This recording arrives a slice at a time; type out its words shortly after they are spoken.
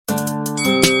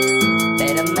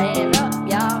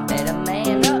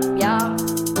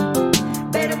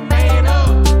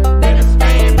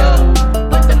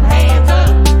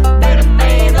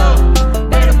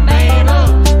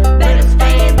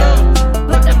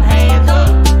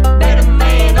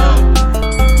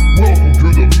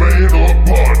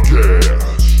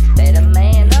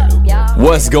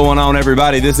going on,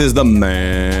 everybody? This is the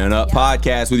Man Up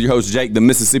Podcast with your host, Jake, the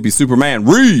Mississippi Superman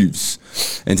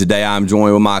Reeves. And today I'm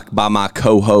joined by my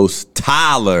co-host,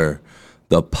 Tyler,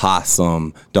 the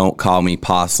Possum. Don't call me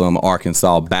Possum,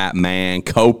 Arkansas Batman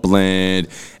Copeland.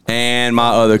 And my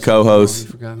other co-host,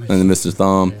 and Mr.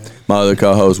 Thumb, my other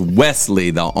co-host, Wesley,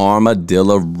 the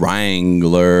Armadillo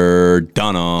Wrangler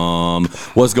Dunham.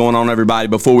 What's going on, everybody?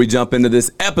 Before we jump into this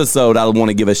episode, I want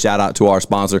to give a shout out to our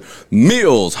sponsor,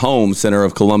 Mills Home Center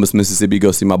of Columbus, Mississippi.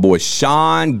 Go see my boy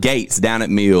Sean Gates down at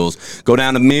Mills. Go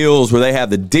down to Mills where they have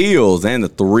the deals and the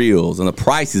thrills and the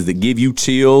prices that give you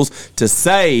chills to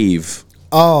save.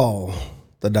 Oh,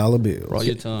 the dollar bills. Roll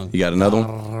your tongue. You got another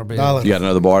one? Dollar. You got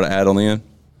another bar to add on the end?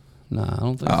 Nah, I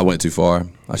don't think I so. went too far.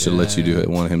 I should have let you do it.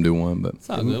 Wanted him to do one, but It's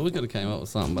all good. We could have came up with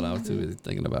something, but I was too busy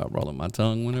thinking about rolling my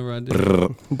tongue whenever I did.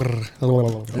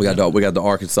 we got the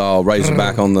Arkansas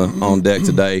Razorback on deck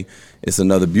today. It's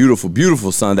another beautiful,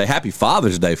 beautiful Sunday. Happy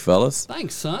Father's Day, fellas.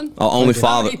 Thanks, son. Only Happy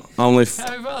Father's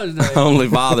Day. only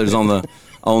fathers on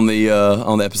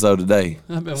the episode today.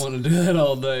 I've been wanting to do that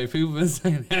all day. People been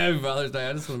saying Happy Father's Day.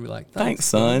 I just want to be like, Thanks,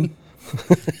 son.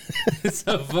 It's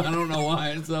so fun. I don't know why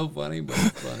it's so funny, but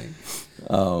it's funny.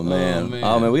 Oh man.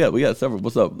 We got several.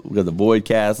 What's up? We got the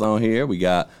Voidcast on here. We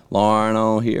got Lauren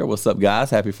on here. What's up, guys?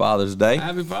 Happy Father's Day.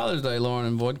 Happy Father's Day, Lauren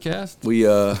and Voidcast.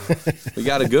 We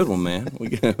got a good one, man. We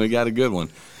got a good one.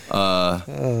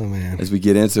 Oh, man. As we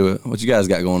get into it, what you guys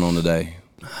got going on today?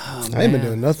 I ain't been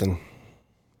doing nothing.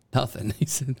 Nothing. He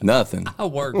said, Nothing. I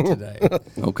worked today.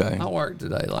 Okay. I worked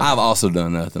today. Like, I've also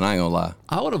done nothing. I ain't gonna lie.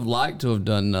 I would have liked to have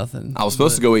done nothing. I was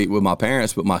supposed to go eat with my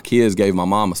parents, but my kids gave my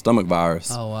mom a stomach virus.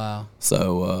 Oh, wow.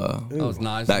 So That was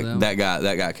nice of them. that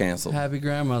got canceled. Happy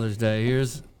Grandmother's Day.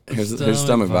 Here's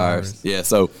stomach virus. Yeah,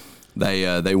 so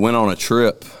they went on a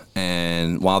trip,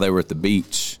 and while they were at the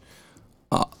beach,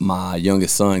 my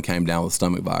youngest son came down with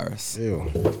stomach virus.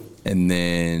 Ew. And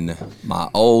then my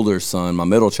older son, my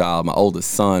middle child, my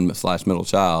oldest son / middle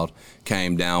child,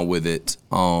 came down with it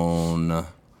on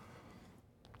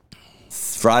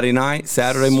Friday night,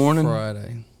 Saturday morning?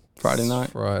 Friday night?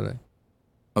 Friday.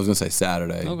 I was going to say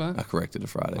Saturday. Okay. I corrected to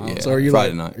Friday. Yeah, So are you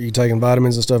Friday night. Are you taking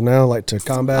vitamins and stuff now, like to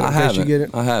combat it in case you get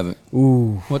it? I haven't.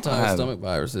 Ooh. What type of haven't. stomach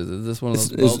virus is it? Is this one of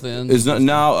those both ends? It's not,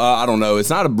 no, I don't know. It's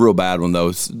not a real bad one, though.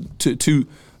 It's two,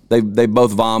 they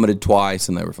both vomited twice,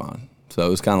 and they were fine. So it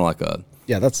was kind of like a...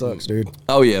 Yeah, that sucks, dude.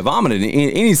 Oh, yeah, vomiting.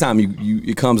 Anytime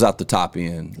it comes out the top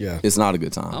end, Yeah. it's not a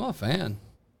good time. I'm a fan.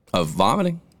 Of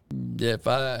vomiting? Yeah, if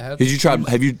I had Did you try?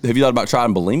 Have you thought about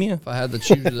trying bulimia? if I had to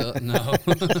choose no.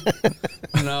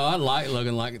 No, I like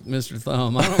looking like Mr.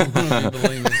 Thumb. I don't want to be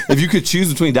bulimic. If you could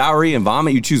choose between diarrhea and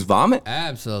vomit, you choose vomit?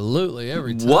 Absolutely,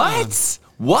 every time.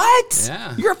 What?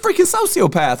 Yeah. You're a freaking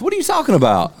sociopath. What are you talking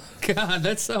about? God,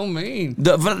 that's so mean.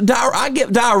 I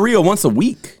get diarrhea once a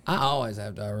week. I always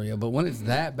have diarrhea, but when it's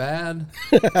that bad,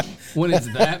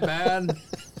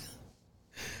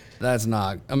 that's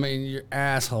not. I mean, your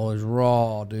asshole is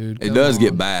raw, dude. It Come does on.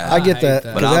 get bad. I get hate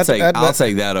that. But I'll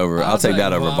take that over. I'll take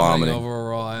that over vomiting. Over a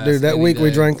raw ass Dude, that any week we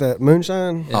day. drank that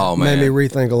moonshine Oh, made me man.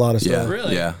 rethink a lot of Yeah, stuff.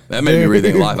 Really? yeah. That made me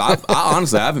rethink life. I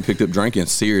honestly, I haven't picked up drinking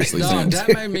seriously Dog, since.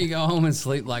 that made me go home and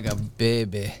sleep like a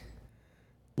baby.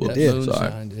 Well, That did.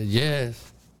 moonshine did. Yes.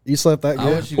 You slept that I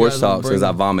good? wish you Horse guys Talk would says bring-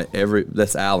 I vomit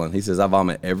that's Alan. He says I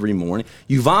vomit every morning.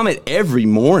 You vomit every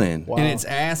morning. Wow. And it's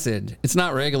acid. It's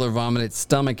not regular vomit. It's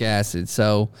stomach acid.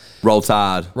 So Roll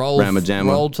Tide. roll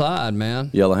Ramajama. Tide,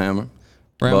 man. Yellowhammer.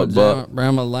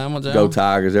 Ramajama. Go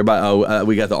Tigers. Everybody.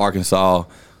 We got the Arkansas.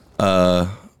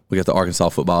 We got the Arkansas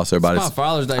football. So everybody's. my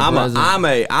Father's Day I'm present. I'm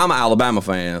an Alabama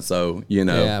fan. So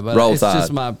Yeah, but Roll it's Tide.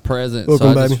 just my present,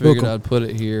 Welcome, so I just baby. figured Welcome. I'd put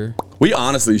it here. We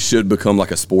honestly should become like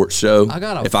a sports show.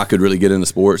 If I could really get into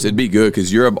sports, it'd be good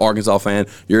because you're an Arkansas fan,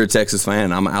 you're a Texas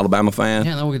fan, I'm an Alabama fan.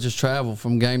 Yeah, then we could just travel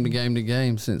from game to game to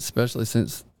game, especially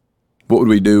since What would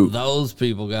we do? those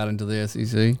people got into the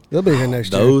SEC. They'll be here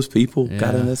next year. Those people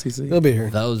got Yeah. in the SEC. They'll be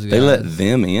here. Those guys. They let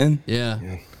them in. Yeah.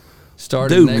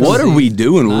 Started Dude, next what are season. we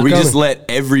doing? Where we coming. just let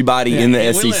everybody in the We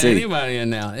let SEC? anybody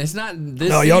in now. It's not this.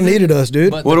 No, y'all season, needed us,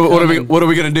 dude. but What the are we coming-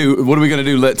 gonna do? What are we gonna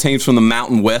do? Let teams from the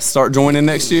Mountain West start joining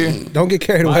next year? Don't get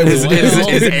carried away Is- with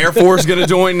it. Is Air Force gonna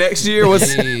join next year?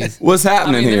 What's Jeez.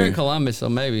 happening They're in here? Columbus, so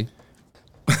maybe.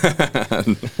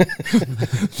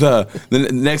 The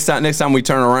next time we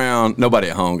turn around, nobody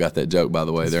at home got that joke. By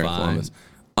the way, they're in fine. Columbus.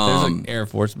 There's an Air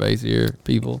Force base here,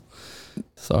 people.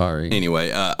 Sorry.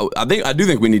 Anyway, I do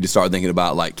think we need to start thinking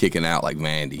about like kicking out like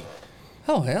Vandy.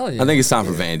 Oh, hell yeah. I think it's time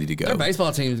for Vandy to go. Their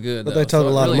baseball team's good, But though, they took so a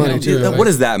it lot of really money, helps too. their What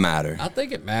does that matter? I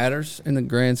think it matters in the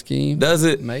grand scheme. Does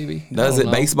it? Maybe. I Does don't it?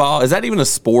 know. Baseball? Is that even a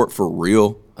sport for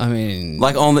real? I mean,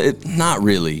 Like not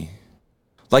really.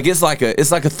 Like it's like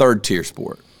a third tier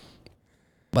sport.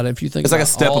 But if you think It's like a about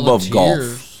step all the above golf.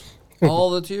 tiers, all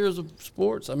the tiers of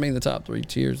sports, I mean, the top 3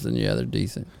 tiers, then yeah, they're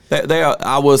decent. They are,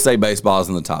 I will say baseball is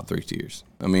in the top 3 tiers.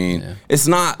 I mean, it's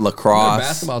not Their lacrosse.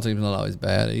 basketball team's not always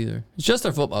bad either. It's just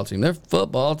their football team. Their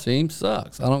football team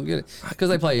sucks. I don't get it because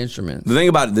they play instruments. The thing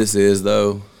about this is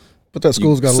though, But that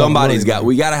school's got a lot of somebody's money, got. man.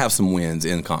 We got to have some wins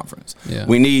in conference. Yeah.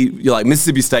 We need like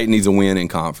Mississippi State needs a win in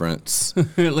conference.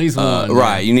 At least one,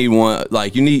 Right, you need one.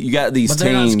 Like you got these But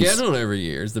they're teams. not scheduled every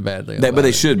year. Is the bad thing. But about they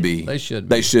it. should be. They should.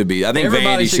 They should be. I think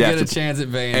Everybody Vandy should have get a to- chance at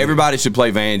Vandy. Everybody should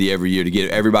play Vandy every year to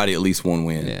get everybody at least one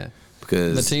win. Yeah.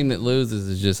 Because The team that loses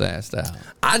is just asked out.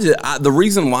 the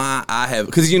reason why I have,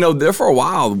 because there for a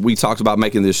while we talked about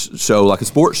making this show like a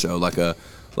sports show,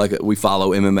 we follow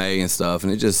MMA and stuff,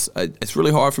 and it's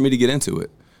really hard for me to get into it.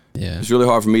 Yeah. It's really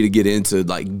hard for me to get into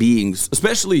like being,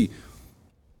 especially.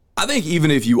 I think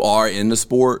even if you are into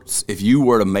sports, if you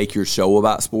were to make your show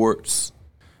about sports,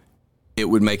 it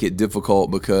would make it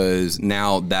difficult because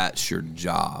now that's your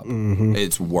job.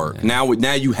 It's work. Yeah.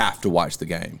 Now you have to watch the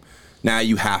game. Now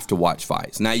you have to watch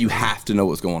fights. Now you have to know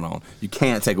what's going on. You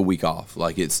can't take a week off.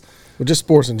 Like it's. Well, just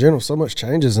sports in general, so much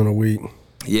changes in a week.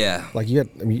 Yeah. Like you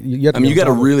got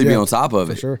to really be on top of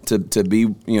it sure. to be,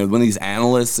 one of these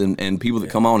analysts and people that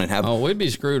come on and have. Oh, we'd be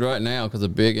screwed right now because a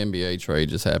big NBA trade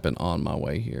just happened on my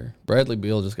way here. Bradley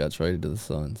Beal just got traded to the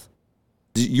Suns.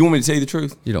 You want me to tell you the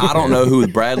truth? You don't I don't know who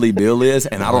Bradley Beal is,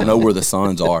 and I don't know where the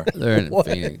Suns are. They're in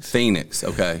Phoenix. Phoenix,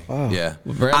 okay, yeah.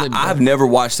 Well, I've never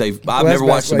watched a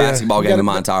basketball game in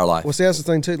my entire life. Well, see, that's the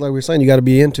thing too. Like we were saying, you got to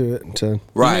be into it to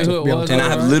Right. You knew who it was, And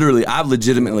right? I've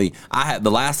legitimately,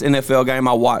 the last NFL game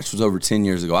I watched was over 10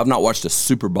 years ago. I've not watched a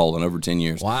Super Bowl in over 10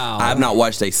 years. Wow. I have not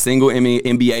watched a single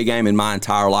NBA game in my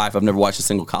entire life. I've never watched a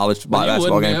single college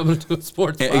basketball game. You wouldn't be able to do a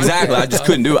sports Yeah, exactly. I just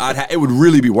couldn't do it. It would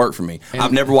really be work for me.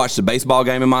 I've never watched a baseball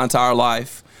game in my entire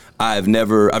life. I've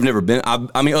never been.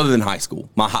 I mean, other than high school,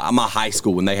 my high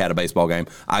school when they had a baseball game,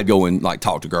 I'd go and like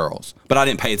talk to girls, but I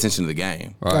didn't pay attention to the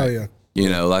game. Right. Oh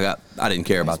yeah. I didn't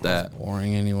care about that.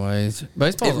 Boring, anyways.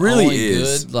 Baseball's It really only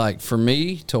is. good. Like for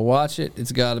me to watch it,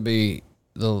 it's got to be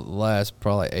the last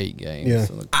probably 8 games. Yeah.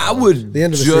 of the I would The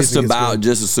end of the just season gets about good.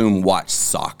 just assume watch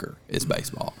soccer is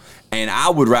baseball, and I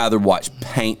would rather watch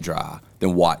paint dry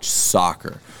than watch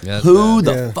soccer. Yeah, that's Who bad.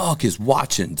 the Yeah. fuck is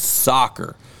watching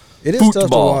soccer? It is tough to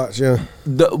Football. watch. Yeah.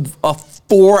 A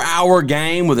 4-hour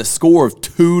game with a score of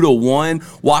 2-1,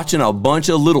 watching a bunch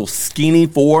of little skinny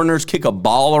foreigners kick a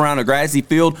ball around a grassy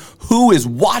field. Who is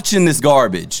watching this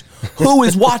garbage? Who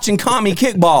is watching commie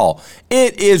kickball?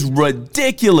 It is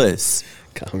ridiculous.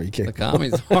 Commie kick. The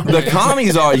commies are. The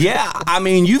commies are, yeah. I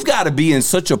mean, you've got to be in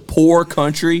such a poor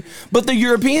country, but the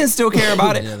Europeans still care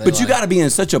about it. Yeah, they but you like got to be in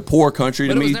such a poor country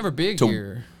But to it was me. never big to-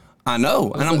 here. I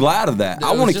know, and I'm glad of that.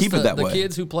 I It want was to just keep it that the way.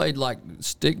 kids who played like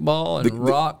stick ball and hit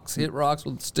rocks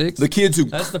with sticks. The kids who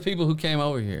That's the people who came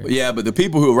over here. Yeah, but the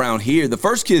people who around here, the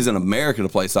first kids in America to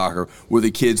play soccer were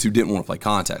the kids who didn't want to play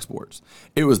contact sports.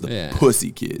 It was the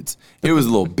pussy kids. It was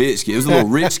the little bitch kids. It was the little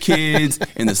rich kids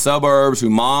in the suburbs who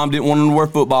mom didn't want them to wear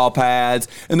football pads.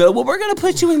 And they're like, well, we're going to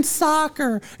put you in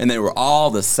soccer. And they were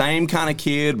all the same kind of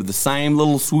kid with the same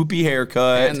little swoopy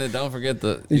haircut. And then don't forget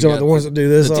You talking about the ones that do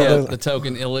this? the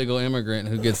token illegal immigrant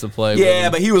who gets to play. with Yeah,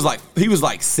 them. but he was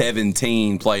like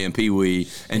 17 playing Pee Wee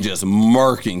and just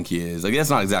murking kids. Like that's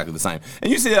not exactly the same.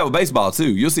 And you see that with baseball too.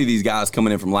 You'll see these guys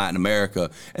coming in from Latin America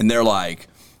and they're like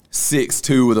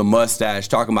 6'2" with a mustache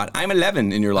talking about I'm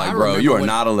 11, and you're like, I bro, remember you are when-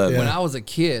 not 11. When I was a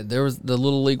kid, there was the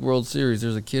Little League World Series.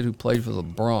 There's a kid who played for the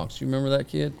Bronx. You remember that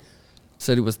kid?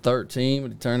 Said he was 13,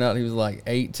 but it turned out he was like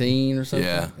 18 or something.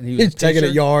 Yeah. And he was He's taking a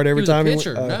yard every he was time a he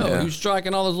pitcher. went- No, Yeah. he was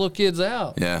striking all those little kids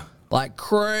out. Yeah. Like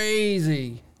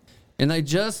crazy. And they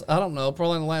just, I don't know,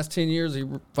 probably in the last 10 years, he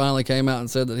finally came out and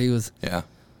said that he was. Yeah.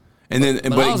 And then,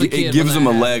 But I was a it kid gives when them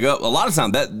a that leg up. A lot of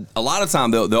time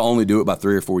they'll only do it by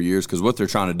 3 or 4 years because what they're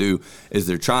trying to do is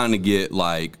they're trying to get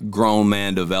like grown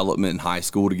man development in high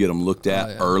school to get them looked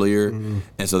at earlier,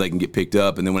 and so they can get picked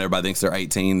up. And then when everybody thinks they're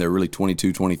 18, they're really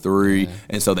 22, 23,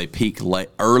 and so they peak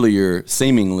earlier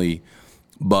seemingly.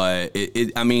 But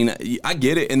I mean, I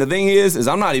get it. And the thing is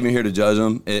I'm not even here to judge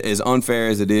them. As unfair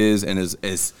as it is, and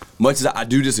as much as I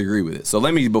do disagree with it. So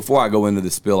before I go into the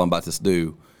spill I'm about to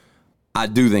do, I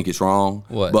do think it's wrong.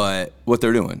 What? But what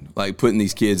they're doing, like putting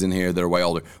these kids in here that are way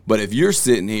older. But if you're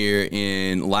sitting here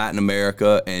in Latin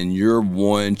America and your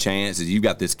one chance is you've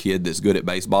got this kid that's good at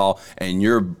baseball and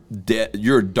you're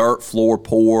dirt floor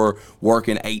poor,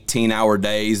 working 18-hour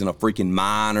days in a freaking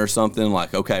mine or something,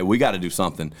 like, okay, we got to do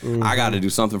something. I got to do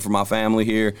something for my family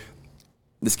here.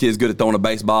 this kid's good at throwing a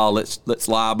baseball. Let's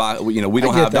lie by. We don't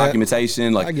get have that.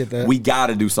 documentation. Like I get that. we got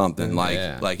to do something.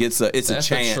 Yeah. Like it's a That's the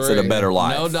chance trick. at a better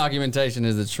life. No documentation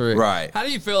is the trick. Right. How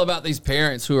do you feel about these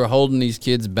parents who are holding these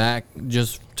kids back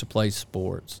just to play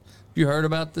sports? You heard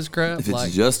about this crap? If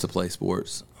it's just to play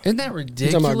sports, isn't that You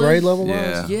ridiculous? talking about grade level wise?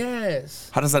 Yeah. Yes.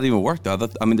 how does that even work though?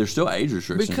 I mean, there's still age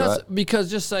restrictions, right? Because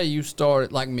just say you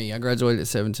started like me. I graduated at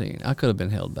 17. I could have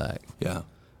been held back. Yeah.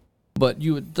 But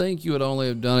you would think you would only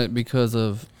have done it because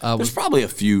of There's was probably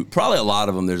a lot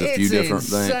of them. There's a few It's different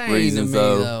insane to reasons me,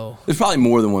 though. There's probably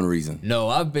more than one reason. No,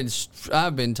 I've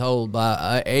been told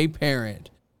by a parent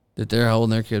that they're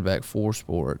holding their kid back for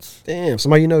sports. Damn,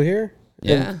 somebody you know here?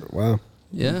 Yeah. Wow.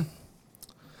 Yeah.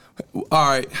 All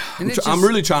right, And it's I'm just-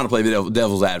 really trying to play the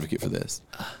devil's advocate for this.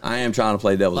 I am trying to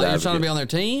play devil's Like you're advocate. trying to be on their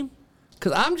team?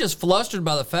 Because I'm just flustered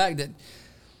by the fact that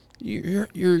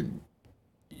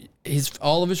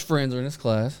all of his friends are in his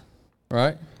class,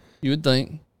 right? You would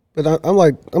think. But I'm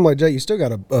like Jay. You still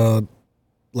got a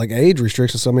like age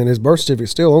restriction. So I mean, his birth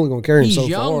certificate's still only going to carry him He's so far.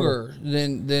 younger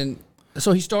than.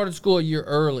 So he started school a year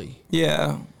early.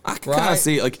 Yeah, I can kind Right. of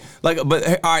see but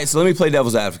hey, all right. So let me play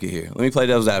devil's advocate here. Let me play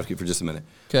devil's advocate for just a minute.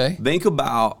 Okay. Think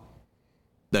about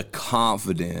the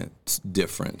confidence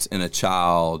difference in a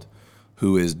child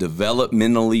who is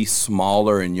developmentally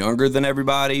smaller and younger than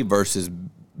everybody versus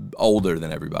older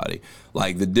than everybody.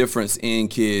 Like the difference in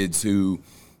kids who,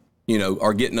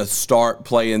 are getting a start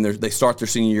playing. They start their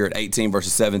senior year at 18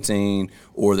 versus 17,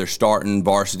 or they're starting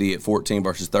varsity at 14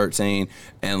 versus 13,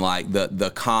 and like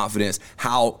the confidence,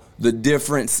 how the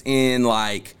difference in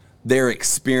like their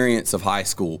experience of high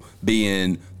school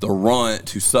being the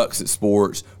runt who sucks at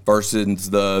sports versus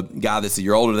the guy that's a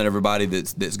year older than everybody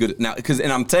that's good at, now.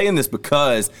 And I'm saying this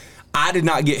because I did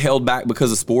not get held back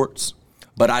because of sports,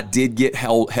 but I did get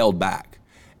held back,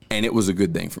 and it was a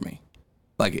good thing for me.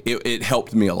 Like it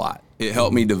helped me a lot. It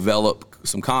helped me develop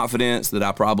some confidence that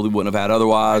I probably wouldn't have had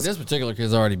otherwise. This particular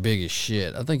kid's already big as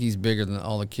shit. I think he's bigger than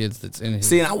all the kids that's in his.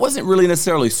 See, and I wasn't really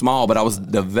necessarily small, but I was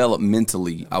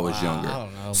developmentally. I was younger. I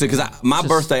don't know, So because my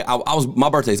birthday, my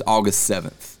birthday is August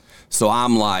 7th. So I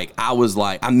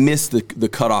missed the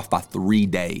cutoff by 3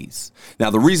 days. Now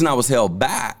the reason I was held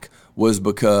back was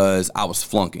because I was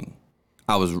flunking.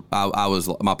 I was.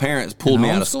 My parents pulled me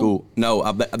out of school.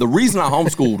 No, the reason I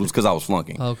homeschooled was because I was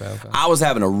flunking. Okay. I was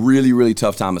having a really, really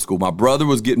tough time at school. My brother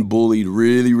was getting bullied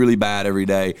really, really bad every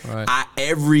day. Right.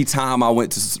 Every time I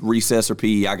went to recess or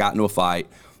PE, I got into a fight.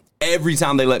 Every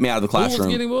time they let me out of the Who classroom,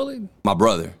 was getting bullied? my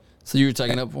brother. So you were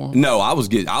taking up for him? No,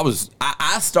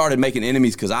 I started making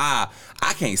enemies because I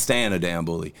can't stand a damn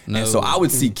bully. No. And so I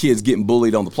would see kids getting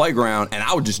bullied on the playground, and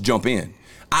I would just jump in.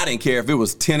 I didn't care if it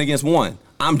was 10 against 1.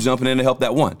 I'm jumping in to help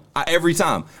that one. Every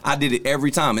time. I did it every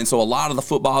time. And so a lot of the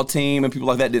football team and people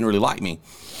like that didn't really like me.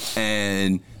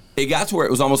 And it got to where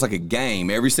it was almost like a game.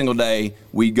 Every single day,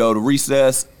 we'd go to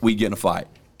recess, we'd get in a fight.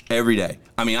 Every day.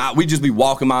 I mean, we'd just be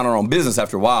walking mind our own business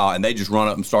after a while, and they just run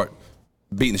up and start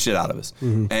beating the shit out of us.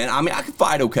 Mm-hmm. And I mean, I could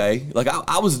fight okay. Like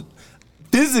I was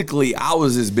physically, I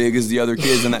was as big as the other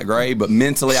kids in that grade, but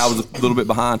mentally I was a little bit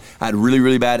behind. I had really,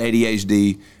 really bad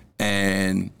ADHD,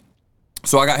 and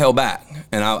so I got held back.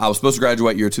 And I was supposed to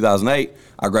graduate year 2008.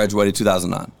 I graduated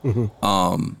 2009.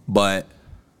 Mm-hmm. But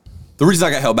the reason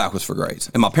I got held back was for grades.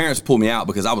 And my parents pulled me out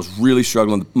because I was really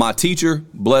struggling. My teacher,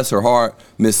 bless her heart,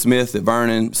 Miss Smith at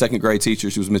Vernon, second grade teacher,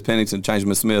 she was Miss Pennington, changed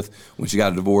Miss Smith when she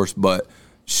got a divorce, but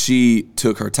she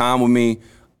took her time with me.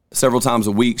 Several times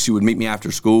a week, she would meet me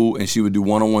after school, and she would do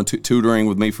one-on-one tutoring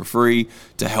with me for free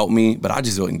to help me, but I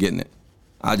just wasn't getting it.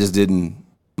 I just didn't,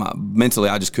 mentally,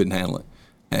 I just couldn't handle it.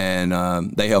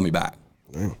 And they held me back.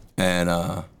 Damn.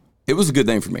 And it was a good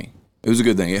thing for me. It was a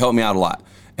good thing. It helped me out a lot.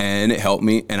 And it helped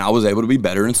me, and I was able to be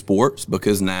better in sports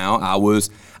because now I was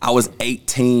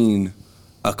 18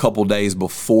 a couple days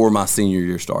before my senior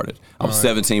year started. I was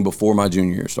 17 before my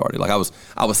junior year started. Like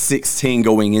I was 16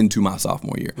 going into my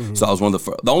sophomore year. Mm-hmm. So I was one of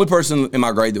the only person in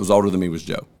my grade that was older than me was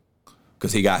Joe,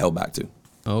 because he got held back too.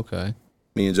 Okay.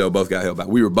 Me and Joe both got held back.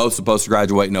 We were both supposed to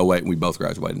graduate in 08, and we both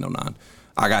graduated in 09.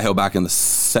 I got held back in the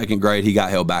second grade. He got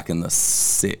held back in the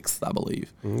sixth, I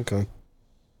believe. Okay.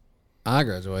 I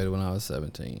graduated when I was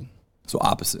 17. So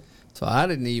opposite. So I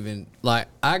didn't even,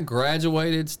 I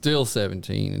graduated still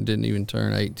 17 and didn't even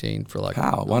turn 18 for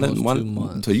How? almost 2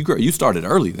 months. So you started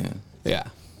early then. Yeah.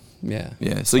 Yeah.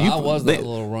 Yeah. So I was that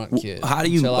little runt kid. How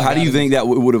do you think that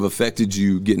would have affected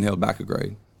you getting held back a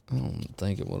grade? I don't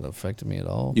think it would have affected me at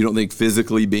all. You don't think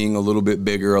physically being a little bit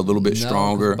bigger, a little bit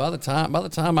stronger? By the time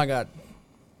I got,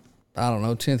 I don't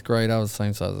know, 10th grade, I was the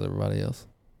same size as everybody else.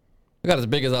 I got as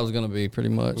big as I was going to be, pretty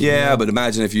much. Yeah, but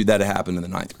imagine if that had happened in the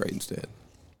 9th grade instead.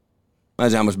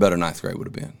 Imagine how much better 9th grade would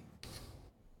have been.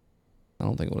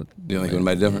 don't think it would. You don't think it would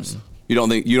have made a difference? You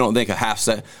don't think a half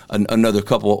set, another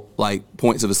couple like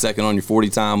points of a second on your 40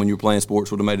 time when you were playing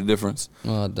sports would have made a difference?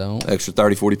 I don't. Extra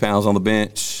 30, 40 pounds on the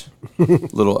bench.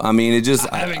 It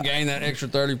just. I haven't gained that extra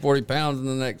 30, 40 pounds in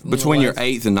the next. Between your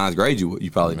 8th and 9th grade,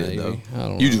 you probably did, though. I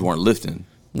don't You know. just weren't lifting.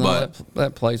 No, but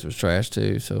that place was trash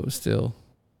too. So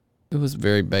it was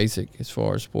very basic as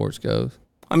far as sports goes.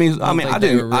 I didn't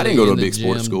go to a big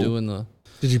sports school.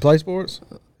 Did you play sports?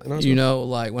 You know,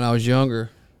 like when I was younger,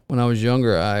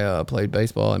 I played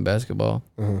baseball and basketball.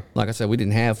 Like I said, we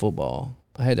didn't have football.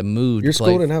 I had to move. Your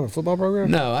school didn't have a football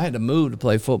program? No, I had to move to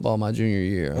play football my junior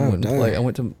year. I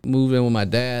went to move in with my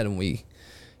dad, and he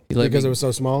let Because me, it was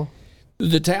so small?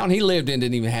 the town he lived in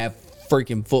didn't even have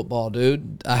freaking football,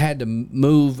 dude. I had to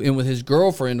move in with his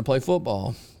girlfriend to play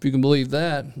football. If you can believe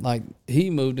that. Like, he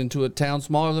moved into a town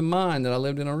smaller than mine that I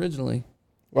lived in originally.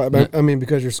 Well,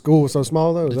 because your school was so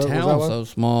small, though? The town was so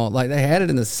small. Like, they had it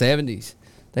in the 70s.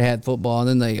 They had football, and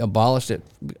then they abolished it.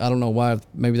 I don't know why.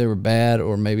 Maybe they were bad,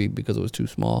 or maybe because it was too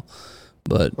small.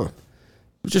 But it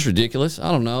was just ridiculous.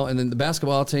 I don't know. And then the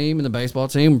basketball team and the baseball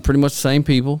team were pretty much the same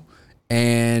people.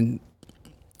 And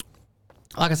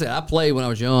like I said, I played when I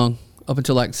was young, up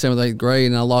until like 7th, 8th grade,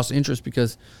 and I lost interest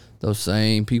because those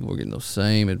same people were getting those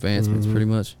same advancements pretty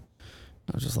much.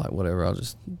 I was just like, whatever, I'll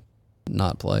just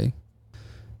not play.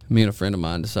 Me and a friend of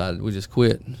mine decided we just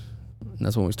quit, and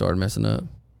that's when we started messing up.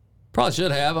 Probably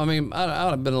should have. I would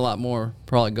have been a lot more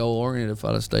probably goal-oriented if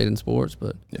I'd have stayed in sports,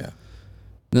 but Yeah.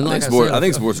 then, I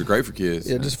think sports are great for kids.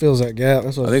 Yeah, it just fills that gap.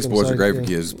 That's what I think sports are great for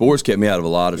kids. Sports kept me out of a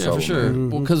lot of trouble. for sure. man.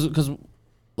 Well, because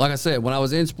like I said, when I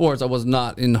was in sports, I was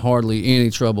not in hardly any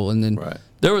trouble, and then Right.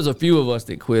 there was a few of us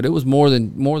that quit. It was more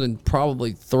than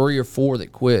probably 3 or 4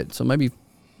 that quit. So maybe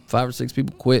 5 or 6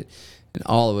 people quit, and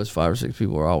all of us 5 or 6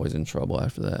 people were always in trouble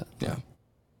after that. Yeah.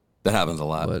 That happens a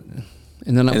lot. But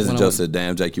and then And as Joe said,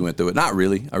 damn, Jake, you went through it. Not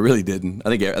really. I really didn't.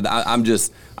 I think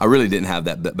I really didn't have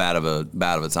that bad of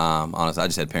a time. Honestly, I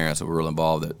just had parents that were real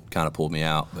involved that kind of pulled me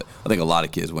out. But I think a lot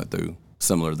of kids went through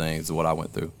similar things to what I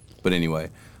went through. But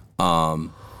anyway,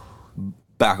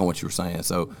 back on what you were saying.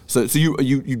 So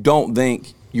you don't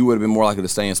think you would have been more likely to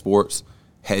stay in sports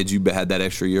had you had that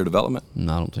extra year of development?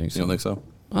 No, I don't think so. You don't think so?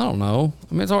 I don't know.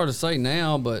 I mean, it's hard to say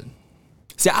now, but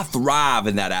See, I thrive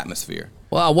in that atmosphere.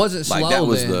 well, I wasn't slow Like, that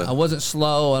was then. I wasn't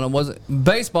slow, and I wasn't.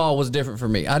 Baseball was different for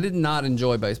me. I did not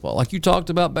enjoy baseball. Like you talked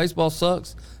about, baseball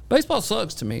sucks. Baseball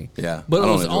sucks to me. Yeah, but I it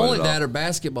don't was enjoy it only at all. that or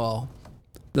basketball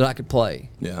that I could play.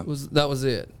 Yeah. That was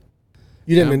it.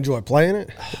 You didn't enjoy playing it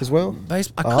as well?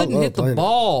 Baseball. Oh, I couldn't love hit the playing it.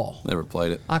 ball. Never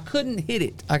played it. I couldn't hit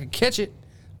it. I could catch it,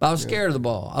 but I was scared of the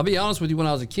ball. I'll be honest with you. When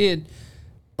I was a kid,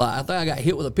 like, I think I got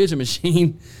hit with a pitching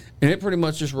machine, and it pretty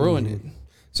much just ruined it.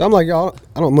 So I'm like y'all.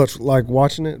 I don't much like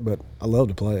watching it, but I love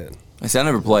to play it. I see, I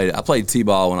never played it. I played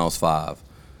T-ball when I was 5,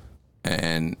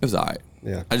 and it was all right.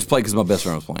 Yeah. I just played because my best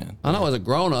friend was playing. I know as a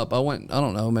grown up, I went, I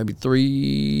don't know, maybe 3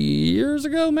 years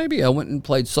ago, maybe I went and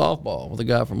played softball with a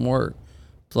guy from work.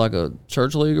 It's like a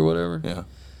church league or whatever. Yeah.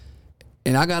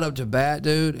 And I got up to bat,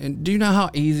 dude. And do you know how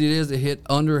easy it is to hit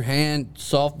underhand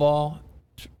softball?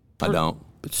 I don't.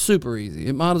 It's super easy.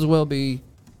 It might as well be,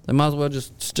 they might as well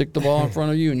just stick the ball in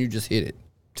front of you and you just hit it.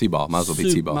 T-ball. Might as well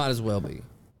be T-ball. Might as well be.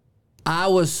 I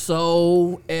was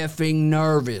so effing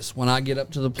nervous when I get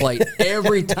up to the plate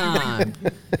every time,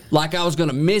 like I was going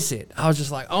to miss it. I was just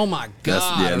like, oh my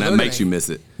God. Yeah, and that makes you miss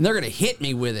it. And they're going to hit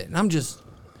me with it. And I'm just,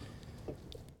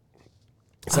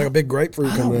 It's like a big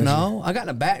grapefruit I coming don't at you. know. I got in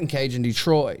a batting cage in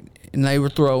Detroit, and they were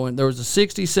throwing, there was a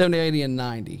 60, 70, 80, and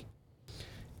 90.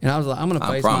 And I was like, I'm going to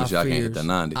face my promise you I fears. can't hit that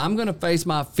 90. I'm going to face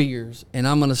my fears, and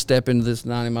I'm going to step into this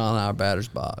 90-mile-an-hour batter's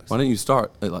box. Why didn't you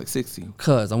start at like 60?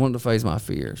 Because I wanted to face my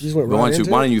fears. You just went But right why into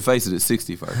didn't it? you face it at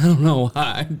 60 first? I don't know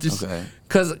why. Just Okay.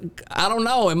 because I don't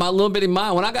know. In my little bitty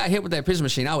mind, when I got hit with that pitching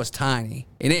machine, I was tiny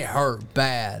and it hurt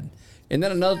bad. And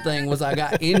then another thing was I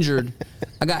got injured.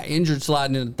 I got injured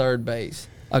sliding into third base.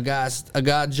 A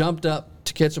guy jumped up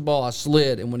to catch a ball. I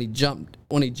slid, and when he jumped,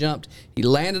 he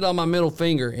landed on my middle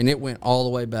finger, and it went all the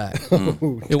way back.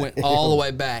 It went all the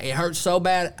way back. It hurt so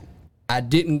bad, I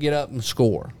didn't get up and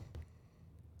score.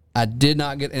 I did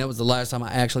not get, and it was the last time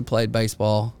I actually played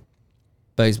baseball.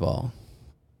 Baseball.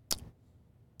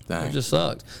 Dang. It just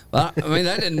sucked. But I mean,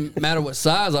 that didn't matter what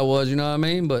size I was, you know what I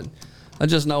mean? But I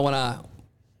just know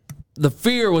the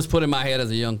fear was put in my head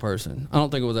as a young person. I don't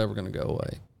think it was ever going to go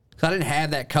away. 'Cause I didn't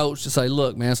have that coach to say,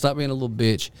 look, man, stop being a little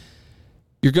bitch.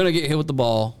 You're going to get hit with the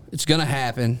ball. It's going to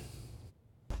happen.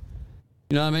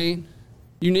 You know what I mean?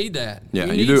 You need that. Yeah,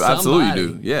 you need do. Absolutely you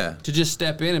somebody do. Yeah. To just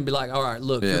step in and be like, all right,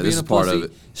 look, Yeah, you're this being a is part pussy. of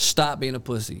it. Stop being a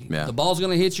pussy. Yeah. The ball's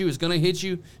going to hit you. It's going to hit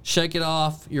you. Shake it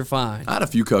off. You're fine. I had a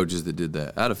few coaches that did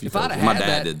that. I had a few If I'd coaches. have My had dad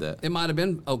that, did that. it might have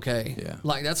been okay. Yeah.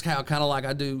 Like that's how kind of like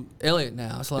I do Elliot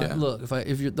now. It's like, Yeah. look,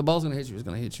 if the ball's going to hit you, it's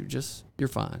going to hit you. Just you're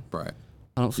fine. Right.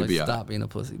 I don't say be all stop right. being a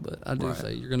pussy, but I do Right.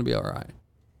 say you're going to be all right.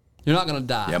 You're not going to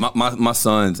die. Yeah, my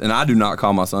sons, and I do not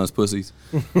call my sons pussies,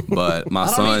 but my I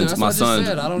don't either. sons, That's my what I just sons,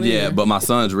 said. I don't yeah, either. but my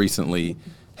sons recently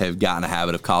have gotten a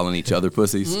habit of calling each other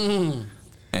pussies,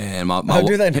 and my Oh,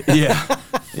 do they?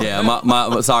 yeah,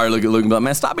 my sorry, looking, but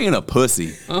man, stop being a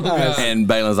pussy. God. And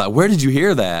Balin's like, where did you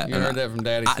hear that? You And heard that from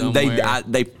Daddy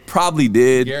they probably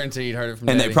did, Guaranteed heard it from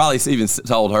and Daddy. they probably even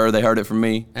told her they heard it from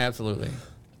me, Absolutely.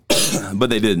 but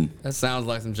they didn't. That sounds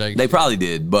like some Jake. They probably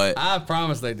did, but. I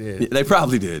promise they did. They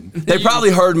probably did. They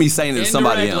probably heard me saying it to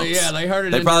somebody else. Indirectly, yeah, they heard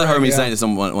it They probably heard me indirectly. saying it to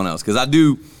someone else. Because I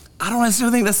don't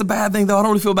necessarily think that's a bad thing, though. I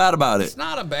don't really feel bad about it. It's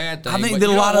not a bad thing. I think but that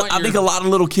you don't want I think a lot of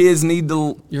little kids need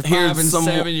to your hear 5 and some.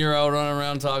 7-year-old running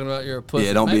around talking about you're a pussy.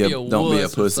 Yeah, don't Maybe be a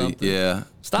wuss or pussy. something. Yeah,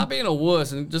 Stop being a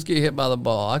wuss and just get hit by the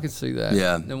ball. I could see that.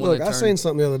 Yeah. Then when Look, they I turn seen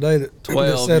something the other day that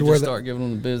 12, said you where just that start giving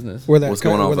them the business. where that What's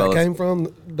going on, where that fellas? came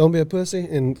from. Don't be a pussy,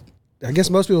 and I guess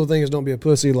most people think it's don't be a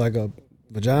pussy like a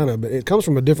vagina, but it comes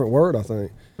from a different word, I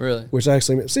think. Really? Which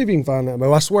actually, see if you can find that.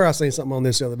 But I swear I seen something on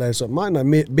this the other day, so it might not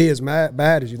be as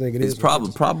bad as you think it is.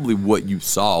 it's probably what you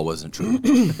saw wasn't true.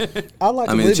 I like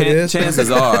to I mean, believe it is. chances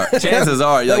are,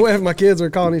 that like, way, if my kids are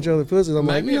calling each other pussies, I'm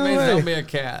Maybe like, it means no don't way. be a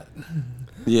cat.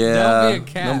 yeah, Don't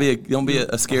be a cat. don't be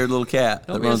a scared little cat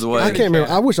Don't that be a runs away. I scaredy can't remember.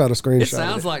 cat. I wish I'd have screenshot It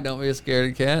sounds like don't be a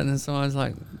scaredy cat, and then someone's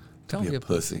like, don't Be a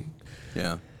pussy.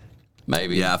 Yeah,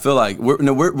 Maybe. yeah. I feel like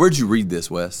where'd you read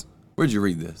this, Wes? Where'd you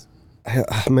read this?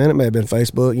 Man, it may have been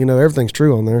Facebook. You know, everything's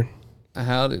true on there.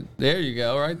 There you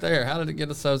go, right there. How did it get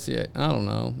associated? I don't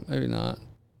know. Maybe not.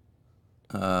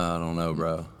 I don't know,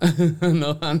 bro.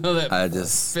 No, I know that. I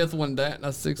just- Fifth one down.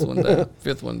 No, sixth one down.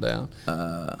 Fifth one down.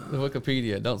 The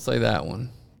Wikipedia. Don't say that one.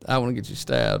 I want to get you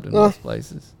stabbed in most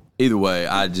places. Either way,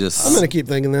 I just I'm gonna keep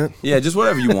thinking that. yeah, just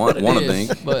whatever you want It to is,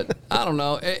 think. But I don't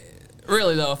know.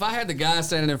 Really though, if I had the guy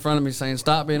standing in front of me saying,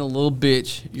 "Stop being a little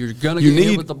bitch," you're gonna You get hit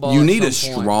need with the ball. you at need a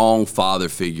some point. strong father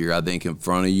figure, I think, in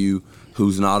front of you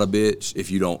who's not a bitch. If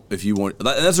you want,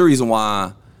 that's the reason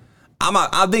why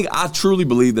I truly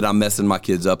believe that I'm messing my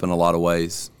kids up in a lot of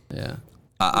ways. Yeah.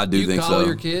 I do You think call so.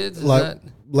 your kids? Is Like, that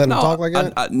let them talk like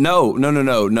that.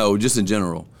 No, just in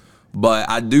general. But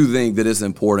I do think that it's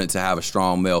important to have a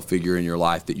strong male figure in your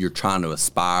life that you're trying to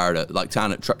aspire to, like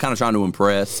kind of trying to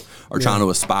impress or trying to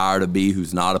aspire to be,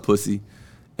 who's not a pussy.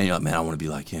 And you're like, man, I want to be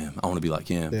like him. I want to be like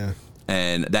him. Yeah.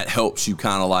 And that helps you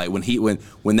kind of like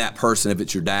when that person, if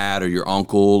it's your dad or your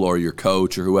uncle or your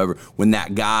coach or whoever, when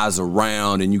that guy's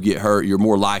around and you get hurt, you're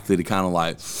more likely to kind of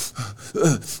like,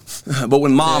 but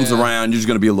when mom's around, you're just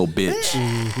going to be a little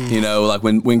bitch. You know, like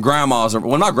when my grandma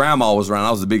was around,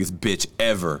 I was the biggest bitch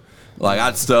ever. Like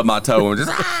I'd stub my toe and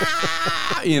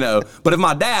just, you know. But if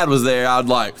my dad was there, I'd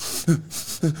like,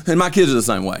 and my kids are the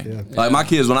same way. Yeah. Like my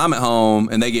kids, when I'm at home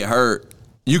and they get hurt,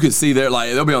 you can see they're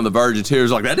like, they'll be on the verge of tears.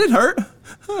 Like that didn't hurt.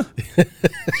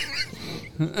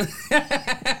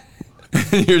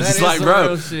 And you're just is like, some bro,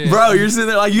 real shit. you're sitting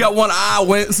there like you got one eye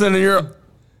wincing and you're.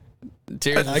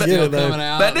 tears are I get still it, though. coming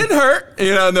out? That didn't hurt,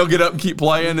 you know, and they'll get up and keep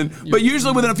playing. But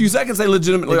usually within a few seconds, they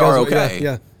legitimately It are goes- okay.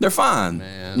 yeah. They're fine,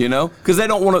 Man. you know, because they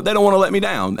don't want to let me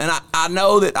down. And I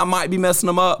know that I might be messing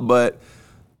them up, but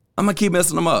I'm gonna keep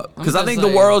messing them up because I gonna think say-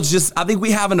 the world's just. I think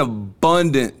we have an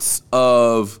abundance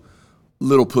of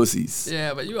little pussies.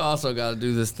 Yeah, but you also got to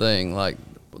do this thing. Like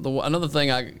another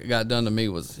thing I got done to me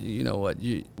was, you know what?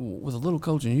 You with a little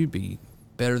coaching, you'd be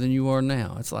better than you are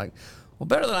now. It's like, well,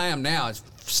 better than I am now. It's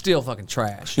still fucking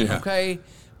trash. Yeah. Okay,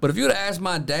 but if you'd have asked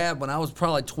my dad when I was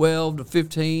probably 12 to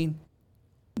 15,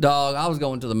 dog, I was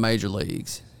going to the major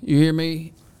leagues. You hear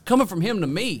me? Coming from him to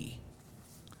me,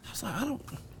 I was like,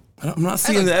 I'm not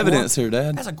seeing the evidence here,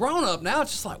 Dad. As a grown up now,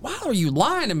 it's just like, why are you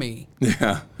lying to me?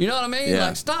 Yeah. You know what I mean? Yeah.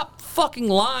 Like, stop fucking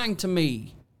lying to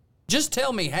me. Just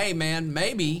tell me, hey, man,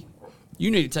 maybe you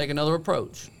need to take another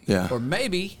approach. Yeah. Or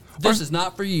maybe this is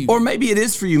not for you. Or maybe it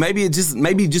is for you. Maybe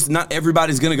just not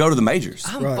everybody's gonna go to the majors.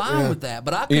 I'm Right, fine yeah. with that,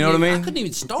 but I couldn't, know what I even, mean? I couldn't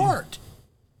even start.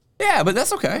 Yeah, but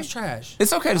that's okay. It's trash.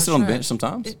 It's okay to That's sit on the trash. bench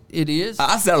sometimes. It is.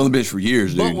 I sat on the bench for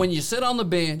years, dude. But when you sit on the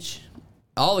bench,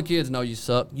 all the kids know you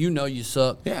suck. You know you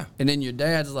suck. Yeah. And then your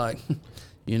dad's like,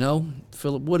 you know,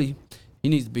 Philip Woody, he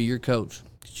needs to be your coach.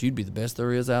 'Cause you'd be the best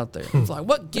there is out there. It's like,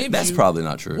 what gives That's you... probably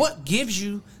not true. What gives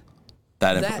you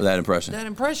that impression. That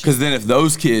impression. Because then if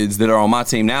those kids that are on my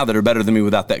team now that are better than me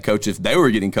without that coach, if they were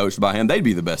getting coached by him, they'd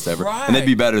be the best ever. Right. And they'd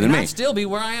be better than and me. I'd still be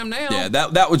where I am now. Yeah,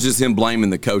 that was just him blaming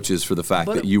the coaches for the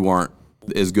fact that you weren't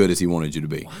as good as he wanted you to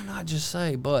be. Why not just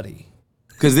say, buddy?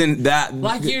 Because then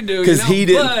like you do, because he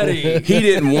didn't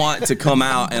buddy. want to come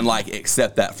out and like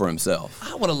accept that for himself.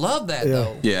 I would have loved that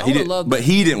though. Yeah, I he would have did, loved but that.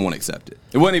 he didn't want to accept it.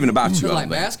 It wasn't even about you. But I like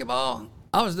don't think. basketball,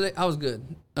 I was good.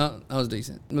 I was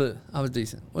decent. I was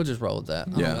decent. We'll just roll with that.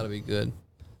 I don't gotta be good.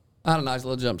 I had a nice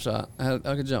little jump shot. I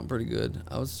could jump pretty good.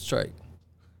 I was straight.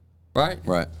 Right?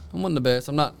 Right. I'm one of the best.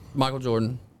 I'm not Michael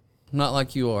Jordan. I'm not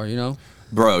like you are, you know?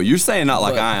 Bro, you're saying not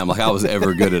like I am, like I was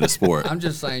ever good at a sport. I'm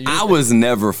just saying. I was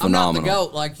never I'm phenomenal. not the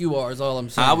GOAT like you are, is all I'm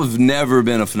saying. I've never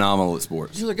been a phenomenal at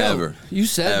sports. You're the GOAT. Ever. You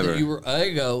said Ever. that you were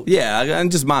a GOAT. Yeah, and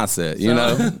just mindset, you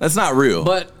know? That's not real.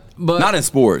 But not in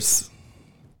sports.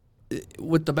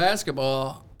 with the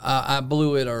basketball, I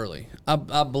blew it early. I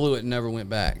blew it and never went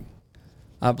back.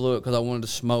 I blew it because I wanted to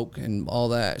smoke and all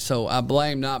that. So I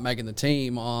blame not making the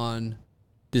team on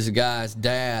this guy's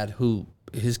dad who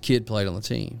his kid played on the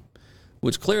team,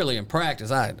 which clearly in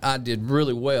practice I did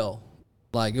really well.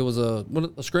 Like it was a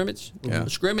scrimmage? Yeah. A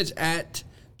scrimmage at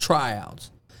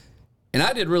tryouts. And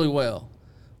I did really well.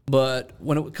 But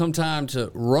when it would come time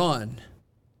to run,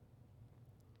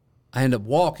 I ended up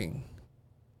walking.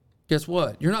 Guess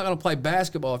what? You're not going to play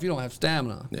basketball if you don't have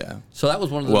stamina. Yeah. So that was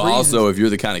one of the Well, reasons. also, if you're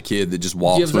the kind of kid that just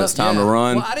walks gives when it's up, time to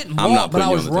run, Well, I didn't walk, I'm not but putting I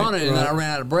you was on the team. running and then I ran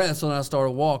out of breath, so then I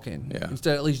started walking. Yeah.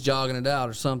 Instead of at least jogging it out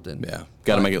or something. Yeah.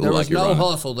 Got to make it look like you're There was running.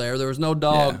 no hustle there. There was no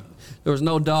dog. Yeah. There was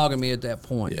no dog in me at that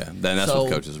point. Yeah, then that's what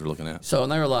the coaches were looking at. So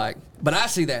and they were like, but I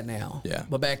see that now. Yeah.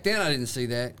 But back then I didn't see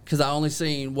that because I only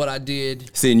seen what I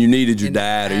did. See, and you needed your in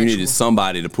dad or you needed actual-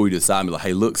 somebody to pull you aside and be like,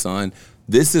 hey, look, son,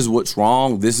 this is what's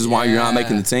wrong. This is why you're not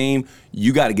making the team.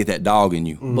 You got to get that dog in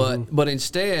you. But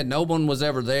instead, no one was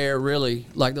ever there really.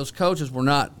 Like those coaches were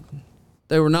not.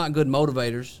 They were not good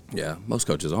motivators. Yeah, most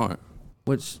coaches aren't.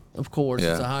 Which, of course,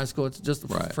 it's Yeah. a high school. It's just a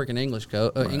Right. freaking English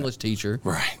English teacher.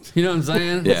 Right. You know what I'm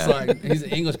saying? Yeah. It's like he's an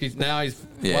English teacher. Now he's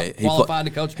qualified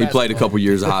to coach He played a basketball. couple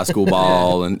years of high school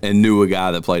ball and knew a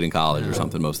guy that played in college or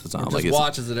something most of the time. Just Like it's,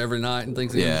 watches it every night and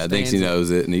thinks he yeah, understands thinks he it.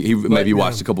 knows it. And he maybe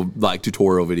watched a couple like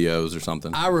tutorial videos or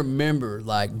something. I remember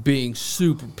like being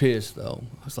super pissed though.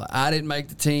 I was like, I didn't make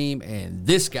the team, and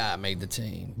this guy made the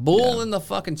team. Bull in the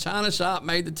fucking China shop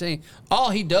made the team.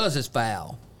 All he does is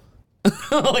foul.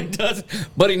 All he does,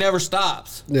 but he never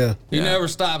stops. Yeah. He never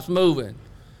stops moving.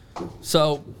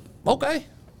 So, okay.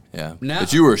 Yeah. Now-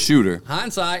 But you were a shooter.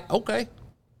 Hindsight, okay.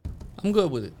 I'm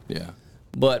good with it. Yeah.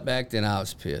 But back then I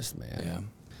was pissed, man. Yeah.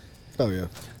 Oh yeah.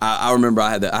 I remember I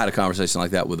had a conversation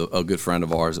like that with a good friend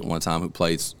of ours at one time who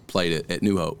played at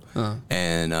New Hope,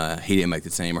 and he didn't make the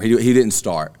team or he didn't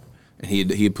start, and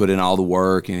he had put in all the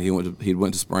work and he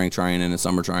went to spring training and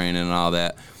summer training and all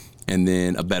that, and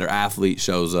then a better athlete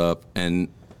shows up and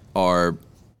our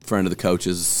friend of the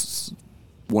coaches,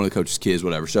 one of the coaches' kids,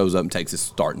 whatever, shows up and takes his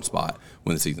starting spot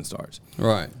when the season starts.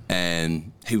 Right.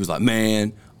 And he was like,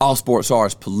 man, all sports are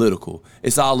is political.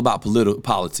 It's all about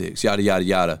politics, yada, yada,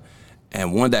 yada.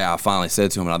 And one day I finally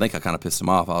said to him, and I think I kind of pissed him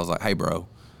off, I was like, hey, bro,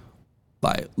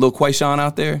 like, little Quayshawn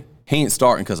out there, he ain't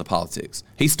starting because of politics.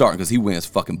 He's starting because he wins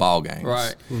fucking ball games.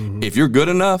 Right. If you're good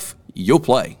enough, you'll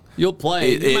play. You'll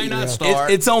play. You may not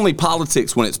start. It's only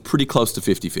politics when it's pretty close to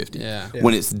 50-50. Yeah.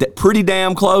 When it's pretty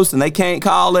damn close and they can't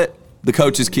call it, the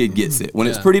coach's kid gets it. When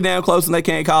it's Yeah. pretty damn close and they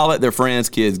can't call it, their friend's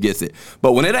kids gets it.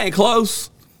 But when it ain't close,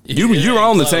 you're ain't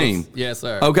on the close. team. Yes,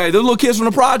 sir. Okay, the little kids from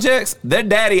the projects, their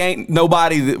daddy ain't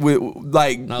nobody that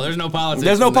like. No, there's no politics.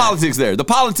 There's no in that. politics there. The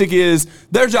politic is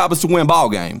their job is to win ball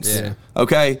games. Yeah.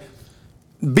 Okay.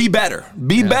 Be better.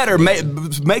 Be better.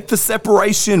 Make the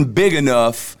separation big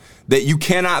enough that you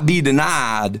cannot be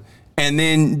denied, and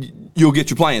then you'll get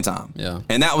your playing time. Yeah.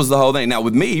 And that was the whole thing. Now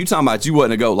with me, you talking about you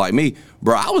wasn't a GOAT like me,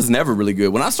 bro. I was never really good.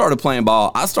 When I started playing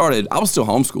ball, I was still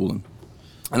homeschooling,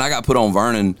 and I got put on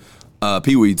Vernon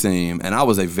Pee Wee team, and I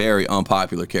was a very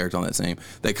unpopular character on that team.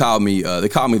 They called me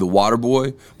the water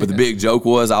boy, but the big joke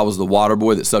was I was the water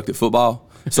boy that sucked at football.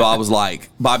 So I was like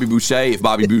Bobby Boucher if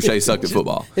Bobby Boucher sucked at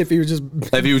football. If he was just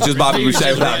Bobby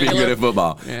Boucher without being good at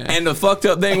football. Yeah. And the fucked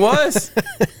up thing was,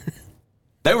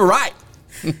 they were right.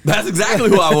 That's exactly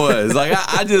who I was. Like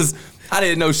I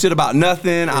didn't know shit about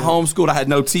nothing. I homeschooled. I had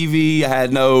no TV. I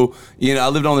had no, I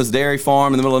lived on this dairy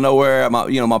farm in the middle of nowhere.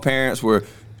 My parents were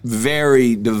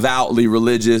very devoutly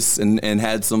religious and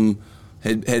had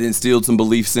instilled some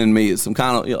beliefs in me, some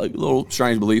kind of like little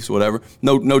strange beliefs or whatever.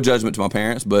 No judgment to my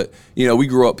parents, but we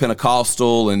grew up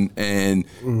Pentecostal and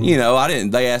I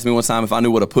didn't. They asked me one time if I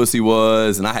knew what a pussy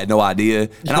was, and I had no idea.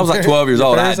 And I was like 12 years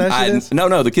old. parents asked you this?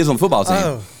 No, the kids on the football team.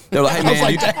 Oh. They were like,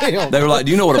 "Hey man," they were like,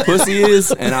 "Do you know what a pussy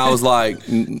is?" And I was like,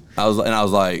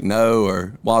 "No,"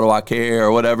 or "Why do I care?"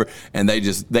 or whatever. And they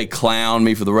clowned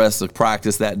me for the rest of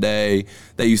practice that day.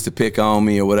 They used to pick on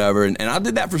me or whatever, and I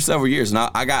did that for several years. And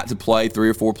I got to play 3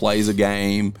 or 4 plays a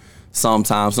game.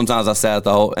 Sometimes I sat at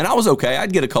the hole, and I was okay.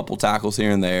 I'd get a couple tackles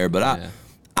here and there, but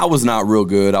I was not real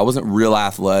good. I wasn't real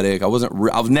athletic.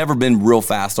 I've never been real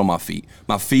fast on my feet.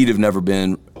 My feet have never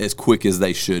been as quick as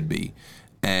they should be.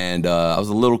 And I was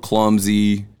a little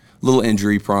clumsy, a little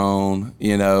injury prone,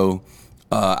 you know.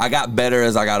 I got better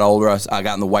as I got older. I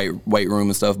got in the weight room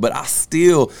and stuff. But I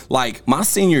still, like, my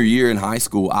senior year in high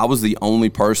school, I was the only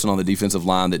person on the defensive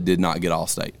line that did not get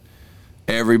All-State.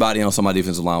 Everybody else on my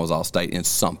defensive line was All-State in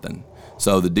something.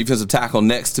 So the defensive tackle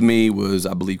next to me was,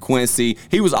 I believe, Quincy.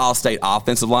 He was All-State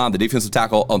offensive line. The defensive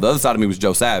tackle on the other side of me was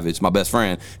Joe Savage, my best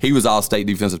friend. He was All-State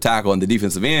defensive tackle, and the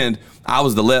defensive end,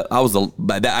 actually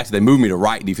they moved me to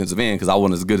right defensive end because I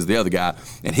wasn't as good as the other guy,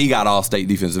 and he got All-State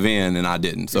defensive end, and I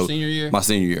didn't. So your senior year? My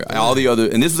senior year. All the other,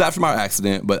 and this was after my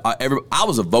accident, but I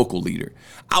was a vocal leader.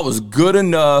 I was good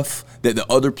enough that the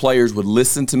other players would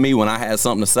listen to me when I had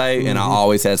something to say, and I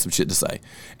always had some shit to say.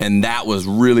 And that was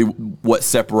really what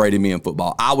separated me in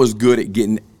football. I was good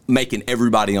at making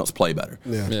everybody else play better.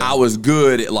 Yeah. I was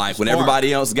good at, like, when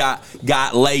everybody else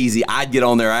got lazy, I'd get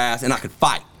on their ass and I could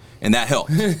fight. And that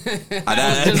helped.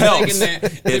 That helps.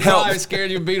 It helped.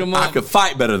 Scared you beat them up. I could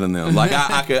fight better than them. Like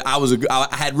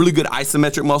I had really good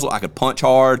isometric muscle. I could punch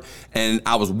hard, and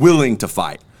I was willing to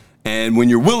fight. And when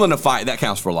you're willing to fight, that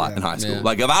counts for a lot in high school. Yeah.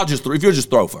 Like if you'll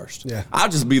just throw first, I'll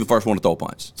just be the first one to throw a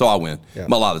punch, so I win a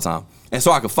lot of the time. And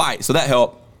so I could fight, so that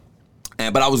helped.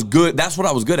 But I was good. That's what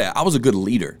I was good at. I was a good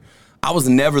leader. I was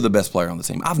never the best player on the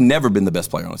team. I've never been the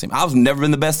best player on the team. I've never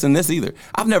been the best in this either.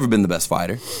 I've never been the best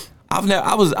fighter. I'm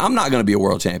not going to be a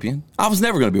world champion. I was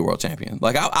never going to be a world champion.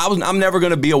 Like I'm never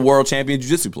going to be a world champion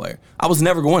jiu-jitsu player. I was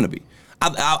never going to be.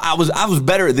 I was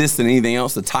better at this than anything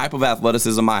else. The type of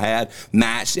athleticism I had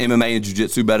matched MMA and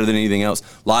jiu-jitsu better than anything else.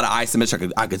 A lot of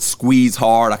isometric. I could squeeze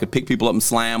hard. I could pick people up and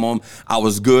slam them. I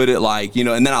was good at, like, you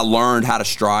know, and then I learned how to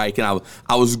strike, and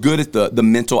I was good at the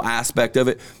mental aspect of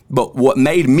it. But what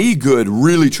made me good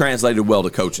really translated well to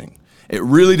coaching. It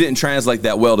really didn't translate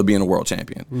that well to being a world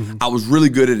champion. Mm-hmm. I was really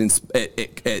good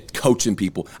at coaching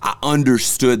people. I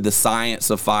understood the science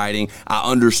of fighting. I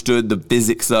understood the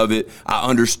physics of it. I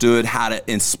understood how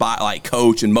to inspire, like,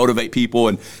 coach and motivate people,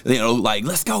 and, you know, like,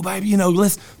 let's go, baby. You know,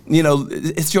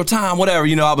 it's your time, whatever.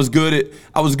 You know, I was good at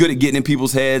getting in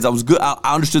people's heads. I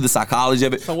understood the psychology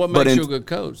of it. So what makes you a good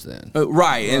coach then?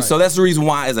 Right. And so that's the reason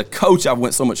why, as a coach, I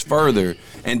went so much further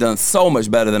and done so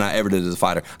much better than I ever did as a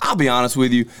fighter. I'll be honest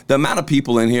with you, the amount of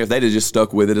people in here, if they'd have just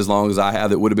stuck with it as long as I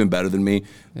have, that would have been better than me,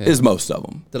 is most of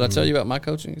them. Did I tell you about my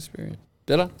coaching experience?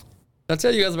 Did I? Did I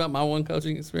tell you guys about my one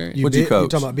coaching experience? What'd you coach? You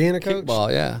talking about being a coach?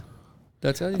 Kickball, yeah. Did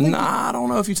I tell you? Nah, I don't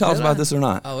know if you talked about this or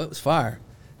not. Oh, it was fire.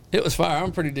 It was fire. I'm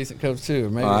a pretty decent coach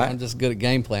too. Maybe I'm just good at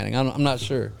game planning. I'm not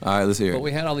sure. All right, let's hear it. But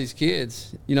we had all these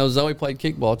kids. You know, Zoe played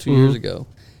kickball 2 years ago,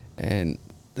 and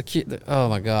the kid. Oh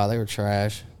my God, they were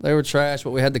trash. They were trash.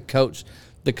 But we had the coach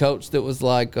that was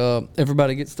like,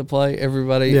 everybody gets to play.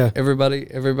 Everybody. I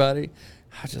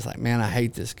was just like, man, I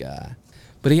hate this guy.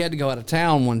 But he had to go out of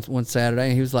town one Saturday,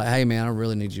 and he was like, hey man, I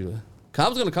really need you to. Cause I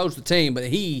was going to coach the team, but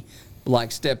he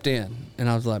like stepped in, and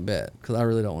I was like, bet, because I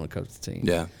really don't want to coach the team.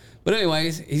 Yeah. But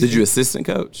anyways, did you assistant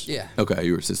coach? Yeah. Okay,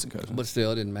 you were assistant coach. But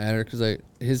still, it didn't matter because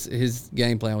his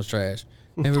game plan was trash.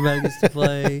 Everybody gets to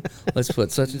play. Let's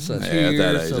put such and such here. At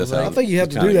that age, I think you have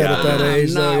to do that at that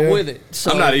age. I'm not with it. So,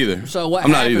 I'm not either. So what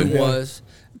happened was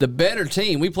the better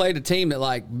team. We played a team that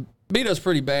like beat us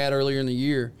pretty bad earlier in the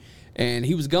year, and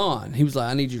he was gone. He was like,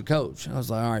 "I need you to coach." I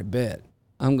was like, "All right, bet.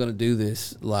 I'm gonna do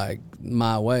this like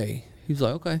my way." He was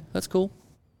like, "Okay, that's cool.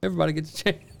 Everybody gets a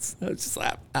chance." I was just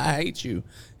like, I hate you,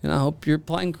 and I hope your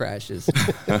plane crashes.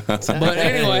 But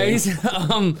anyways,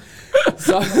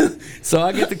 so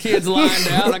I get the kids lined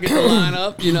out. I get to line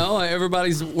up. You know,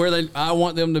 everybody's where I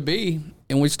want them to be,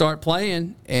 and we start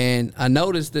playing. And I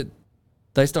noticed that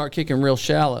they start kicking real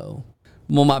shallow.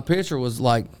 Well, my pitcher was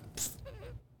like,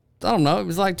 I don't know, he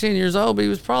was like 10 years old, but he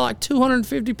was probably like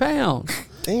 250 pounds.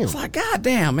 Damn. It's like, God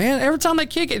damn, man. Every time they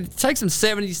kick it, it takes them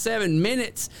 77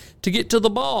 minutes to get to the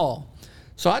ball.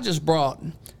 So I just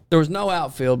there was no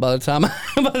outfield by the time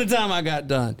I got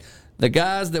done. The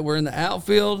guys that were in the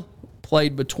outfield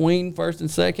played between first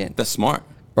and second. That's smart.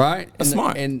 Right? That's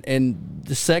smart. And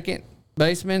the second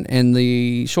baseman and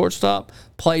the shortstop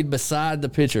played beside the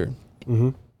pitcher. Mm-hmm.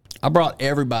 I brought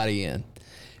everybody in.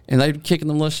 And they'd kicking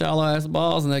them little shallow ass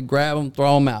balls, and they'd grab them,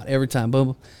 throw them out every time.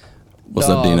 Boom. What's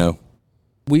up, Dino?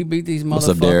 We beat these What's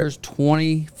up, Derek?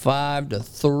 motherfuckers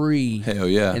 25-3. Hell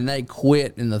yeah. And they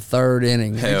quit in the third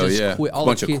inning. Hell They just yeah. Quit.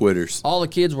 Bunch of quitters. All the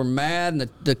kids were mad, and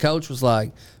the coach was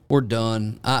like, "We're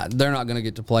done. They're not going to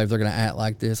get to play if they're going to act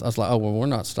like this." I was like, "Oh well, we're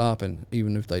not stopping,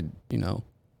 even if they, you know."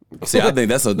 See, I think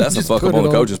that's a fuck put up on it the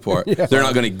on. coach's part. Yeah. They're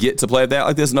not going to get to play that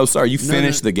like this. No, sir. You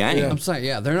finished the game. I'm saying,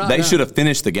 yeah, they're not. They should have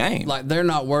finished the game. Like they're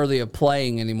not worthy of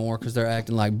playing anymore because they're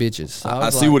acting like bitches. So I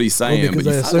was see like- what he's saying, because but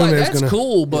you, they I was assume like, there's that's gonna-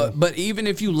 cool, but even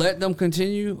if you let them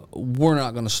continue, we're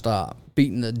not going to stop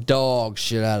beating the dog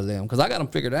shit out of them because I got them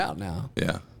figured out now.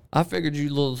 yeah. I figured you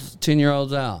little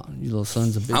 10-year-olds out, you little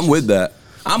sons of bitches. I'm with that.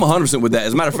 I'm 100% with that.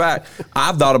 As a matter of fact,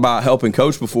 I've thought about helping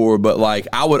coach before, but like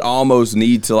I would almost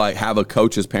need to like have a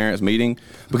coach's parents meeting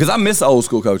because I miss old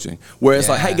school coaching where it's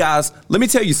like, Yeah. hey guys, let me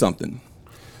tell you something.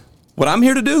 What I'm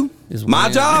here to do, Is my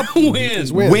win. job, Win.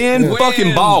 win Win.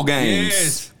 fucking ball games.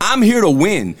 Yes. I'm here to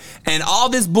win. And all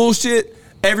this bullshit,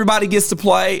 everybody gets to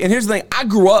play. And here's the thing, I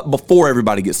grew up before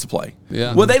everybody gets to play.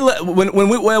 Yeah. Well,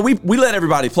 we let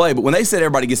everybody play, but when they said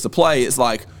everybody gets to play, it's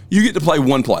like you get to play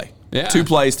one play. Yeah. 2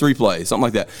 plays, 3 plays, something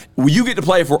like that. Well, you get to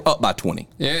play if we're up by 20.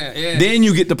 Yeah, yeah. Then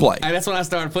you get to play. And that's when I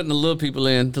started putting the little people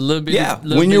in, the little bit. Yeah,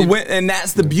 when you're win, and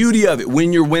that's the beauty of it.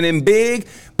 When you're winning big,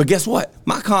 but guess what?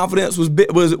 My confidence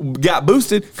got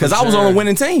boosted because I was on a sure.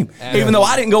 winning team, even though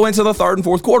I didn't go into the third and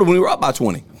fourth quarter when we were up by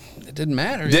 20. It didn't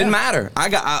matter. Didn't yeah. matter. I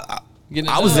Getting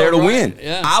it was done, there to right? win.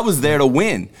 Yeah. I was there to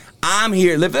win. I'm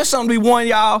here. If there's something to be won,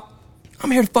 y'all,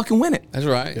 I'm here to fucking win it. That's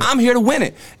right. I'm here to win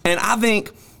it. And I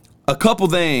think a couple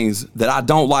things that I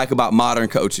don't like about modern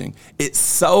coaching, it's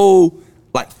so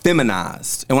like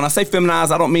feminized. And when I say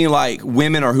feminized, I don't mean like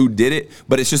women or who did it,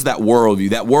 but it's just that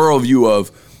worldview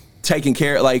of taking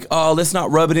care, like, oh, let's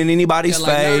not rub it in anybody's Yeah,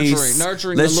 like face.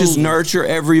 nurturing let's the just losers. nurture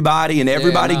everybody, and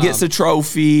everybody nah. gets a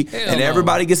trophy, Hell and no.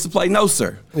 everybody gets to play. No,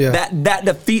 sir. Yeah. That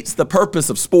defeats the purpose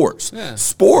of sports. Yeah.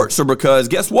 Sports are because,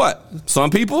 guess what?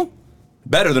 Some people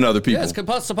better than other people. Yeah,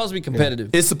 it's supposed to be competitive.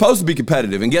 It's supposed to be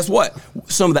competitive. And guess what?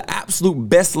 Some of the absolute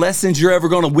best lessons you're ever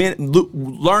going to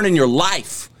learn in your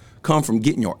life come from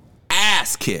getting your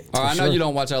ass kicked. All right, I know you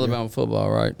don't watch Alabama football,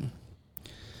 right?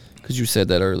 Because you said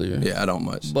that earlier. Yeah, I don't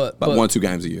much. But- About 1 or 2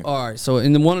 games a year. All right, so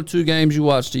in the 1 or 2 games you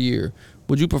watched a year,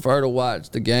 would you prefer to watch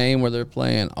the game where they're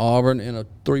playing Auburn in a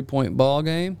 3-point ball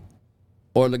game,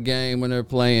 or the game when they're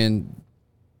playing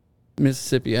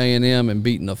Mississippi A&M and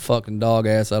beating the fucking dog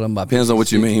ass out of them by Depends on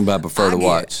what you 56? mean by prefer to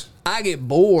watch. I get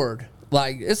bored.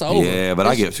 Like, it's over. Yeah, but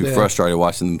I get too Yeah. frustrated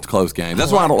watching close games.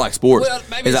 That's why I don't like sports. Well,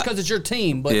 maybe Is it's I- because it's your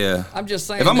team, but Yeah. I'm just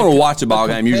saying. If I'm the going to co- watch a ball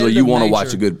the game, usually you want to competitive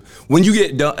watch a nature. good. When you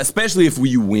get done, especially if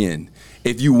you win.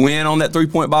 If you win on that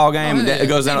 3-point ball game, Oh, yeah, it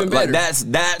goes down even like better.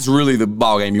 that's really the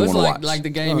ball game you It's want to like, watch. like the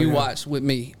game you watched with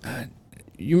me.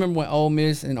 You remember when Ole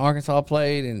Miss and Arkansas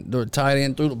played, and the tight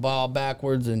end threw the ball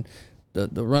backwards, and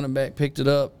the running back picked it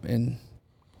up and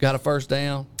got a first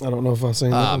down. I don't know if I've seen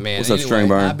that. Oh one. man! What's up, String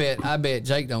Burn? I bet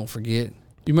Jake don't forget.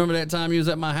 You remember that time you was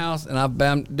at my house and I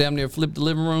damn near flipped the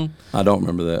living room? I don't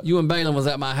remember that. You and Balin was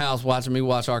at my house watching me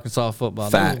watch Arkansas football.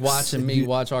 Facts. They was watching me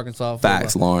watch Arkansas football.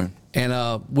 Facts, Lauren.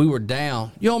 And we were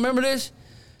down. You don't remember this?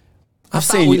 I've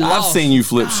thought we I've lost. seen you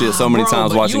flip shit so many Bro,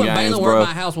 times but watching you and games, Balin were bro. at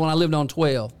my house when I lived on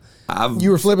 12.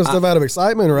 You were flipping stuff out of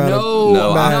excitement or out No,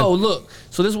 of bad? no. Look,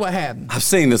 so this is what happened. I've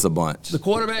seen this a bunch. The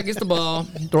quarterback gets the ball,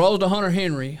 throws to Hunter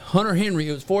Henry. Hunter Henry,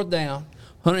 it was 4th down.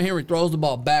 Hunter Henry throws the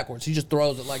ball backwards. He just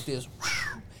throws it like this.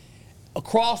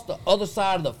 Across the other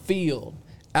side of the field.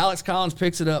 Alex Collins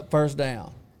picks it up, 1st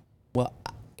down. Well,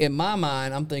 in my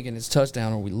mind, I'm thinking it's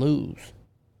touchdown or we lose.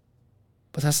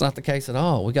 But that's not the case at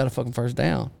all. We got a fucking 1st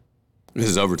down. This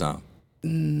is overtime.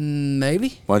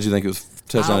 Maybe. Why'd you think it was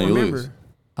touchdown I and don't you remember. lose?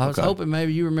 I was Okay. hoping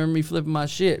maybe you remember me flipping my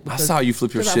shit. I saw you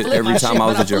flip your because I shit flipped every my time shit, I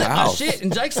was but at your flipped my house. shit,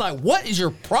 and Jake's like, "What is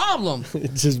your problem?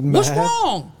 It's just What's mad.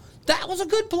 wrong? That was a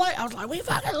good play." I was like, "We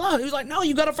fucking lost." He was like, "No,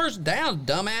 you got a 1st down,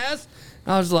 dumbass."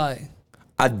 I was like,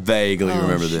 I vaguely "Oh,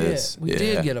 remember shit. this. We Yeah.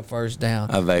 did get a 1st down.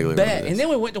 I vaguely Bet. remember this. And then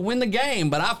we went to win the game,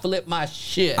 but I flipped my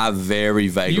shit. I very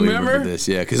vaguely You remember? this,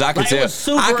 yeah, because I could Like, it tell, was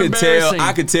super I embarrassing.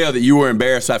 could tell that you were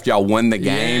embarrassed after y'all won the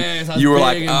game. Yes, I was you were big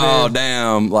like, oh embarrassed.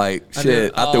 damn, like I shit,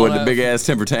 did I threw all a that big ass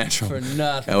temper tantrum for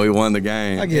nothing. and we won the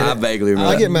game. I get it. vaguely remember.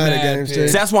 I that. get mad at Mad games pig. too.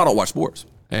 See, that's why I don't watch sports.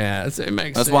 Yeah, it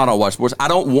makes That's sense. why I don't watch sports. I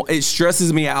don't. It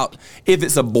stresses me out. If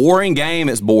it's a boring game,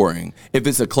 it's boring. If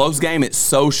it's a close game, it's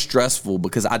so stressful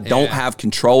because I don't Yeah. have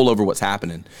control over what's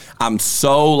happening. I'm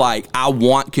so like I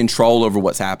want control over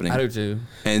what's happening. I do too.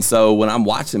 And so when I'm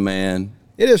watching, man,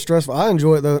 It is stressful. I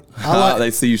enjoy it though. I like.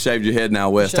 they see you shaved your head now,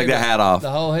 Wes. Take Shave that hat off.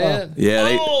 The whole head?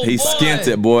 Yeah, Oh, he boy. skint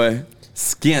it, boy.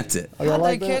 Skint it. y'all How'd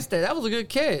like they that? catch that? That was a good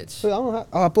catch.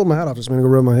 I pulled my hat off just a minute to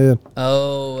go rub my head.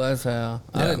 Oh, that's how.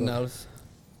 I didn't notice.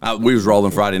 We was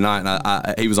rolling Friday night,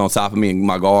 and he was on top of me, and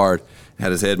my guard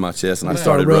had his head in my chest, and I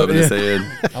started started rubbing his rubbing,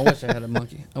 head. I wish I had a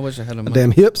monkey. I wish I had a monkey.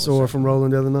 Damn hip sore from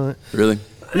rolling the other night. Really?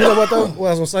 You know what though? What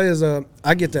I was gonna say is,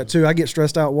 I get that too. I get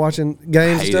stressed out watching games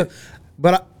and hate stuff. it.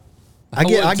 But I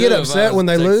get would too if I upset was when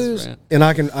they a Texas lose, fan. and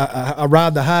I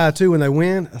ride the high too when they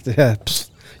win. Yeah,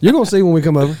 you're gonna see when we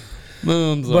come over.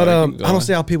 I'm sorry, But I keep don't going.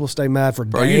 see how people stay mad for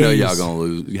Bro, days. you know y'all gonna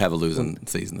lose. You have a losing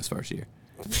season this first year.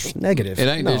 Negative. It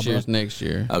ain't No, this bro. year, it's next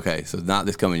year. Okay, so not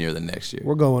this coming year, the next year.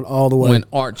 We're going all the way. When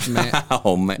Arch man,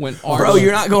 Oh man, When bro,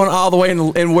 you're not going all the way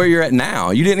in where you're at now.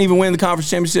 You didn't even win the conference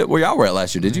championship where y'all were at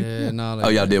last year, did you? Yeah, no, Oh,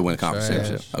 y'all did win the conference Trash.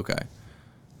 championship. Okay.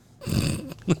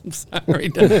 I'm sorry,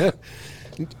 Dad.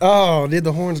 Oh, did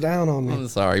the horns down on me? I'm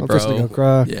sorry, I'm bro. just gonna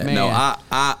cry. Yeah. Man. No,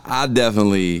 I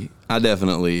definitely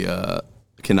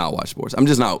cannot watch sports. I'm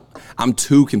just not. I'm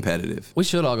too competitive. We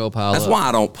should all go pile That's up. why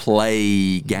I don't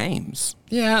play games.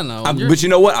 Yeah, I know. But you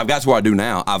know what? I've got to where I do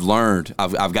now. I've learned.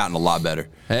 I've gotten a lot better.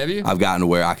 Have you? I've gotten to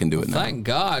where I can do it now. Thank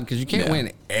God, because you can't Yeah.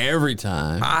 win every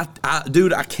time.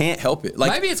 Dude, I can't help it.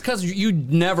 Like, Maybe it's because you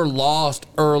never lost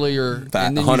earlier,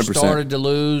 and then 100%. you started to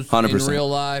lose 100%. in real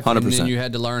life, 100%. and then you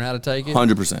had to learn how to take it.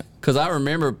 100%. Because I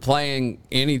remember playing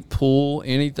any pool,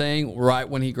 anything, right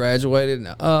when he graduated.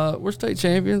 We're state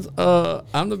champions.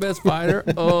 I'm the best fighter.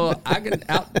 I can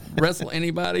out wrestle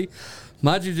anybody.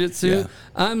 My jiu-jitsu. Yeah.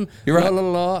 I'm You're right. la, la,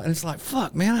 la. And it's like,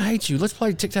 fuck, man, I hate you. Let's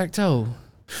play tic-tac-toe.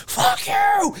 Fuck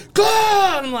you. Go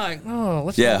on. I'm like, oh,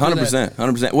 let's Yeah, not do that.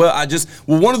 100%.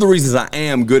 Well, one of the reasons I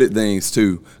am good at things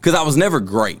too, because I was never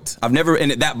great.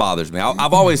 That bothers me.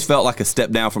 I've always felt like a step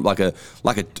down from like a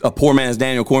poor man's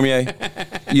Daniel Cormier.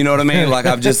 You know what I mean? Like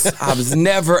I was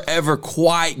never ever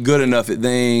quite good enough at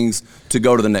things to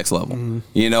go to the next level.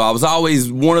 You know, I was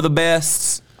always one of the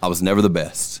best. I was never the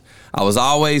best. I was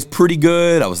always pretty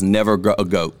good. I was never a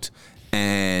GOAT.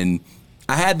 And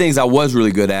I had things I was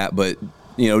really good at, but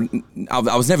you know,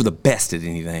 I was never the best at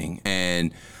anything.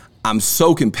 And I'm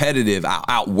so competitive, I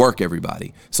outwork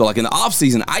everybody. So like in the off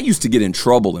season, I used to get in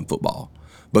trouble in football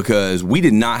because we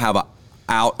did not have a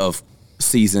out of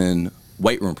season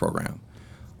weight room program.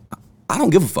 I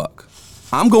don't give a fuck.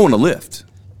 I'm going to lift.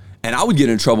 And I would get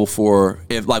in trouble for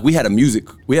if like we had a music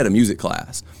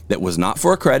class that was not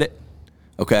for a credit,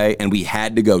 okay, and we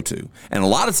had to go to. And a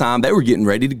lot of time they were getting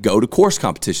ready to go to course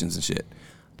competitions and shit.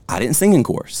 I didn't sing in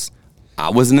course. I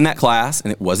wasn't in that class,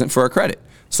 and it wasn't for a credit.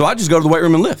 So I just go to the weight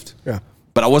room and lift. Yeah.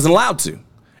 But I wasn't allowed to.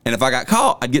 And if I got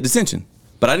caught, I'd get detention.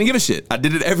 But I didn't give a shit. I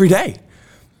did it every day.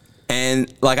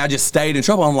 And like I just stayed in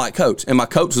trouble. I'm like, coach. And my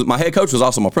head coach was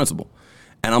also my principal.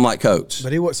 And I'm like, coach.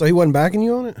 But he wasn't backing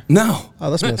you on it? No. Oh,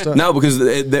 that's messed up. No, because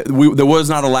there was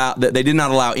not allowed. They did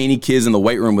not allow any kids in the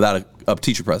weight room without a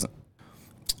teacher present.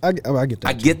 I get that.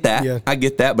 I get that. Yeah. I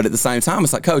get that. But at the same time,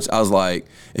 it's like, coach, I was like,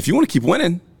 if you want to keep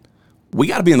winning, we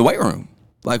got to be in the weight room.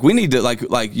 Like we need to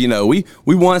like you know we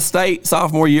won state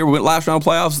sophomore year, we went last round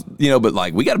playoffs, you know, but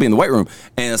like we got to be in the weight room.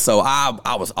 And so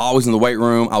I was always in the weight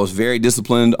room. I was very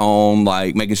disciplined on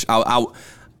like making sure I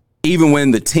even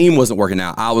when the team wasn't working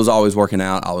out, I was always working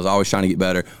out. I was always trying to get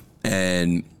better.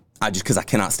 And because I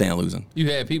cannot stand losing.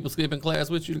 You had people skipping class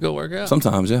with you to go work out?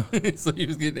 Sometimes, yeah. So you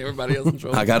was getting everybody else in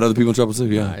trouble? I got other people in trouble too,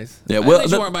 yeah. Nice. Yeah, At well,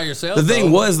 least you weren't by yourself, The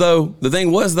thing was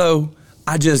though,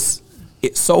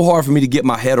 it's so hard for me to get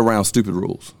my head around stupid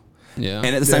rules. Yeah.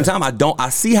 And at the same time, I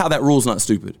see how that rule's not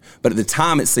stupid. But at the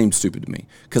time, it seemed stupid to me.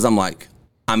 Because I'm like,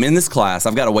 I'm in this class.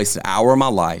 I've got to waste an hour of my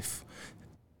life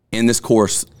in this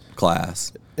course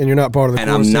class. And you're not part of the And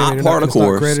course. I'm not part of the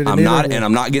course. I'm not, either. and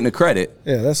I'm not getting a credit.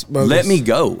 Yeah, that's bogus. Let me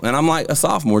go. And I'm like a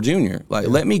sophomore, junior. Like,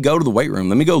 let me go to the weight room.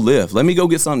 Let me go lift. Let me go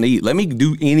get something to eat. Let me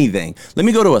do anything. Let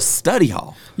me go to a study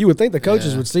hall. You would think the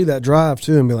coaches would see that drive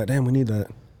too and be like, "Damn, we need that."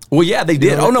 Well, yeah, they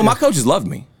did. know, Oh no, yeah. my coaches loved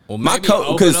me. Well, my maybe open up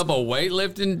a because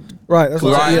weightlifting. Right. That's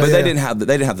what right, yeah, but yeah. they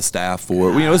didn't have the staff for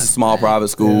it. You know, it was a small private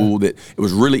school that it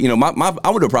was really. You know, I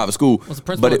went to a private school. Was the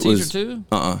principal but a it teacher was, too?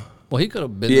 Uh-uh. Well, he could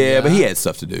have been. Yeah, the but guy. he had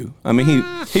stuff to do. I mean,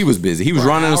 he was busy. He was For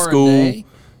an running a hour a school. day?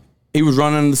 He was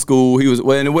running the school. He was, and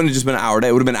it wouldn't have just been an hour a day.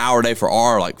 It would have been an hour a day for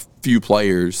our like few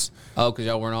players. Oh, because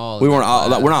y'all weren't all. We in weren't that all.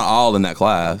 class. We're not all in that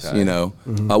class. Okay. You know,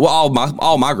 well,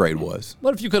 all my grade was.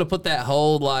 What if you could have put that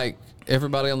whole like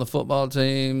everybody on the football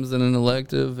teams in an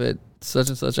elective at such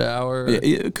and such hour? Yeah,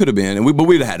 it could have been, but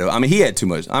we'd have had to. I mean, he had too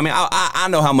much. I mean, I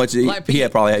know how much Like he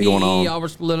had probably had going on. Y'all were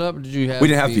split up. Or did you have? We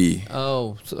didn't have PE.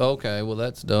 Oh, so, okay. Well,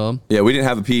 that's dumb. Yeah, we didn't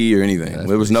have a PE or anything.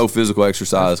 There was no physical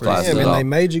exercise pretty classes Damn, at and all. they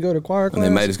made you go to choir class. they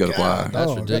made us go to choir. God, That's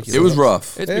dog, ridiculous. It was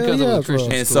rough. It's Hell because yeah, of it's rough.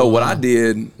 nutrition. And so what I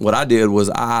did was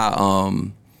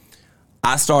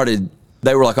I started.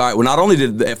 They were like, all right. Well, not only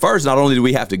did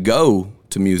we have to go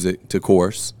to music to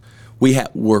course,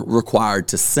 were required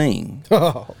to sing.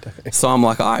 Oh, dang. So I'm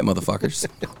like, all right, motherfuckers,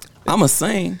 I'm going to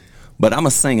sing. But I'm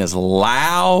going to sing as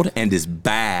loud and as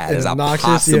bad as I Obnoxious,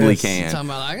 possibly yes. can. Talking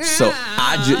about like, So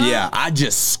I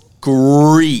just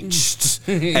screeched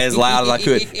as loud as I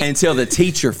could until the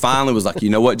teacher finally was like, you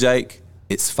know what, Jake?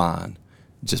 It's fine.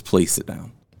 Just please sit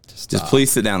down. Just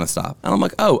please sit down and stop. And I'm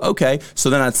like, oh, okay. So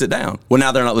then I'd sit down. Well,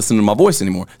 now they're not listening to my voice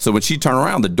anymore. So when she'd turn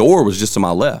around, the door was just to my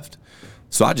left.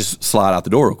 So I'd just slide out the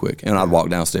door real quick, and I'd walk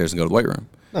downstairs and go to the weight room.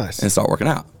 Nice. And start working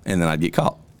out. And then I'd get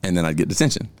caught. And then I'd get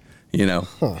detention, you know.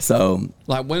 So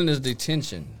like when is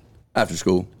detention? after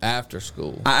school. After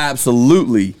school. I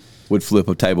absolutely would flip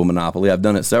a table Monopoly. I've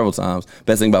done it several times.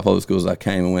 Best thing about public school is I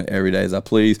came and went every day as I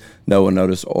pleased. No one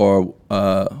noticed, or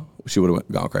she would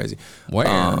have gone crazy. Where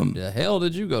the hell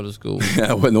did you go to school?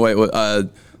 I went the way. At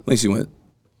least she went.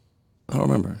 I don't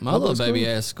remember. My little baby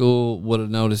ass school would have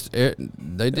noticed. They did.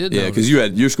 Yeah, notice. because you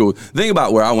had your school. The thing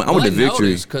about where I went to Victory,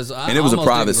 noticed 'cause I and it was a almost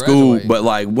private didn't school. graduate. But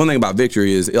like one thing about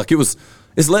Victory is like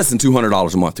it's less than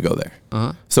 $200 a month to go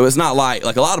there. So it's not like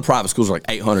a lot of private schools are like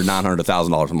 $800, $900,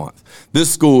 $1,000 a month. This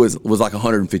school was like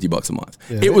 $150 a month.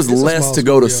 Yeah, it was it's a less small to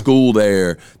go to school, yeah. school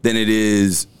there than it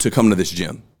is to come to this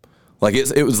gym. Like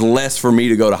it was less for me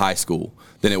to go to high school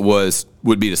than it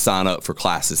would be to sign up for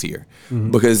classes here,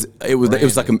 because it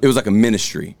was like a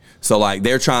ministry. So like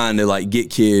they're trying to like get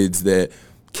kids that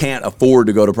can't afford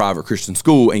to go to private Christian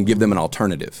school and give them an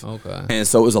alternative. Okay. And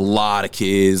so it was a lot of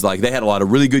kids. Like they had a lot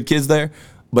of really good kids there,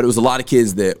 but it was a lot of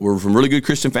kids that were from really good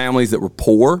Christian families that were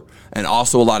poor, and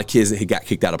also a lot of kids that had got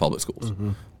kicked out of public schools.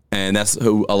 And that's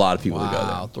who a lot of people would go there.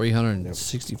 Wow,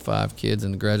 365 kids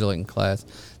in the graduating class.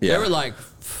 Yeah. They were like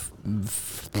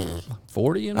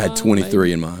 40 in I had mine, 23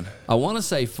 maybe? in mine. I want to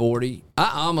say 40.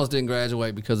 I almost didn't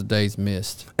graduate because of days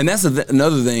missed. And that's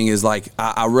another thing is like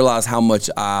I realized how much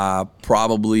I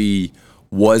probably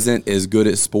wasn't as good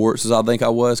at sports as I think I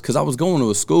was, because I was going to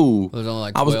a school. There's only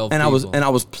like I was 12 and people. I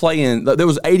was playing. There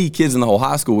was 80 kids in the whole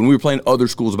high school, and we were playing other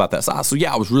schools about that size. So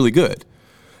yeah, I was really good.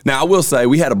 Now I will say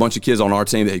we had a bunch of kids on our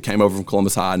team that came over from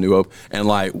Columbus High, New Hope, and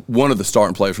like one of the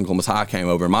starting players from Columbus High came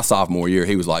over. In my sophomore year,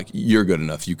 he was like, "You're good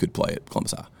enough. You could play at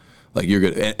Columbus High. Like you're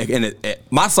good." And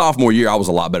my sophomore year, I was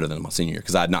a lot better than my senior year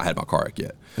because I had not had my car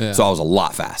yet. Yeah. So I was a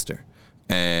lot faster.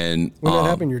 And When that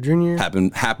happened, your junior year?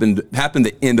 happened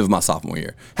the end of my sophomore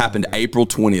year. Happened April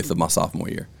 20th of my sophomore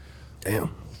year.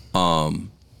 Damn.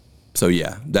 So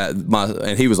yeah,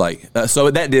 and he was like,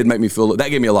 so that did make me feel, that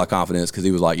gave me a lot of confidence, because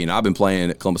he was like, I've been playing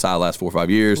at Columbus High the last 4 or 5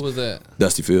 years. Who was that?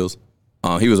 Dusty Fields.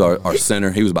 He was our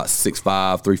center. He was about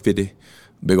 6'5", 350,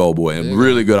 big old boy, and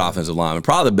really good offensive lineman.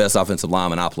 Probably the best offensive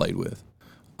lineman I played with.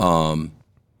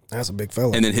 That's a big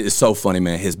fella. And then it's so funny,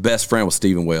 man. His best friend was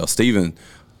Stephen Wells. Stephen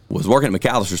was working at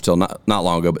McAllister's till not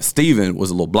long ago, but Stephen was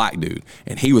a little black dude,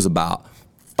 and he was about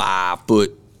 5'3",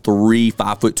 5'2",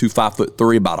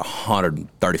 5'3", about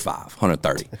 135,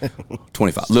 130,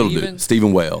 25. Little dude,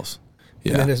 Stephen Wells.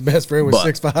 Yeah. And then his best friend was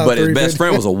 6'5", But his 350. best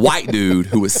friend was a white dude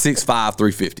who was 6'5",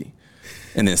 350.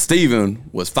 And then Stephen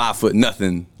was 5 foot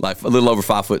nothing, like a little over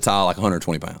 5 foot tall, like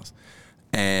 120 pounds.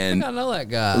 And I know that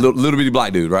guy. little bitty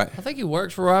black dude, right? I think he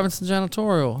works for Robinson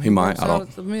Janitorial. He might. Works I out don't.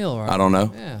 at the mill, right? I don't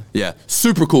know. Yeah.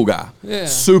 Super cool guy. Yeah.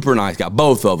 Super nice guy.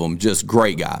 Both of them just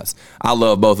great guys. I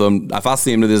love both of them. If I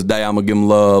see them to this day, I'm gonna give them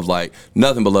love, like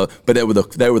nothing but love. But they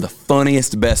were the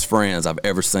funniest best friends I've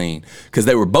ever seen, because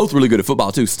they were both really good at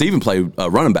football too. Steven played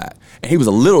running back, and he was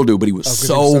a little dude, but he was 'cause he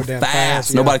so was so damn fast.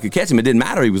 fast, yeah. Nobody could catch him. It didn't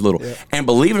matter. He was little. Yeah. And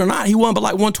believe it or not, he won but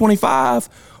like 125.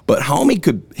 But homie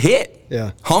could hit.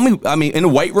 Yeah. Homie, I mean, in the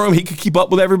weight room, he could keep up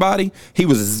with everybody. He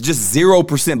was just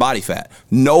 0% body fat.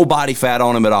 No body fat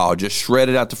on him at all. Just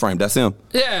shredded out the frame. That's him.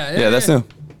 Yeah, That's him.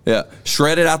 Yeah.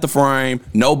 Shredded out the frame,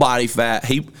 no body fat.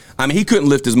 He couldn't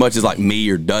lift as much as like me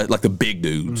or like the big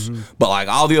dudes. But like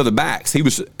all the other backs, he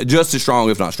was just as strong,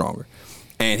 if not stronger.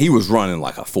 And he was running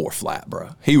like a 4 flat, bro.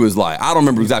 He was like, I don't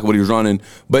remember exactly what he was running,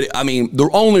 but I mean, the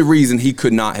only reason he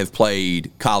could not have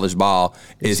played college ball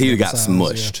is he'd have got size,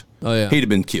 smushed. yeah. Oh, yeah. He'd have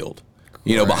been killed.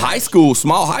 But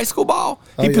small high school ball,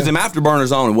 he put yeah. them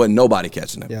afterburners on and wasn't nobody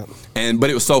catching him. Yeah.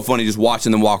 But it was so funny just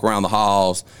watching them walk around the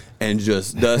halls, and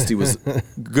just Dusty was a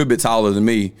good bit taller than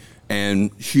me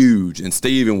and huge, and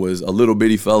Steven was a little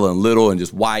bitty fella and little and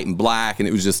just white and black, and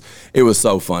it was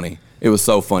so funny. It was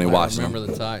so funny watching Remember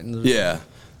them. the Titans? Yeah.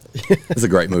 It's a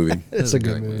great movie. It's a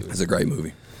good movie. It's a great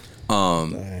movie.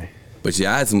 But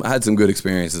yeah, I had some good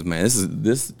experiences, man.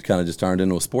 This kind of just turned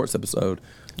into a sports episode.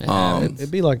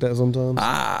 It'd be like that sometimes.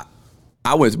 I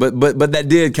went, but that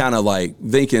did kind of like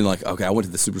thinking like, okay, I went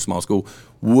to the super small school.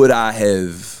 Would I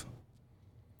have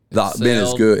been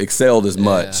as good, excelled as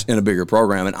much in a bigger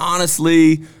program? And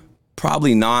honestly,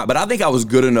 probably not. But I think I was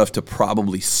good enough to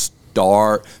probably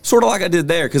start sort of like I did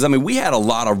there. Because, I mean, we had a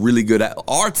lot of really good –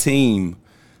 our team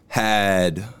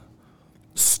had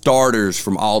starters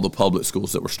from all the public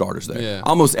schools that were starters there. Yeah.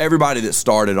 Almost everybody that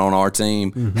started on our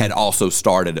team had also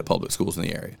started at public schools in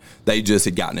the area. They just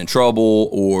had gotten in trouble,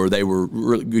 or they were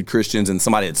really good Christians and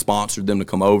somebody had sponsored them to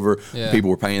come over. Yeah. People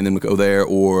were paying them to go there,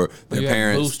 or their You have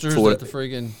parents. boosters for at the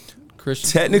friggin' Christian.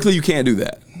 Technically, you can't do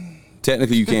that.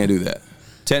 Technically, you can't do that.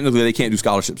 Technically, they can't do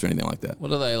scholarships or anything like that. What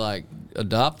do they like?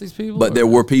 Adopt these people? But or- there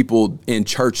were people in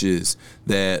churches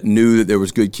that knew that there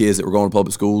was good kids that were going to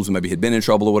public schools and maybe had been in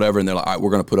trouble or whatever, and they're like, "All right, we're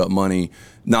going to put up money."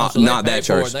 Not So they not pay that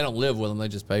for it. church. They don't live with them. They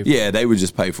just pay for Yeah, they would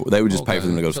just pay for. They would just pay for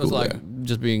them to go to So school it's like there.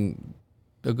 just being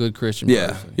a good Christian Yeah,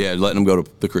 person. yeah, letting them go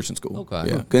to the Christian school. Okay.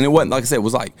 Yeah, and it wasn't like I said. It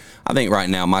was like I think right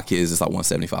now my kids it's like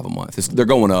 $175 a month. They're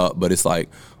going up, but it's like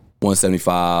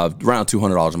 $175, around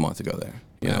 $200 a month to go there.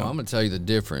 You Now, know, I'm going to tell you the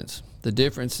difference. The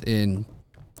difference in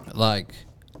like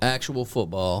actual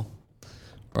football,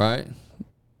 right?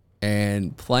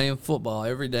 And playing football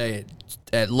every day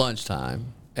at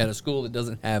lunchtime at a school that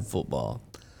doesn't have football.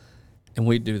 And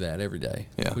we'd do that every day.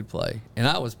 Yeah. We'd play. And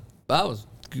I was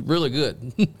really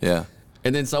good. yeah,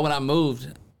 And then so when I moved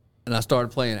and I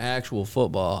started playing actual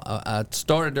football, I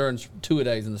started during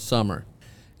 2-a-days in the summer.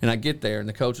 And I get there and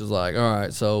the coach was like, "All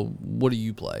right, so what do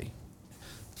you play?"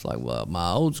 It's like, well,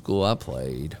 my old school, I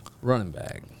played running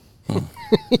back.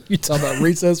 You talking about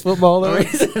recess football there?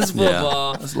 Recess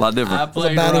football. yeah, that's a lot different. I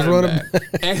played about as running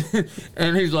running back.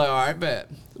 And he's like, "All right,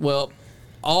 bet." Well,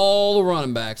 all the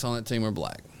running backs on that team are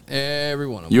black. Every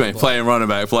one of them. You ain't playing running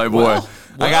back, Playboy. Well,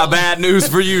 I got bad news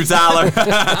for you, Tyler.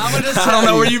 I'm just I don't know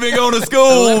tell where you. you've been going to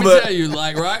school, Let me but tell you,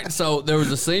 like, right? So there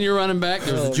was a senior running back,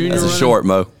 there was a junior that's a running short,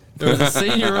 Mo. There was a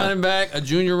senior running back, a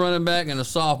junior running back, and a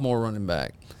sophomore running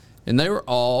back. And they were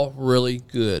all really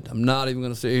good. I'm not even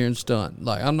going to sit here and stunt.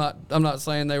 Like I'm not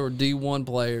saying they were D1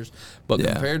 players, but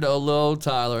Yeah. compared to a little old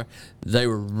Tyler, they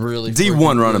were really D1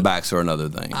 freaking running good. backs are another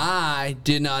thing. I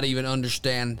did not even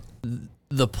understand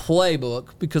the playbook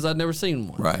because I'd never seen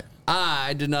one. Right.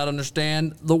 I did not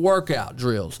understand the workout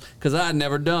drills because I had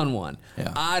never done one.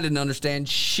 Yeah. I didn't understand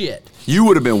shit. You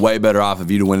would have been way better off if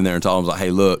you'd have went in there and told them, like, hey,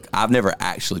 look, I've never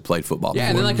actually played football Yeah,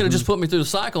 and before. then they could have just put me through the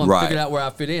cycle and Right. figured out where I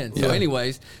fit in. So Yeah.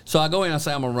 anyways, so I go in and I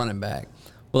say I'm a running back.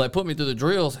 Well, they put me through the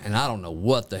drills, and I don't know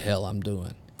what the hell I'm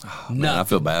doing. Man, I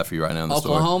feel bad for you right now in the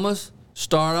story. Oklahoma's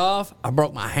start off, I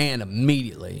broke my hand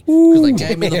immediately because they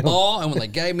gave me the ball, and when they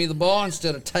gave me the ball,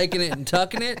 instead of taking it and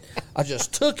tucking it, I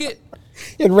just took it,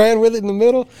 And ran with it in the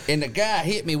middle. and the guy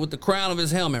hit me with the crown of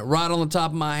his helmet right on the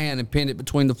top of my hand and pinned it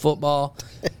between the football,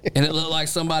 and it looked like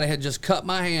somebody had just cut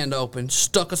my hand open,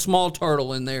 stuck a small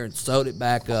turtle in there, and sewed it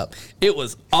back up. It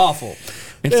was awful.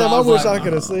 And Damn, I was wish like, I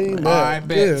could have seen that. all right,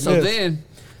 bet. Goodness. So then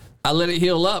I let it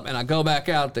heal up, and I go back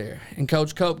out there. And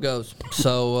Coach Cope goes,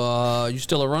 "So you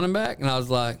still a running back?" And I was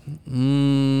like, I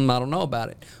don't know about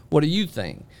it. What do you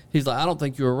think? He's like, "I don't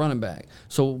think you're a running back.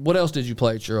 So what else did you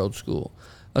play at your old school?"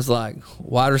 I was like,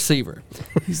 "Wide receiver."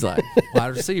 He's like, "Wide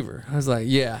receiver?" I was like,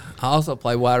 "Yeah, I also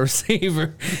play wide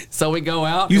receiver." So we go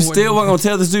out. You and we're- still weren't going to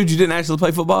tell this dude you didn't actually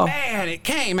play football? Man, it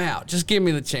came out. Just give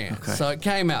me the chance. So it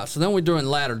came out. So then we're doing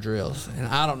ladder drills, and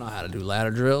I don't know how to do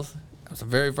ladder drills. That's the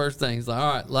very first thing. He's like,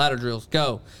 "All right, ladder drills,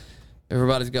 go."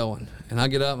 Everybody's going, and I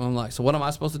get up and I'm like, "So what am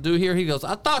I supposed to do here?" He goes,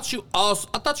 I thought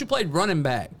you played running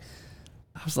back."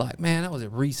 I was like, "Man, that was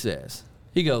at recess."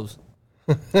 He goes,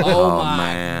 "Oh, my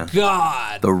man.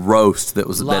 God." The roast that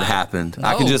was Like, that happened. No,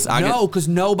 I can just because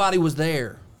nobody was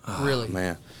there. Really.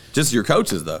 man. Just your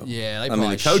coaches though. Yeah, they I mean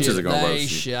probably the coaches shit. are gonna They roast you.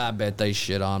 shit. I bet they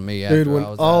shit on me after Dude, when I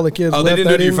was all out. the kids Oh, left they didn't do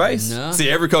it that to your evening- face? No. See,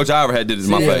 every coach I ever had did it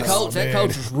in my See, face. that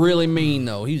coach was really mean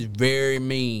though. He's very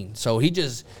mean. So he'd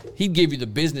give you the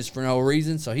business for no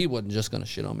reason. So he wasn't just gonna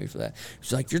shit on me for that.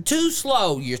 He's like, "You're too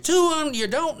slow. You're too you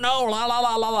don't know." La la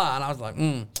la la la. And I was like,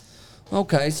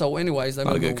 okay. So anyways, they Not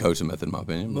a moved good me- coaching method in my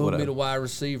opinion. But moved me whatever. to wide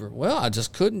receiver. Well, I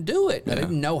just couldn't do it. I Yeah.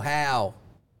 didn't know how.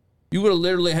 You would have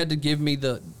literally had to give me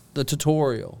the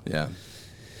tutorial. Yeah.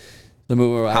 The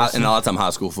move And a lot of time high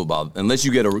school football, unless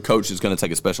you get a coach that's going to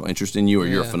take a special interest in you or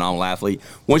you're a Yeah. phenomenal athlete,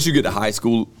 once you get to high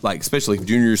school, like especially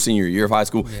junior, senior year of high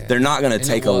school, Yeah. they're not going to And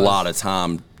take it a was. lot of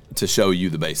time to show you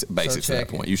the basics at that check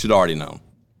point. it. You should already know.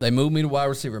 They moved me to wide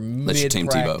receiver That's your team,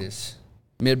 Tebow. mid-practice.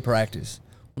 Mid-practice.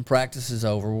 When practice is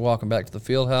over, we're walking back to the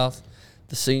field house.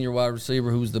 The senior wide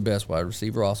receiver, who's the best wide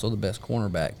receiver, also the best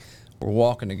cornerback, we're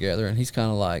walking together, and he's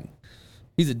kind of like,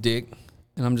 he's a dick.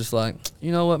 And I'm just like,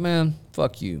 you know what, man?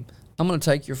 Fuck you. I'm going to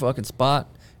take your fucking spot,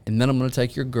 and then I'm going to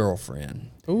take your girlfriend.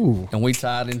 Ooh. And we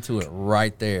tied into it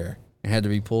right there and had to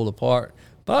be pulled apart.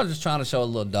 But I was just trying to show a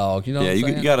little dog, you know Yeah, what I'm you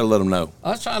saying? got to let them know.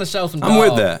 I was trying to show some dog. I'm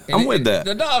with that. and I'm with that.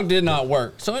 The dog did not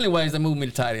work. So anyways, they moved me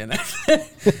to tight end.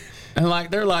 And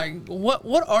like they're like,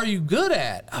 what are you good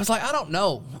at? I was like, I don't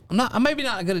know. I'm maybe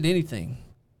not good at anything.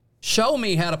 Show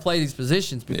me how to play these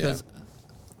positions because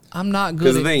I'm not good.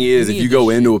 Because the thing is, if you go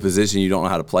into a position, you don't know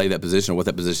how to play that position or what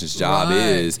that position's job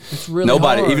is. It's really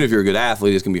hard. Even if you're a good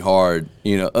athlete, it's gonna be hard.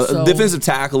 You know, defensive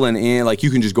tackle and end, like you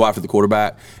can just go after the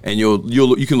quarterback and you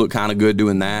can look kind of good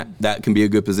doing that. That can be a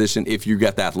good position if you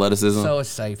got the athleticism. So it's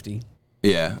safety.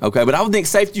 Yeah, okay, but I would think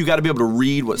safety, you got to be able to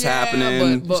read what's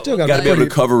happening. But Still got to be able to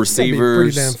cover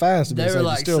receivers. Pretty damn fast. To be they were safe.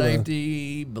 like Still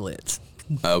safety blitz.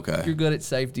 Okay. You're good at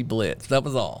safety blitz. That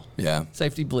was all. Yeah.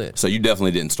 Safety blitz. So you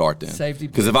definitely didn't start then. Safety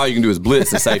Because if all you can do is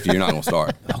blitz and safety, you're not going to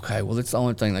start. Okay, well, that's the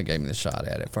only thing that gave me the shot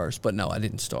at first. But no, I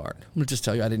didn't start. I'm going to just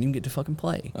tell you, I didn't even get to fucking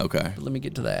play. Okay. But let me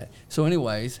get to that. So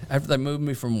anyways, after they moved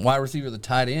me from wide receiver to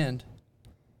tight end,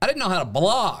 I didn't know how to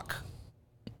block.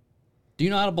 Do you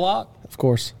know how to block? Of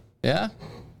course. Yeah?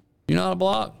 You know how to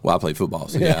block? Well, I played football,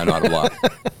 so yeah, I know how to block.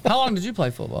 How long did you play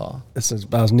football? Since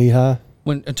I was knee high.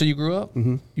 Until you grew up?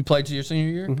 Mm-hmm. You played to your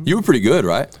senior year? Mm-hmm. You were pretty good,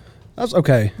 right? I was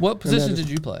okay. What position did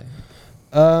you play?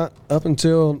 Up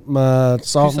until my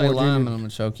sophomore You say junior. lineman, I'm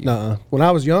going to choke you. Nuh-uh. When I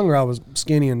was younger, I was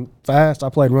skinny and fast. I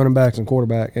played running backs and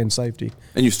quarterback and safety.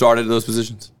 And you started at those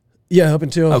positions? Yeah, up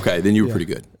until Okay, then you were pretty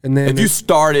good. And then if you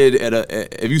started,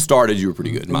 you were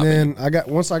pretty good. In my opinion.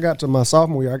 once I got to my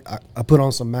sophomore year, I put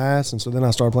on some mass, and so then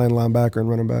I started playing linebacker and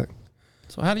running back.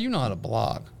 So how do you know how to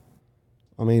block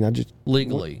I mean,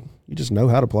 legally? You just know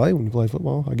how to play when you play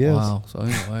football, I guess. Wow. So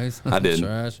anyways, I didn't.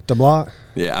 Trash. To block.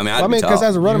 Yeah, I mean, I mean, because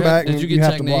as a running back, Did you you get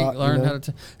have technique? to block. Learn how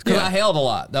to? Because Yeah. I held a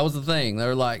lot. That was the thing. They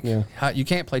were like, Yeah. you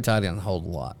can't play tight end and hold a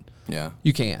lot. Yeah,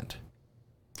 You can't.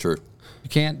 true. You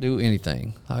can't do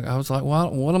anything. Like I was like, well,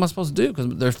 what am I supposed to do?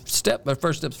 Because their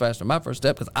first step's faster than my first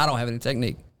step because I don't have any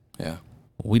technique. Yeah.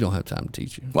 We don't have time to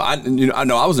teach you. Well, I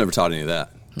know I was never taught any of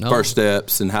that. No. First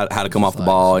steps and how to come off the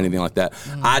ball, anything like that.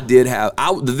 I did have.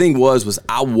 The thing was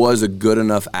I was a good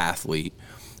enough athlete.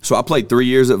 So I played 3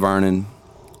 years at Vernon.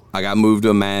 I got moved to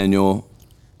Emmanuel,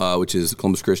 which is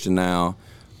Columbus Christian now.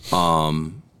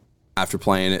 After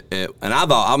playing it, and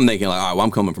I'm thinking like, all right, well,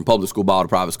 I'm coming from public school ball to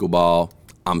private school ball.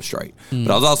 I'm straight. But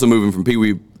I was also moving from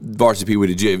varsity Pee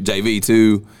Wee to JV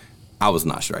too. I was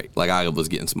not straight. Like I was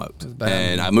getting smoked.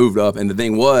 And I moved up. And the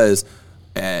thing was,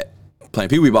 at playing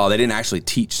Pee Wee ball, they didn't actually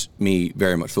teach me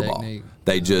very much football. Technique.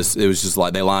 It was just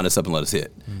like they lined us up and let us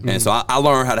hit. And so I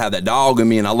learned how to have that dog in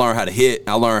me, and I learned how to hit.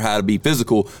 I learned how to be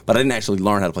physical, but I didn't actually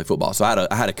learn how to play football. So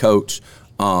I had a coach,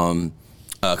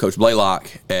 Coach Blaylock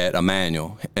at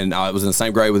Emmanuel, and I was in the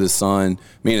same grade with his son.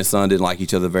 Me and his son didn't like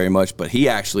each other very much, but he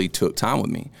actually took time with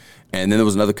me. And then there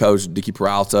was another coach, Dickie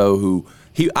Peralto, who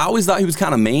I always thought he was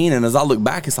kind of mean. And as I look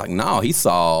back, it's like, no,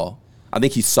 I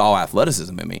think he saw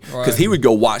athleticism in me because he would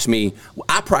go watch me.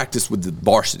 I practiced with the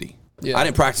varsity. Yeah. I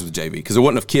didn't practice with JV because there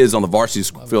wasn't enough kids on the varsity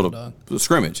field of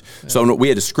scrimmage. Yeah. So we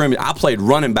had to scrimmage. I played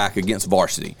running back against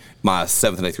varsity my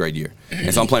 7th and 8th grade year.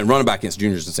 And so I'm playing running back against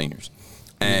juniors and seniors.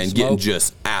 And getting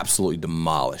just absolutely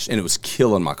demolished. And it was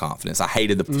killing my confidence. I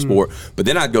hated the sport. But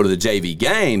then I'd go to the JV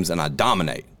games and I'd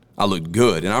dominate. I looked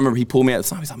good. And I remember he pulled me out of the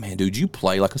side. He's like, man, dude, you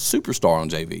play like a superstar on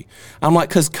JV. I'm like,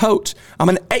 because, coach, I'm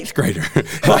an 8th grader.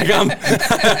 Like,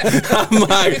 I'm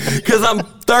like, because I'm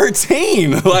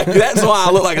 13. Like, that's why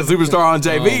I look like a superstar on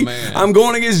JV. Oh, I'm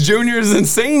going against juniors and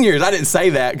seniors. I didn't say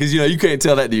that because, you can't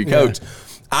tell that to your coach.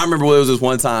 I remember it was this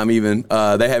one time even,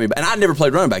 they had me, and I never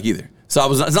played running back either. So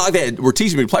it's not like they were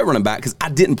teaching me to play running back because I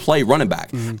didn't play running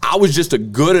back. I was just a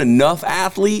good enough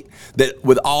athlete that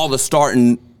with all the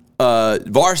starting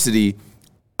varsity,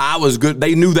 I was good.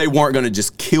 They knew they weren't going to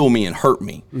just kill me and hurt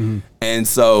me. And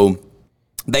so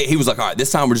he was like, all right,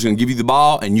 this time we're just going to give you the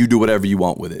ball and you do whatever you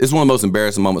want with it. It's one of the most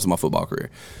embarrassing moments of my football career.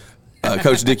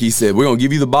 Coach Dickey said, we're going to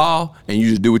give you the ball and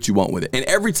you just do what you want with it. And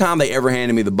every time they ever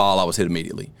handed me the ball, I was hit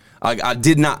immediately. I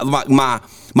did not, my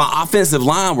offensive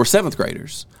line were 7th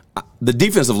graders. The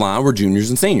defensive line were juniors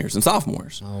and seniors and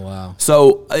sophomores. Oh, wow.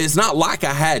 So it's not like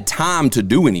I had time to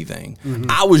do anything.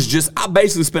 I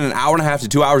basically spent an hour and a half to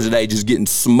 2 hours a day just getting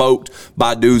smoked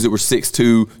by dudes that were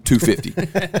 6'2",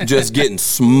 250. Just getting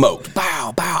smoked.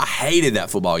 Bow, bow. I hated that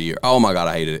football year. Oh, my God,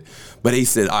 I hated it. But he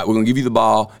said, all right, we're going to give you the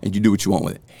ball, and you do what you want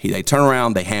with it. They turn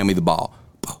around, they hand me the ball.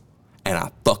 And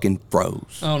I fucking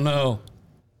froze. Oh, no.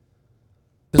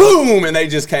 Boom! And they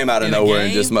just came out of nowhere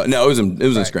and just... game? No, it was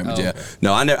in scrimmage, yeah.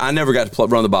 No, I never got to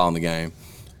run the ball in the game.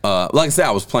 Like I said,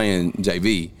 I was playing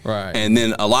JV. Right. And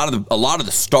then a lot of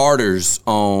the starters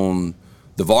on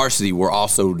the varsity were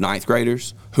also 9th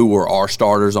graders who were our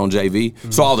starters on JV.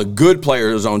 So all the good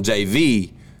players on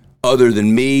JV, other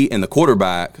than me and the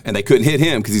quarterback, and they couldn't hit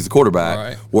him because he's the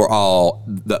quarterback, were only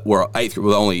the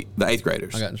 8th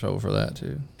graders. I got in trouble for that,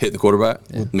 too. Hit the quarterback?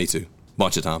 Yeah. Me too.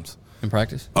 Bunch of times. in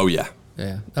practice. Oh yeah.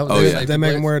 Yeah. That was Oh, the yeah. safety They make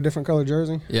him blitz. wear a different color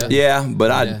jersey. Yeah. Yeah,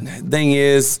 but thing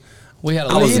is, We had a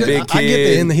I was a lead. big I kid. get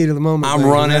the in the heat of the moment I'm thing,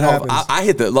 when running. that Off. happens. I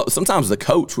hit the. Sometimes the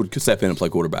coach would step in and play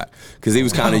quarterback because he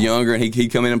was kind of younger and he'd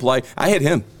come in and play. I hit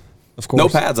him. Of course. No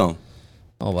pads on.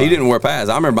 Oh, wow. He didn't wear pads.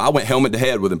 I remember I went helmet to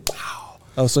head with him.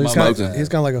 Oh, so he's My kind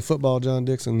of like a football John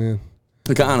Dixon then.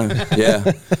 Kind of,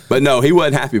 yeah. But no, he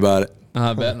wasn't happy about it.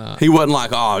 I bet not. He wasn't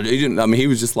like, oh, he didn't. I mean, he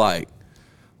was just like,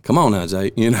 come on now,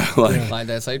 Jake. You know, like, Like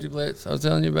that safety blitz I was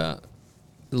telling you about,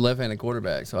 the left-handed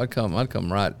quarterback. So I'd come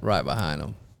right behind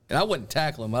him, and I wouldn't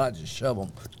tackle him. I'd just shove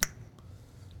him.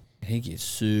 He gets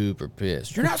super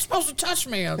pissed. You're not supposed to touch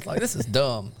me. I was like, this is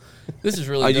dumb. This is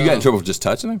really. oh, dumb. you got in trouble for just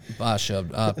touching him? I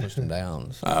pushed him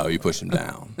down, Oh, you pushed him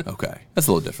down. Okay, that's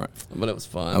a little different. but it was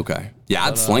fun. Okay, yeah,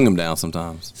 I'd sling him down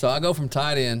sometimes. So I go from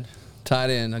tight end.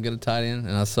 I get a tight end,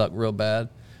 and I suck real bad.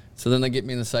 So then they get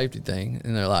me in the safety thing,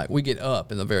 and they're like, we get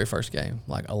up in the very first game,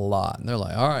 like a lot. And they're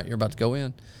like, all right, you're about to go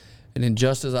in. And then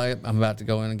just as I'm about to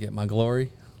go in and get my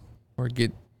glory or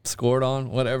get scored on,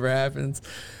 whatever happens,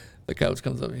 the coach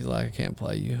comes up. He's like, I can't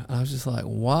play you. And I was just like,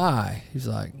 why? He's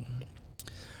like,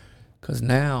 because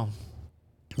now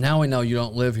we know you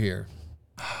don't live here.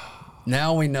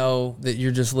 Now we know that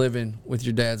you're just living with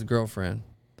your dad's girlfriend.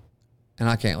 And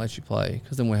I can't let you play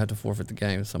because then we have to forfeit the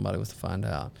game if somebody was to find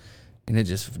out. And it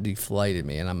just deflated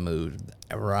me, and I moved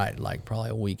right, like probably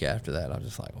a week after that. I was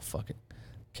just like, well, fuck it.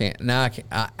 Can't. Now I can't.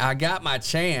 I got my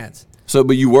chance. So,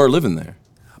 but you were living there.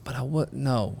 But I wouldn't,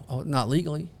 no, not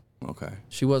legally. Okay.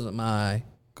 She wasn't my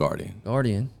Guardian.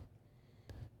 guardian,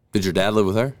 Did your dad live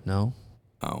with her? no.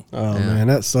 Oh. Oh man,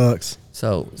 that sucks.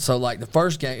 So like the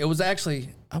first game, it was actually,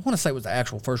 I want to say it was the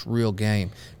actual first real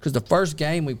game. Because the first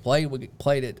game we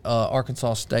played at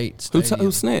Arkansas State Stadium.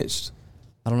 Who snitched?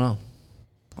 I don't know.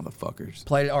 Motherfuckers.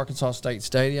 Played at Arkansas State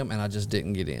Stadium, and I just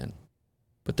didn't get in.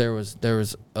 But there was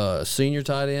a senior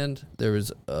tight end, there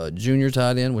was a junior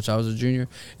tight end, which I was a junior,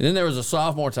 and then there was a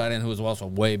sophomore tight end who was also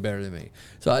way better than me.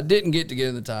 So I didn't get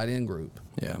in the tight end group,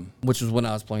 Yeah. which was when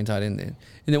I was playing tight end then.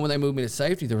 And then when they moved me to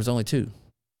safety, there was only two.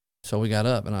 So we got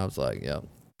up, and I was like, "Yep,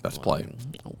 That's play.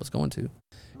 I was going to." And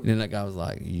then that guy was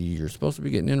like, "You're supposed to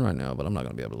be getting in right now, but I'm not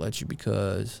going to be able to let you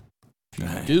because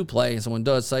if you do play and someone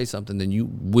does say something, then you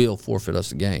will forfeit us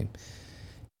the game.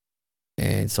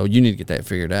 And so you need to get that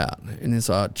figured out." And then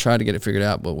so I tried to get it figured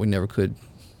out, but we never could.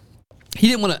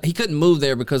 He couldn't move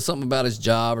there because something about his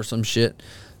job or some shit.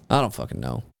 I don't fucking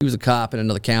know. He was a cop in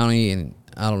another county, and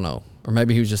I don't know. Or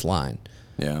maybe he was just lying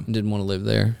Yeah. and didn't want to live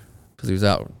there because he was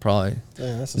out probably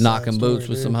Damn, that's a knocking sad boots story,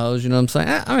 with dude. some hoes. You know what I'm saying?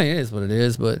 I mean, it is what it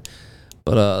is, but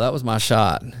that was my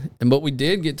shot. But we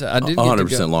did get to. I did 100%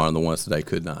 get to go. Lauren, the ones today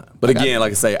could not. But again,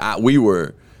 like I say, we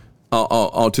were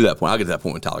on to that point. I'll get to that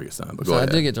point when Tyler gets done. But So go I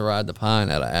ahead. did get to ride the pine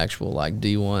at an actual like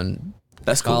D1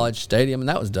 That's cool. college stadium, and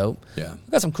that was dope. Yeah.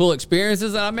 I got some cool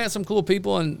experiences, and I met some cool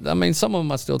people, and I mean, some of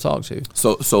them I still talk to.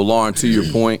 So Lauren, to your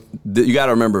point, you got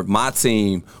to remember my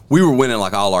team. We were winning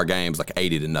like all our games, like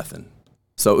 80-0.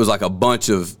 So it was like a bunch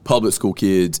of public school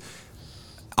kids.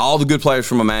 All the good players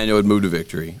from Emmanuel had moved to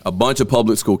Victory. A bunch of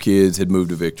public school kids had moved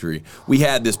to Victory. We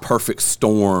had this perfect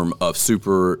storm of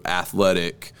super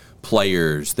athletic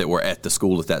players that were at the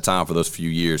school at that time for those few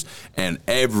years, and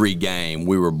every game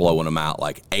we were blowing them out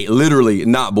like literally,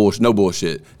 not bullshit, no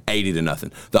bullshit,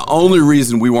 80-0. The only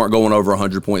reason we weren't going over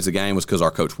 100 points a game was because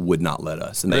our coach would not let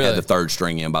us, and they had Really? the third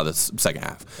string in by the second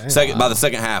half. By the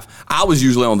second half, I was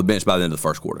usually on the bench by the end of the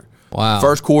first quarter. Wow.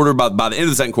 First quarter, by the end of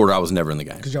the second quarter, I was never in the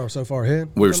game. Because y'all were so far ahead.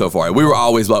 We were so far. We were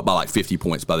always up by like 50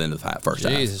 points by the end of the first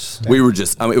Jesus. half. We were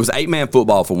just, it was 8-man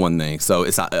football for one thing. So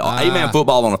it's 8-man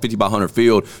football on a 50 by 100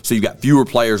 field. So you got fewer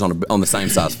players on the same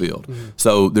size field.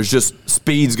 So there's just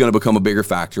speed's going to become a bigger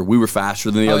factor. We were faster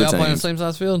than the Oh, other y'all teams. playing the same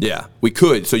size field? Yeah, we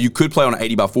could. So you could play on an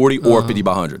 80 by 40 or a 50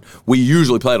 by 100. We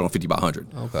usually played on a 50 by 100.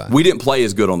 Okay. We didn't play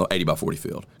as good on the 80 by 40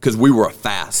 field because we were a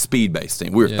fast, speed-based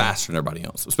team. We were Yeah. faster than everybody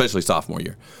else, especially sophomore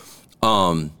year.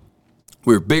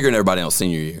 We were bigger than everybody else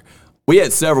senior year. We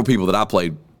had several people that I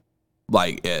played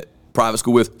like at private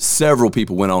school with. Several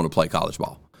people went on to play college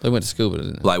ball. They went to scuba,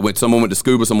 didn't they? Like someone went to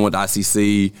Scuba, someone went to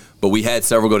ICC, but we had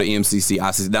several go to MCC,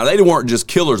 ICC. Now they weren't just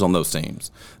killers on those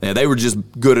teams. They were just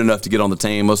good enough to get on the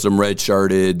team. Most of them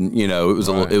red-shirted. It was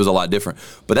it was a lot different.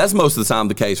 But that's most of the time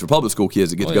the case for public school kids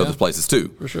that get to go to yeah. those places too.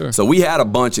 For sure. So we had a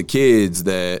bunch of kids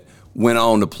that went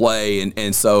on to play,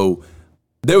 and so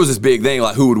there was this big thing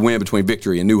like who would win between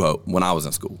Victory and New Hope when I was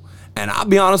in school. And I'll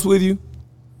be honest with you,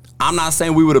 I'm not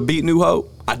saying we would have beat New Hope.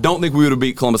 I don't think we would have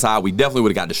beat Columbus High. We definitely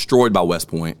would have got destroyed by West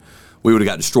Point. We would have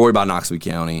got destroyed by Knoxville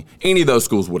County. Any of those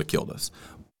schools would have killed us.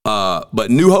 But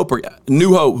New Hope,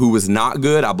 who was not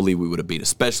good, I believe we would have beat,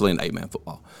 especially in 8-man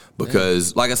football.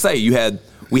 because, like I say,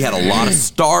 we had a lot of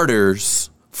starters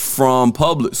from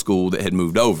public school that had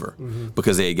moved over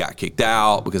because they had got kicked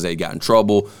out, because they had got in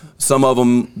trouble. Some of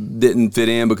them didn't fit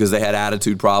in because they had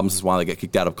attitude problems. That's why they got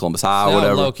kicked out of Columbus High or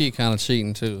whatever. Low key kind of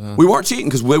cheating too. Huh? We weren't cheating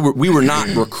because we were not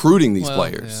recruiting these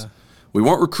players. Yeah. We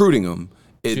weren't recruiting them.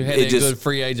 You had a good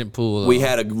free agent pool. Though. We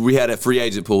had a free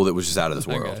agent pool that was just out of this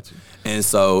world.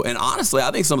 And honestly,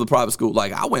 I think some of the private schools,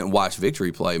 like I went and watched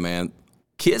Victory play, man.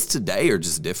 Kids today are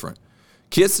just different.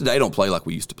 Kids today don't play like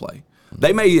we used to play.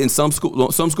 They may in some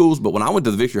schools, but when I went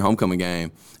to the Victory homecoming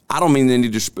game, I don't mean any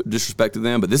disrespect to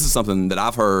them, but this is something that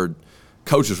I've heard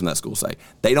coaches from that school say.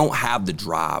 They don't have the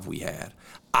drive we had.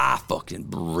 I fucking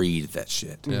breathe that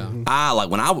shit. Yeah. I like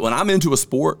when I'm into a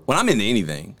sport, when I'm into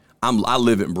anything, I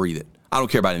live it and breathe it. I don't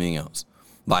care about anything else.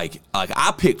 Like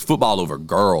I picked football over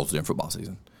girls during football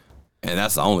season. And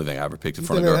that's the only thing I ever picked in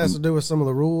front of girls. That has to do with some of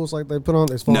the rules like they put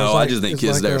on? As far No, as like, I just think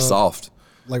kids there are soft.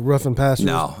 Like rough and passers.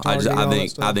 No,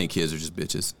 I think kids are just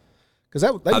bitches. Because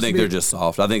I think they're just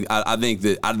soft. I think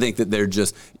that they're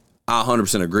just. I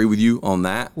 100% agree with you on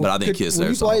that, but I think kids there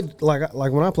are soft. Played,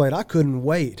 like when I played, I couldn't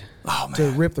wait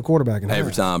to rip the quarterback in half.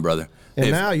 Every time, brother.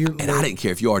 And I didn't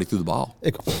care if you already threw the ball.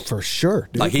 For sure,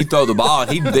 dude. Like he'd throw the ball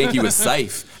and he'd think he was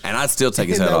safe, and I'd still take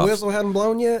his head off. That whistle hadn't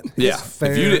blown yet. Yeah,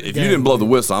 if you didn't blow the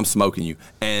whistle, I'm smoking you.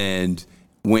 And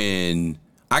when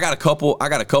I got a couple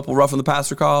roughing the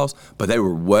passer calls, but they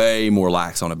were way more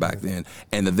lax on it back then.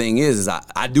 And the thing is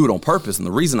I do it on purpose, and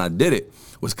the reason I did it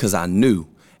was because I knew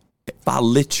if I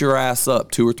lit your ass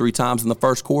up 2 or 3 times in the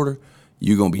first quarter,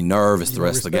 you're going to be nervous the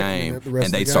rest of the game.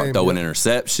 And they'd start throwing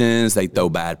interceptions. They'd throw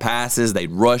bad passes.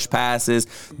 They'd rush passes.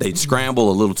 They'd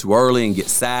scramble a little too early and get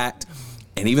sacked.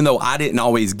 And even though I didn't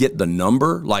always get the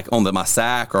number, like on my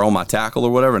sack or on my tackle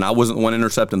or whatever, and I wasn't the one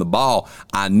intercepting the ball,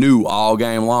 I knew all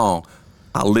game long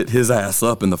I lit his ass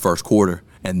up in the first quarter.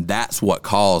 And that's what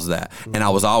caused that. And I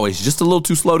was always just a little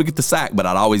too slow to get the sack, but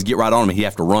I'd always get right on him and he'd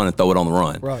have to run and throw it on the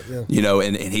run. Right, yeah.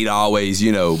 And he'd always,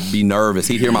 be nervous.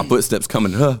 He'd hear my footsteps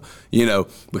coming,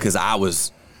 because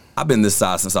I've been this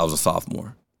size since I was a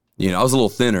sophomore. I was a little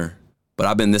thinner, but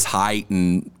I've been this height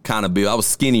and kind of big. I was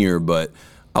skinnier, but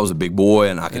I was a big boy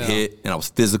and I could hit and I was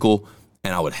physical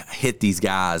and I would hit these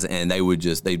guys and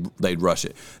they'd rush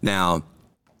it. Now,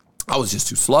 I was just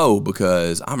too slow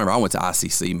because I remember I went to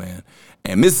ICC, man.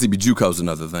 And Mississippi JUCO's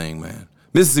another thing, man.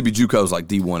 Mississippi JUCO's like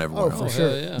D1 everywhere. Oh, for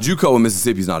sure. Yeah. JUCO in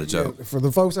Mississippi's not a joke. Yeah, for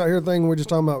the folks out here thinking we're just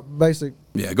talking about basic.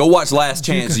 Yeah, go watch Last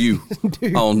Chance U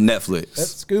on Netflix. That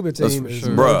scuba team is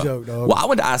no joke, dog. Well, I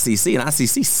went to ICC, and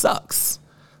ICC sucks.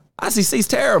 ICC's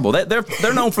terrible.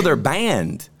 They're known for their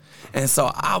band. And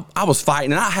so I was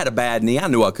fighting, and I had a bad knee. I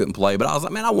knew I couldn't play, but I was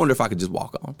like, man, I wonder if I could just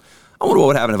walk on. I wonder what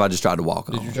would happen if I just tried to walk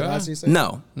on. Did you try?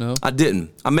 No, No? I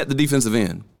didn't. I met the defensive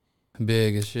end.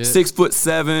 Big as shit. 6'7",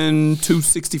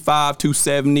 265,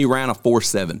 270, ran a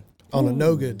 4.7. On a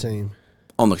no good team.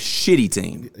 On the shitty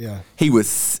team. Yeah. He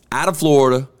was out of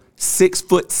Florida,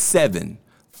 6'7",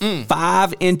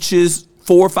 5 inches,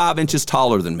 4 or 5 inches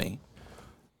taller than me.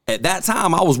 At that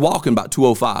time, I was walking about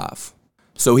 205.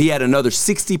 So he had another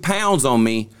 60 pounds on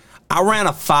me. I ran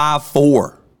a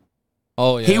 5'4".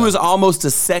 Oh, yeah. He was almost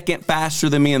a second faster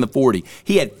than me in the 40.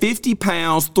 He had 50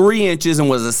 pounds, 3 inches, and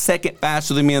was a second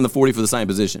faster than me in the 40 for the same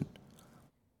position.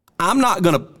 I'm not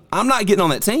getting on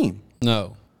that team.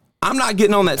 No. I'm not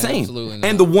getting on that team. Absolutely not.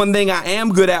 And the one thing I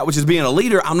am good at, which is being a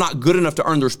leader, I'm not good enough to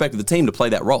earn the respect of the team to play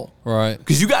that role. Right.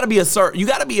 Because you have to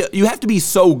be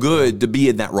so good to be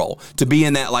in that role. To be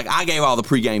in that, like, I gave all the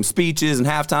pregame speeches and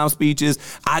halftime speeches.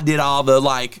 I did all the,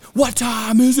 like, what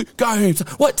time is it? Game time.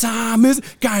 What time is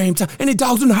it? Game time. Any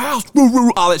dogs in the house?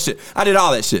 All that shit. I did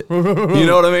all that shit. You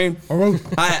know what I mean?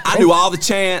 I knew all the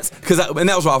chants, and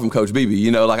that was all from Coach Beebe.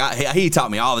 He taught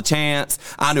me all the chants.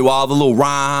 I knew all the little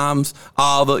rhymes,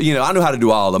 all the, I knew how to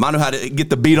do all of them. I knew how to get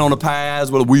the beat on the pads.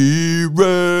 Well, we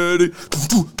ready?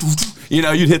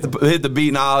 You'd hit the beat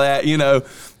and all that.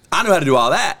 I knew how to do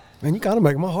all that. Man, you kind of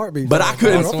make my heart beat. But I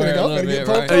couldn't. Right?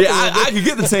 I could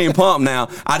get the team pumped now.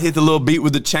 I'd hit the little beat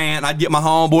with the chant. I'd get my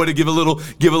homeboy to give a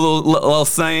little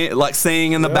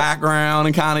sing in the background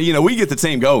and kind of, we get the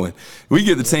team going.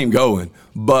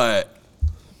 But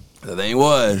the thing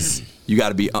was, you got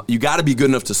to be good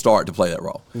enough to start to play that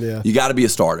role. Yeah. You got to be a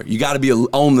starter. You got to be an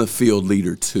on the field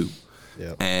leader too.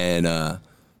 Yeah. And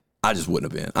I just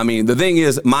wouldn't have been. I mean, the thing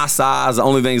is, my size, the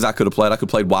only things I could have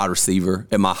played wide receiver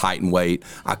at my height and weight.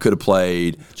 I could have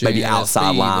played maybe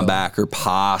outside linebacker,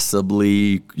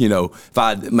 possibly, if I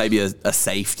had maybe a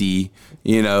safety,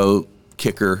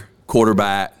 kicker,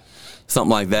 quarterback,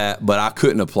 something like that. But I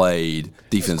couldn't have played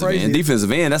defensive end.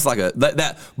 Defensive end, that's like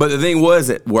that. But the thing was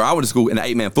that where I went to school in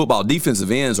 8-man football, defensive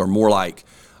ends are more like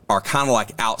are kind of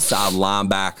like outside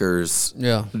linebackers,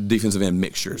 Yeah. defensive end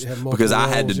mixtures. have multiple Because I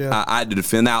had roles, to yeah. I had to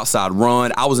defend the outside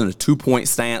run. I was in a 2-point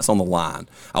stance on the line.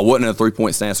 I wasn't in a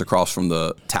 3-point stance across from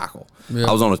the tackle. Yeah.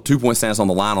 I was on a 2-point stance on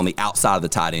the line on the outside of the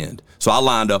tight end. So I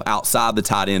lined up outside the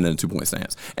tight end in a 2-point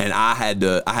stance, and I had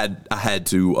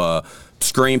to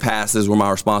screen passes were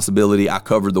my responsibility. I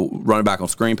covered the running back on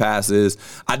screen passes.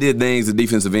 I did things that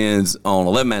defensive ends on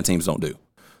 11-man teams don't do.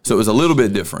 So it was a little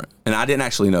bit different, and I didn't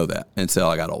actually know that until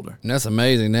I got older. And that's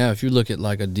amazing. Now, if you look at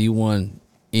like a D1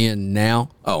 end now,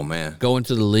 Oh man, go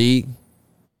into the league,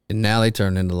 and now they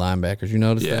turn into linebackers. You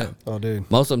notice Yeah. that? Oh, dude.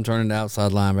 Most of them turn into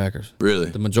outside linebackers.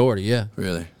 really, The majority, yeah.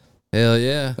 really, Hell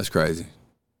yeah. that's crazy.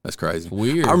 That's crazy.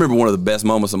 Weird. I remember one of the best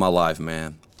moments of my life,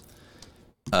 man.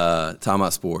 Talking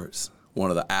about sports,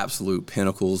 one of the absolute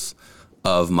pinnacles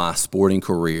of my sporting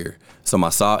career. So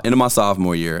into my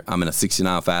sophomore year, I'm in a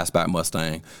 69 fastback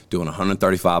Mustang doing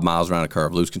 135 miles around a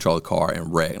curve, lose control of the car,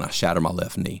 and wreck, and I shatter my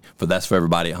left knee. But that's for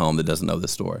everybody at home that doesn't know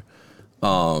this story.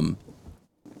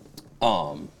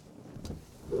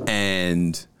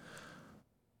 And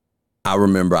I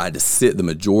remember I had to sit the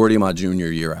majority of my junior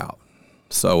year out.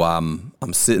 So I'm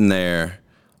sitting there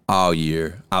all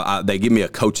year. They give me a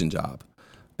coaching job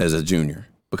as a junior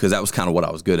because that was kind of what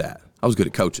I was good at. I was good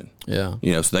at coaching. Yeah.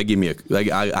 You know, so they give me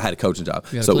I had a coaching job.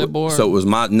 You got a So clipboard? it was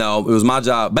my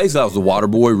job. Basically, I was the water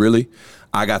boy, really.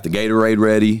 I got the Gatorade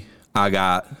ready. I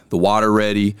got the water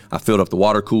ready. I filled up the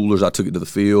water coolers. I took it to the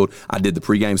field. I did the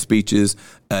pregame speeches.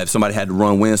 If somebody had to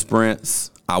run wind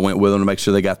sprints, I went with them to make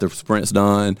sure they got their sprints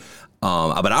done.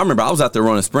 But I remember I was out there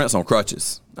running sprints on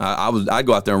crutches. I'd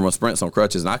go out there and run sprints on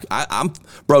crutches, and I'm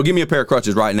bro. Give me a pair of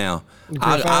crutches right now.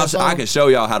 I can show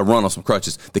y'all how to run on some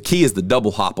crutches. The key is the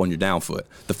double hop on your down foot.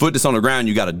 The foot that's on the ground,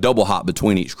 you got a double hop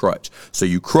between each crutch. So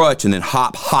you crutch and then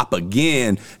hop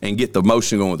again and get the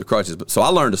motion going with the crutches. So I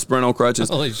learned to sprint on crutches.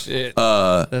 Holy shit.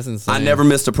 That's insane. I never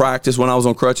missed a practice when I was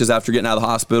on crutches after getting out of the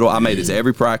hospital. I made it to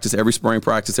every practice, every spring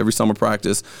practice, every summer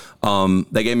practice.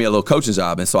 They gave me a little coaching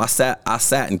job, and so I sat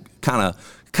and kind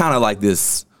of like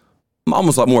this,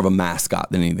 almost like more of a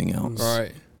mascot than anything else.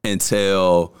 Right.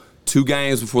 Until 2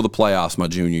 games before the playoffs my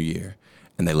junior year,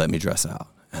 and they let me dress out,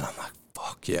 and I'm like,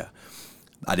 fuck yeah.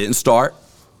 I didn't start,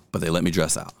 but they let me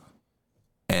dress out.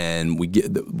 And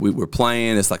we're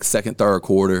playing. It's like second, third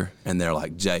quarter, and they're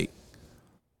like, Jake,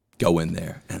 go in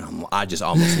there. And I just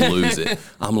almost lose it.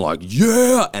 I'm like,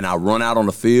 yeah. And I run out on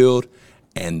the field,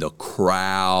 and the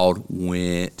crowd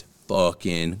went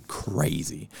fucking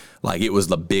crazy. Like, it was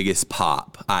the biggest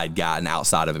pop I'd gotten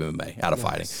outside of MMA, out of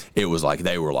fighting. It was like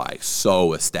they were like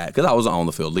so ecstatic because I was an on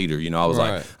the field leader. You know, I was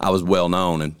like, I was well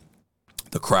known, and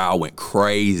the crowd went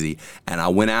crazy. And I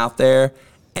went out there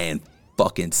and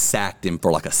fucking sacked him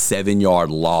for like a 7-yard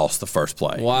loss the first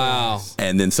play. Wow.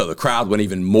 And then so the crowd went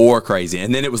even more crazy.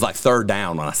 And then it was like third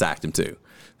down when I sacked him too.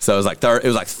 So it was like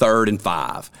third and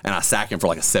 5, and I sacked him for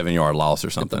like a 7-yard loss or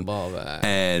something. Get the ball back.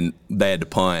 And they had to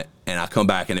punt, and I come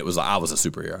back, and it was like I was a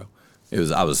superhero.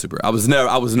 I was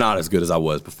not as good as I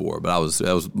was before, but that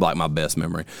was like my best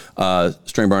memory.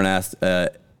 Stringburn asked,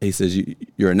 he says,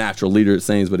 "You're a natural leader, it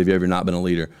seems, but have you ever not been a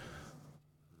leader?"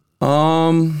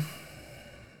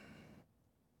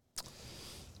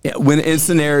 Yeah, when in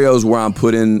scenarios where I'm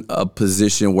put in a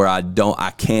position where I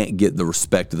can't get the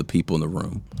respect of the people in the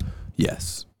room,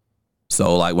 yes.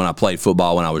 So like when I played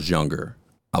football when I was younger,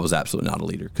 I was absolutely not a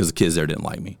leader because the kids there didn't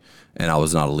like me, and I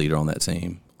was not a leader on that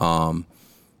team.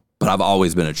 But I've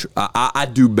always been I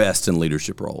do best in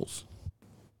leadership roles.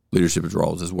 Leadership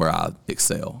roles is where I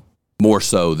excel, more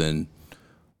so than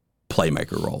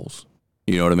playmaker roles.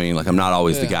 You know what I mean? Like I'm not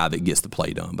always the guy that gets the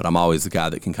play done, but I'm always the guy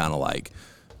that can kind of like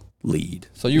lead.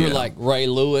 So you were like Ray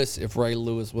Lewis if Ray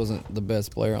Lewis wasn't the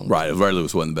best player on the team. Right, if Ray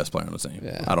Lewis wasn't the best player on the team.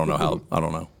 Yeah. I don't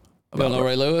know. You don't know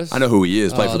Ray Lewis? I know who he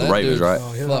is. Played for the that Ravens, dude's right?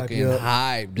 Oh, he'll Fucking hype you up.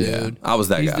 hype, dude. Yeah, I was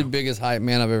that He's guy. the biggest hype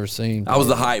man I've ever seen. I was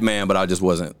the hype man, but I just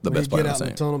wasn't the When best you player get on out the in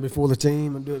the team. tunnel before the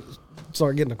team and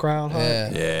start getting the crowd hype.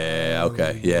 Yeah. Yeah,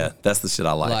 okay. Yeah, that's the shit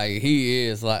I like. Like he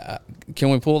is like. Can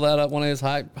we pull that up? One of his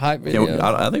hype videos.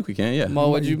 I think we can, yeah. Mo,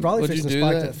 would you probably would you fixing to do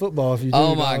spike that? that football if you do.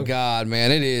 Oh my dog. god,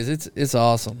 man! It is. It's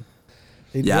awesome.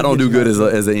 Yeah, I don't do good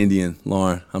as an Indian,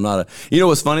 Lauren. I'm not a. You know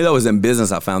what's funny though is in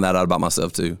business I found that out about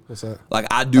myself too. What's that? Like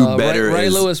I do better Ray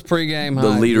as Lewis pregame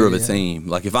the hype leader of a video. team.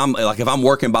 Like if I'm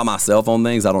working by myself on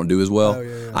things, I don't do as well. Oh,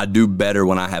 yeah. I do better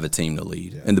when I have a team to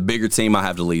lead, and the bigger team I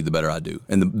have to lead, the better I do,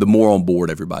 and the more on board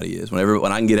everybody is.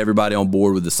 When I can get everybody on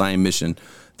board with the same mission,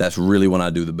 that's really when I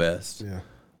do the best.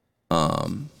 Yeah.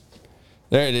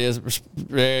 There it is.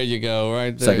 There you go.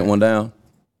 Right there. Second one down.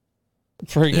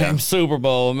 Pregame Super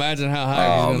Bowl. Imagine how hype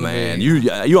he's Oh gonna man, be.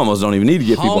 you almost don't even need to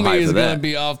get people Homie hyped is for gonna that.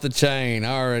 be off the chain.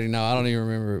 I already know. I don't even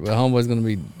remember it, but Homeboy's gonna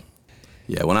be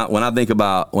Yeah, when I think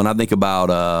about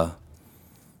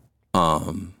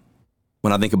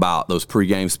those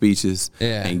pregame speeches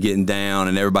and getting down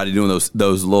and everybody doing those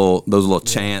little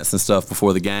chants and stuff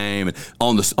before the game, and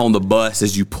on the bus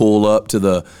as you pull up to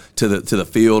the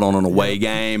field on an away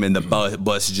game, and the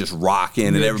bus is just rocking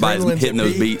and everybody's hitting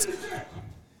those beats.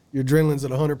 Your adrenaline's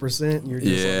at 100%. And you're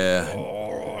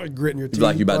just gritting your teeth.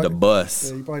 Like you're about to bust.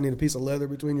 Yeah, you probably need a piece of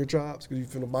leather between your chops because you're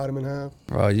finna bite them in half.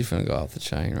 Bro, you finna go off the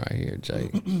chain right here,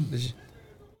 Jake.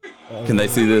 Can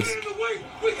they see this?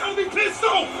 We gotta be pissed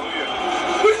off.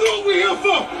 We know what we're here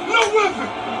for. No weapon.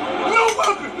 No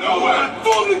weapon. No weapon.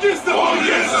 Formed against them. Formed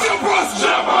against us. Shall prosper.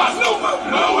 No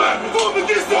weapon. No weapon. Formed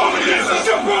against them. Formed against us.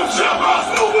 Shall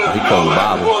prosper. No weapon. He called the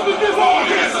Bible. Formed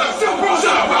against us. Shall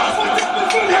prosper.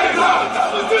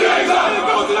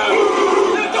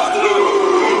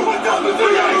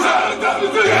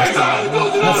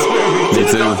 Me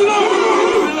too. Let's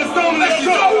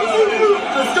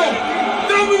go.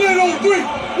 Dominate on 3.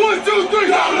 1, 2, 3.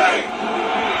 Dominate.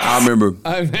 I remember.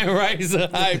 Right? So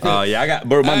Oh yeah, I got.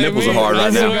 Bro, my nipples are hard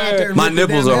right swear. now. My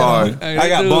nipples are hard. Hey, I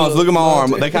got dude. bumps. Look at my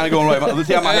arm. They kind of going away. Let's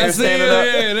see how my hair's see standing it, up.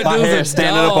 yeah, that My dude's a hair's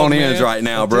standing up dog, on ends man. right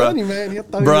now, bro. telling you, man, he'll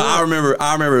throw you Bro, up. I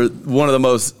remember one of the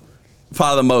most,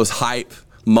 probably the most hype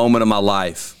moment of my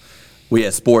life. We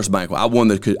had sports banquet. I won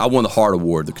the Hart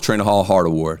Award, the Katrina Hall Hart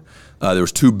Award.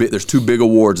 There's two big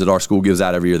awards that our school gives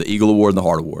out every year: the Eagle Award and the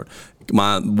Hart Award.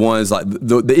 My one's like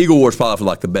the Eagle Award's probably for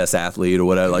like the best athlete or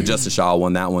whatever. Like Justin Shaw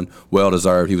won that one, well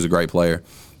deserved. He was a great player,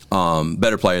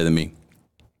 better player than me.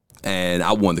 And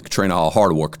I won the Katrina Hall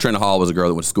Hart Award. Katrina Hall was a girl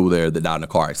that went to school there that died in a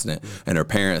car accident, and her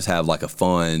parents have like a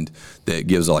fund that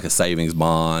gives her like a savings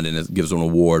bond, and it gives her an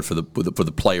award for the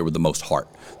player with the most heart,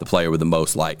 the player with the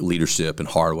most like leadership and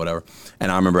heart or whatever.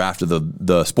 And I remember after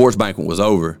the sports banquet was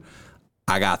over,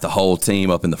 I got the whole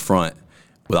team up in the front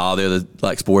with all the other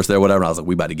like sports there, whatever. And I was like,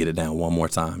 we about to get it down one more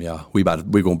time, y'all. We're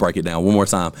gonna break it down one more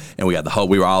time. And we got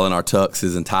we were all in our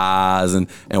tuxes and ties and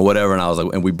whatever. And I was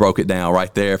like, and we broke it down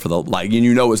right there for the like, and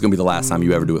you know it's gonna be the last time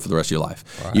you ever do it for the rest of your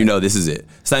life. Right. You know this is it.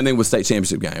 Same thing with state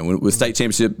championship game. With state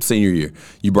championship senior year,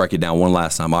 you break it down one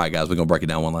last time. All right, guys, we're gonna break it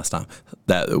down one last time.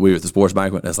 That we were at the sports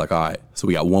banquet. That's like, all right, so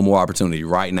we got one more opportunity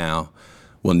right now.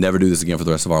 We'll never do this again for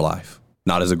the rest of our life.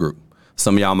 Not as a group.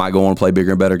 Some of y'all might go on and play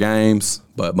bigger and better games,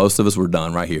 but most of us were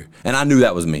done right here. And I knew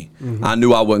that was me. Mm-hmm. I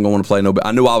knew I wasn't going to play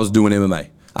I knew I was doing MMA.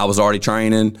 I was already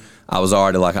training. I was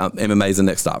already like, MMA's the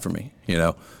next stop for me, you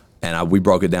know? And we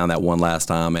broke it down that one last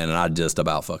time, man, and I just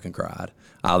about fucking cried.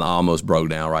 I almost broke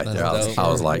down right there. I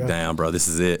was like, damn, bro, this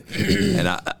is it. And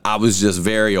I was just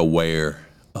very aware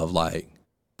of like,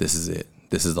 this is it.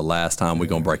 This is the last time we're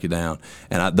going to break it down.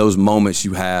 And those moments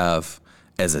you have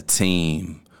as a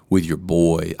team with your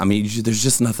boy, I mean, there's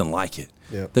just nothing like it.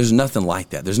 Yep. There's nothing like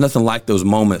that. There's nothing like those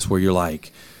moments where you're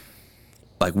like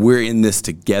we're in this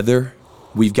together.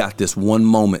 We've got this one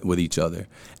moment with each other,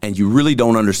 and you really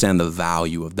don't understand the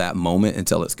value of that moment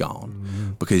until it's gone.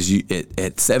 Mm-hmm. Because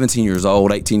at 17 years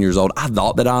old, 18 years old, I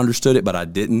thought that I understood it, but I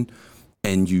didn't.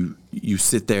 And you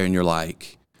sit there and you're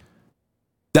like,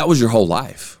 that was your whole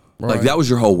life. Right. Like that was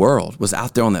your whole world, was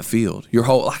out there on that field. Your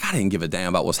whole, like, I didn't give a damn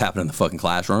about what's happening in the fucking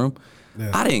classroom. Yeah.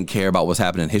 I didn't care about what's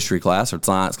happening in history class or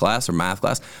science class or math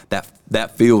class.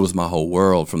 That field was my whole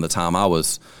world from the time I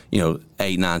was, 8,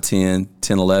 9, 10,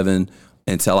 11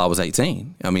 until I was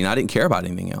 18. I mean, I didn't care about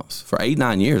anything else. For 8,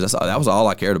 9 years, that was all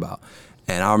I cared about.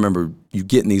 And I remember you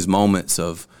getting these moments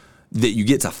of that you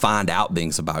get to find out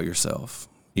things about yourself.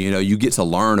 You get to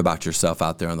learn about yourself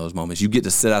out there in those moments. You get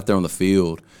to sit out there on the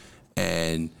field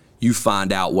and you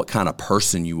find out what kind of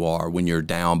person you are when you're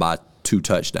down by 2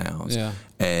 touchdowns. Yeah.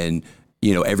 And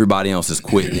everybody else is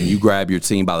quitting, and you grab your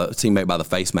teammate by the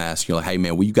face mask. You're like, hey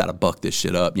man, well, you got to buck this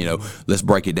shit up. Let's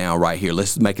break it down right here.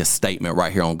 Let's make a statement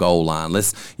right here on goal line.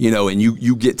 Let's, and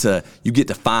you get to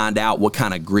find out what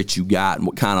kind of grit you got and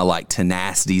what kind of like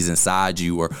tenacity's inside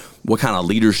you, or what kind of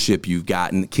leadership you've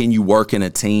got, and can you work in a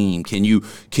team? Can you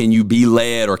be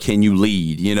led, or can you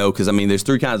lead? Because I mean, there's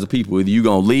 3 kinds of people. Either you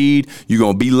gonna lead, you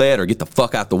gonna be led, or get the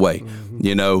fuck out the way.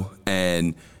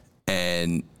 Mm-hmm.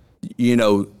 And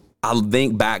I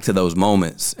think back to those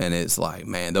moments, and it's like,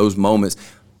 man, those moments,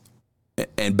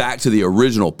 and back to the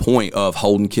original point of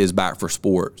holding kids back for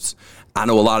sports. I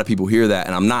know a lot of people hear that,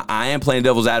 and I am playing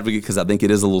devil's advocate because I think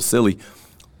it is a little silly.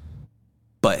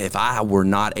 But if I were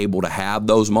not able to have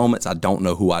those moments, I don't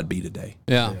know who I'd be today.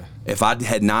 Yeah. If I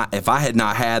had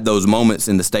not had those moments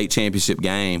in the state championship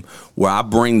game where I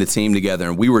bring the team together,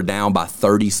 and we were down by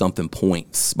 30-something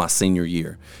points my senior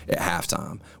year at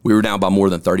halftime. We were down by more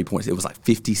than 30 points. It was like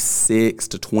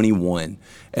 56-21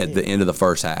 at the end of the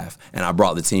first half. And I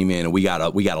brought the team in, and we got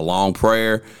a long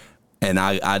prayer. And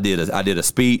I did a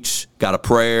speech, got a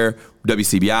prayer.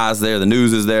 WCBI's there, the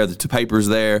news is there, the two papers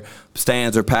there,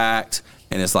 stands are packed,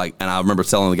 and it's like. And I remember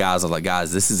telling the guys, I was like,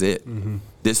 guys, this is it. Mm-hmm.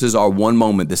 This is our one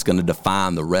moment that's going to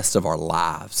define the rest of our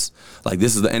lives. Like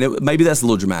this is, maybe that's a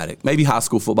little dramatic. Maybe high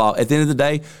school football. At the end of the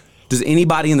day, does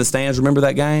anybody in the stands remember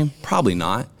that game? Probably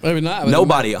not. Maybe not.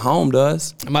 Nobody at home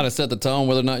does. It might have set the tone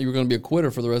whether or not you were going to be a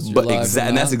quitter for the rest of your life.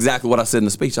 And that's exactly what I said in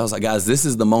the speech. I was like, guys, this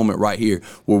is the moment right here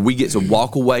where we get to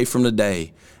walk away from the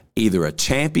day either a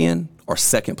champion or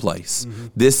second place. Mm-hmm.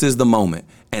 This is the moment.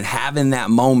 And having that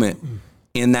moment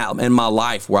in my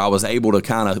life where I was able to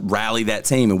kind of rally that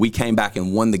team, and we came back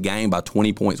and won the game by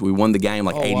 20 points. We won the game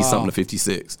like 80-something to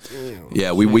 56. Damn.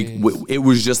 Yeah, we it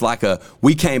was just like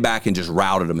we came back and just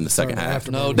routed them in the second half.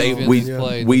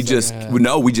 We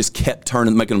just kept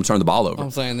making them turn the ball over.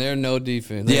 I'm saying they're no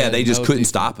defense. They just couldn't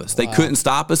stop us. They couldn't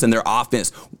stop us, and their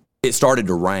offense, it started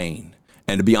to rain.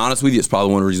 And to be honest with you, it's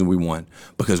probably one reason we won.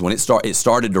 Because when it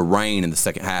started to rain in the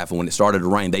second half, and when it started to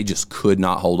rain, they just could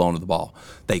not hold on to the ball.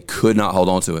 They could not hold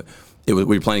on to it. We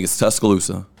were playing against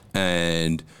Tuscaloosa,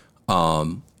 and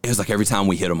it was like every time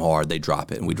we hit them hard, they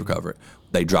drop it and we'd recover it.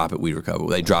 They drop it, we'd recover it.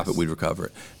 They drop it, we'd recover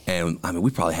it. And I mean,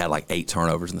 we probably had like 8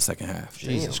 turnovers in the second half.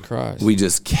 Jesus Christ! We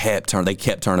just kept turning. They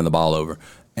kept turning the ball over,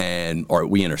 or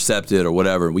we intercepted or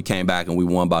whatever. We came back and we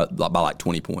won by like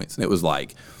 20 points. And it was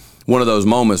like one of those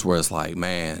moments where it's like,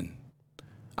 man,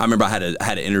 I remember I had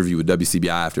an interview with WCBI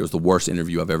after. It was the worst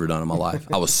interview I've ever done in my life.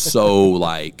 I was so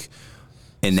like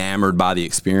enamored by the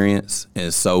experience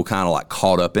and so kind of like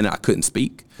caught up in it. I couldn't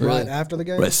speak. Right after the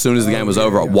game? But as soon as the game was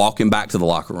over, walking back to the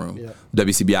locker room,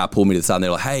 WCBI pulled me to the side and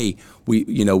they're like, hey, we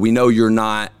know you're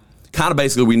not, kind of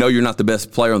basically, we know you're not the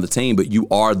best player on the team, but you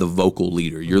are the vocal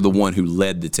leader. You're the one who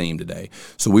led the team today.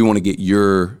 So we want to get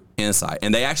your insight.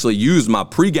 And they actually used my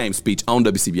pregame speech on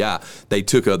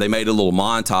WCBI. They made a little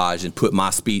montage and put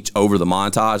my speech over the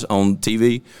montage on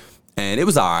TV. And it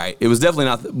was all right. It was definitely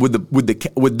not with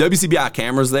WCBI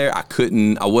cameras there.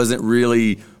 I wasn't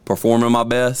really performing my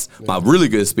best. My really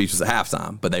good speech was at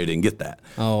halftime, but they didn't get that.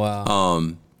 Oh wow.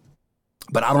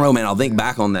 But I don't know, man. I'll think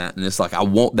back on that, and it's like I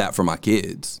want that for my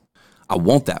kids. I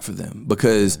want that for them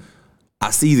because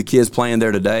I see the kids playing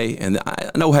there today, and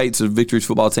I no hate to Victory's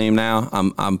football team now.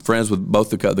 I'm friends with both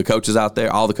the coaches out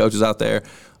there, all the coaches out there.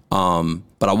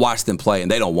 But I watch them play,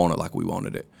 and they don't want it like we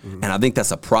wanted it. Mm-hmm. And I think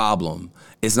that's a problem.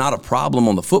 It's not a problem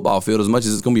on the football field as much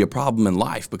as it's going to be a problem in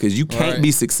life because you can't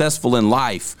be successful in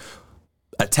life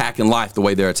attacking life the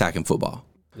way they're attacking football.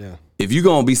 Yeah. If you're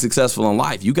going to be successful in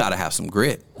life, you got to have some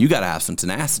grit. You got to have some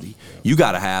tenacity. Yeah. You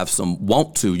got to have some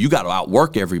want to. You got to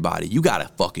outwork everybody. You got to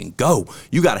fucking go.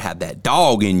 You got to have that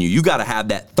dog in you. You got to have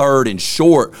that third and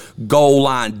short goal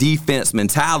line defense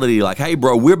mentality. Like, hey,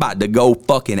 bro, we're about to go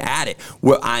fucking at it.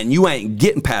 You ain't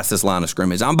getting past this line of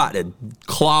scrimmage. I'm about to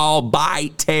claw,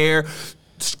 bite, tear,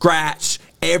 scratch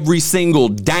every single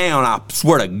down. I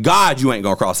swear to God, you ain't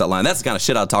gonna cross that line. That's the kind of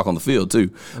shit I talk on the field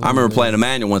too. I remember playing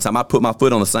Emmanuel one time. I put my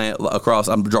foot on the sand across.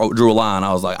 I drew a line.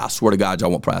 I was like, I swear to God,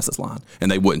 y'all won't pass this line,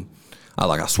 and they wouldn't.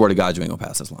 I swear to God, you ain't gonna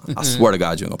pass this line. I swear to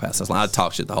God, you ain't gonna pass this line. I'd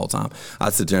talk shit the whole time.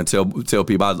 I'd sit there and tell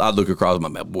people. I'd look across. My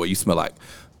man, boy, you smell like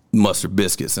mustard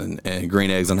biscuits and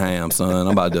green eggs and ham, son.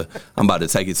 I'm about to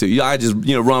take it to you. I just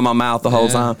run my mouth the whole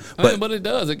time. But it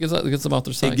does. It gets them off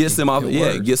their psyche. It gets them off.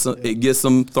 It gets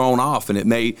them thrown off,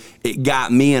 and it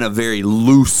got me in a very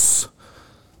loose.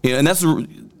 And that's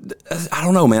I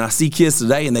don't know, man. I see kids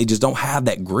today, and they just don't have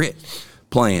that grit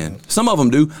playing. Some of them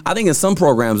do. I think in some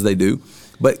programs they do,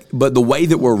 but the way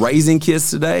that we're raising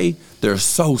kids today, they're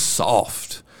so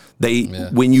soft.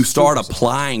 When you start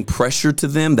applying pressure to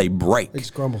them, they break. They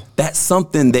crumble. That's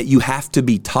something that you have to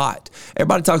be taught.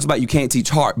 Everybody talks about you can't teach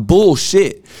heart.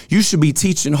 Bullshit. You should be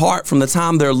teaching heart from the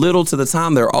time they're little to the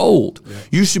time they're old. Yeah.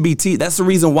 You should be that's the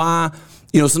reason why,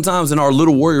 sometimes in our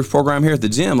Little Warriors program here at the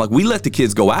gym, like we let the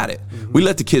kids go at it. Mm-hmm. We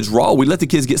let the kids roll. We let the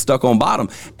kids get stuck on bottom.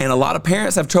 And a lot of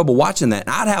parents have trouble watching that. And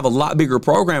I'd have a lot bigger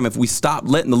program if we stopped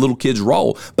letting the little kids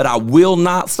roll. But I will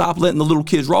not stop letting the little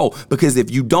kids roll because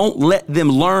if you don't let them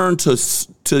learn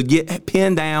to get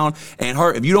pinned down and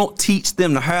hurt, if you don't teach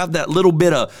them to have that little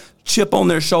bit of chip on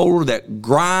their shoulder, that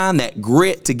grind, that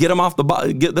grit to get them off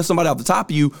get somebody off the top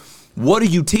of you, what are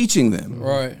you teaching them?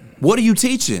 Right. What are you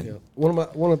teaching? Yeah. One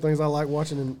of the things I like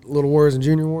watching in Little Warriors and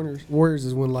Junior Warriors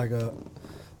is when like a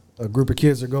group of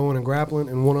kids are going and grappling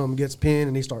and one of them gets pinned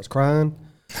and he starts crying.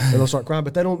 They'll start crying,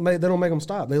 but they don't make them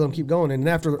stop. They let him keep going. And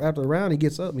after the round, he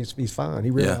gets up and he's fine. He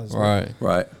realizes. Right.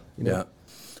 Right. Yeah.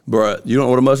 Bruh, you don't know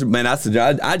what a mustard? Man,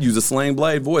 I'd use a Sling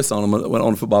Blade voice on them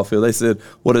on the football field. They said,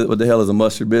 what the hell is a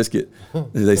mustard biscuit?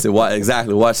 They said, what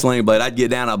exactly? Watch Sling Blade. I'd get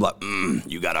down. I'd be like,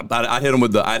 you got a. I'd hit them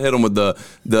with the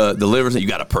liver. You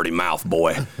got a pretty mouth,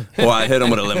 boy. Or I'd hit them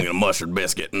with a mustard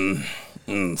biscuit.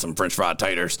 Some French fried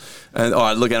taters. Or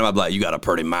I'd look at them. I'd be like, you got a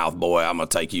pretty mouth, boy. I'm gonna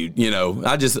take you. You know,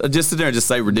 I just sit there and just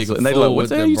say ridiculous. And they'd be like, what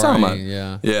the hell are you talking about?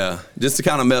 Yeah. Just to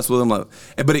kind of mess with them. Like,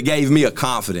 but it gave me a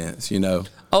confidence, you know.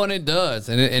 Oh, and it does,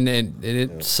 and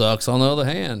it sucks on the other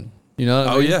hand. You know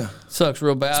what I mean? Yeah. Sucks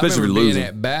real bad. Especially I remember losing being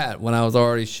at bat when I was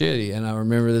already shitty, and I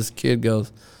remember this kid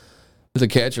goes to the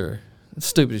catcher. It's the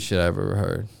stupidest shit I've ever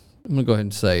heard. I'm going to go ahead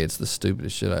and say it's the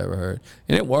stupidest shit I ever heard.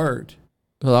 And it worked,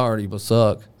 because I already was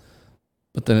suck.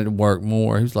 But then it worked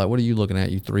more. He was like, what are you looking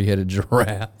at, you three-headed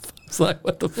giraffe? It's like,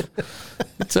 what the fuck?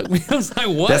 It took me, I was like,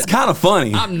 what? That's kind of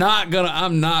funny. I'm not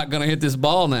gonna hit this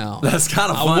ball now. That's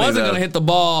kind of funny. I wasn't gonna hit the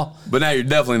ball. But now you're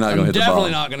definitely not gonna hit the ball.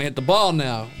 Definitely not gonna hit the ball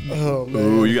now. Oh man.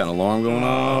 Ooh, you got an alarm going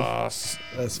off.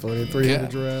 That's funny.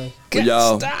 300 giraffe. Well,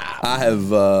 y'all, Stop.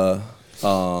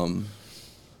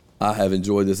 I have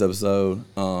enjoyed this episode.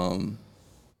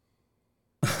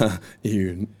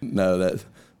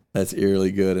 That's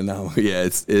eerily good, and now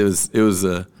it was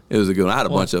a good one. I had a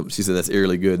bunch of. She said that's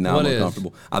eerily good. Now I'm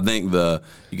uncomfortable. I think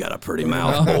you got a pretty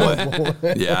mouth,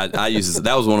 boy. Yeah, I used to.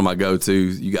 That was one of my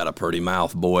go-tos. You got a pretty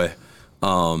mouth, boy.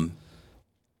 I'm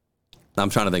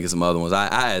trying to think of some other ones.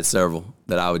 I had several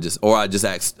that I would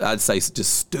I'd say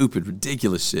just stupid,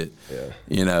 ridiculous shit. Yeah.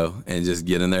 You know, and just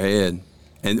get in their head.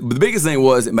 And the biggest thing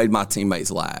was it made my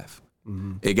teammates laugh.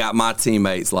 Mm-hmm. It got my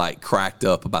teammates like cracked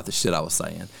up about the shit I was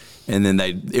saying. And then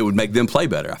it would make them play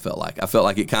better. I felt like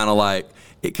it kind of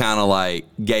like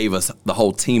gave us the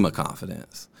whole team a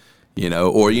confidence, you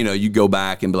know. Or you go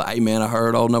back and be like, hey man, I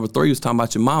heard old number 3 was talking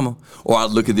about your mama. Or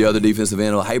I'd look at the other defensive end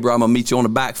and like, hey bro, I'm gonna meet you on the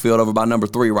backfield over by number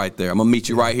 3 right there. I'm gonna meet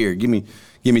you right here. Give me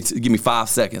 5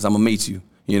 seconds. I'm gonna meet you.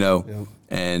 You know. Yep.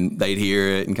 And they'd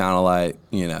hear it and kind of like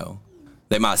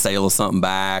they might say a little something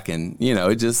back, and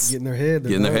it just get in their head.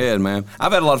 Get in their head, man.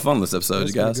 I've had a lot of fun with this episode,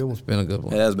 you guys. It's been a good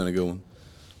one. It has been a good one.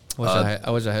 I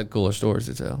wish I had cooler stories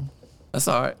to tell. That's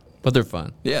all right. But they're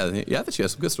fun. Yeah, I think you have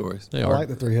some good stories. I like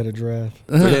the 3-headed giraffe.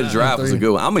 3-headed giraffe was a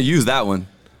good one. I'm going to use that one.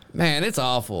 Man, it's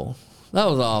awful. That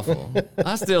was awful.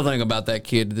 I still think about that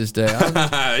kid to this day.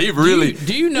 He really.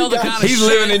 Do you know the kind of he's shit?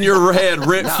 living in your head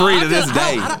rent free to this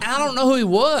day. I don't know who he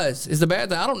was. It's the bad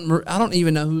thing. I don't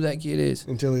even know who that kid is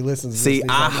until he listens. See,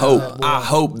 I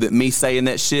hope that me saying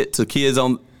that shit to kids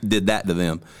did that to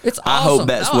them. It's awesome. I hope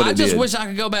that's what it did. I just wish I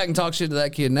could go back and talk shit to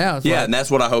that kid now. It's and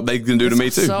that's what I hope they can do to me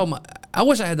too. I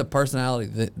wish I had the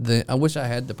personality I wish I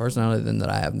had the personality that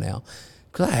I have now.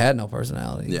 Because I had no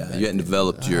personality. Yeah, you hadn't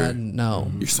developed your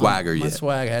swagger yet. My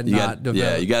swag had not developed.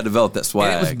 Yeah, you got to develop that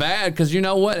swag. And it was bad because you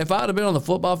know what? If I had been on the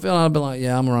football field, I'd have been like,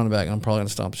 yeah, I'm a running back, and I'm probably going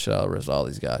to stomp the shit out of the rest of all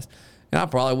these guys. And I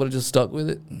probably would have just stuck with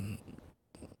it and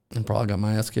probably got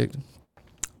my ass kicked.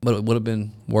 But it would have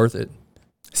been worth it.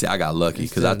 See, I got lucky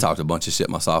because I talked a bunch of shit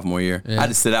my sophomore year. Yeah. I had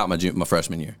to sit out my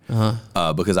freshman year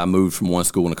because I moved from one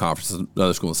school in the conference to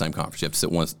another school in the same conference. You have to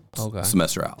sit one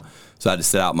semester out. So I had to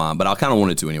sit out mine, but I kind of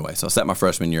wanted to anyway. So I sat my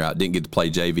freshman year out. Didn't get to play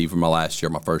JV for my last year,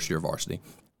 my first year of varsity.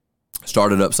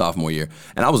 Started up sophomore year.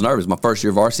 And I was nervous. My first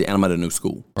year of varsity, and I'm at a new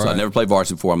school. So I'd never played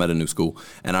varsity before. I'm at a new school.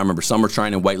 And I remember summer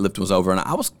training, weightlifting was over, and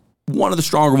I was one of the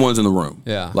stronger ones in the room,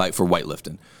 like for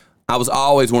weightlifting. I was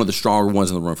always one of the stronger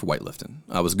ones in the room for weightlifting.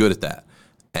 I was good at that.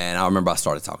 And I remember I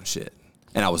started talking shit.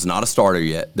 And I was not a starter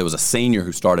yet. There was a senior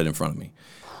who started in front of me.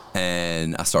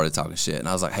 And I started talking shit. And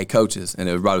I was like, hey, coaches. And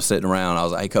everybody was sitting around. I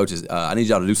was like, hey, coaches, I need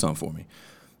y'all to do something for me.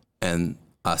 And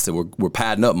I said, we're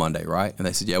padding up Monday, right? And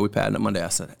they said, yeah, we're padding up Monday. I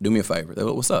said, do me a favor. They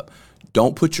were like, what's up?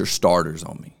 Don't put your starters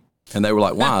on me. And they were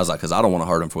like, why? I was like, because I don't want to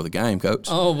hurt them for the game, coach.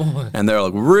 Oh, boy. And they're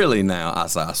like, really now? I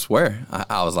said, I swear.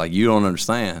 I was like, you don't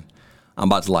understand. I'm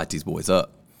about to light these boys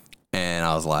up. And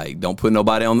I was like, don't put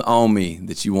nobody on me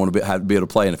that you want to be able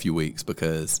to play in a few weeks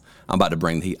because I'm about to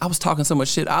bring the heat. I was talking so much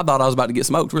shit. I thought I was about to get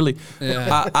smoked, really.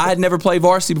 Yeah. I had never played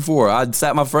varsity before. I'd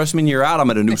sat my freshman year out. I'm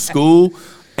at a new school.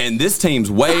 And this team's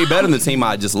way better than the team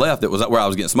I just left that was where I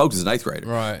was getting smoked as an 8th grader.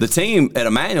 Right. The team at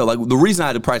Emmanuel, like the reason I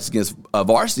had to practice against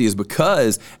varsity is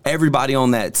because everybody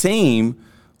on that team,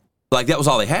 like that was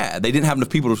all they had. They didn't have enough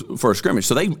people for a scrimmage.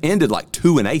 So they ended like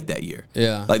 2-8 that year.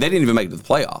 Yeah. Like they didn't even make it to the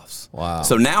playoffs. Wow.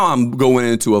 So now I'm going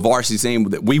into a varsity team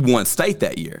that we won state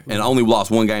that year and only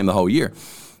lost one game the whole year.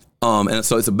 And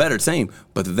so it's a better team.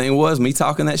 But the thing was, me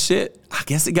talking that shit, I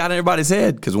guess it got in everybody's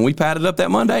head because when we padded up that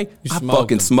Monday, I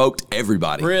fucking smoked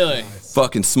everybody. Really?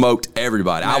 Fucking smoked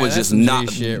everybody. Man, I was just not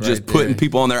just putting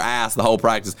people on their ass the whole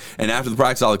practice. And after the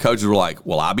practice, all the coaches were like,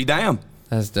 well, I'll be damned.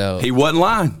 That's dope. He wasn't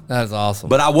lying. That's awesome.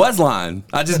 But I was lying.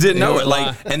 I just didn't know You it. were Like,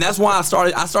 lying. and that's why I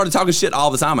started talking shit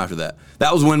all the time after that.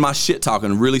 That was when my shit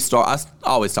talking really started. I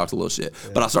always talked a little shit,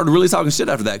 but I started really talking shit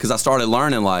after that because I started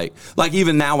learning like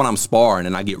even now when I'm sparring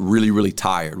and I get really, really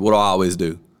tired, what do I always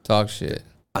do? Talk shit.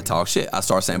 I talk shit. I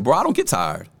start saying, bro, I don't get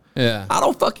tired. Yeah. I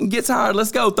don't fucking get tired.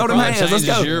 Let's go. Throw them Probably hands. Let's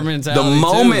go. changes your mentality The too,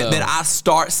 moment though. that I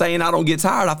start saying I don't get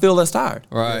tired, I feel less tired.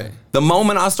 Right. The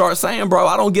moment I start saying, bro,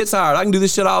 I don't get tired. I can do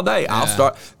this shit all day. I'll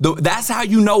start. That's how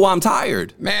you know I'm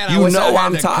tired. Man, you I wish know I had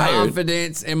I'm the tired.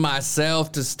 confidence in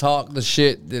myself to talk the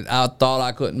shit that I thought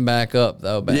I couldn't back up,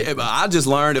 though. Back. Yeah, but I just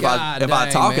learned if I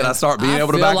God talk dang, it, man. I start being able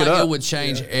to feel back like it up. It would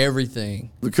change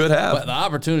everything. We could have. But the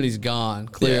opportunity's gone,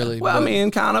 clearly. Yeah. Well, I but mean,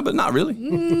 kind of, but not really.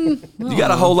 You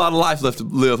got a whole lot of life left to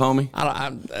live, homie.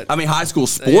 I mean, high school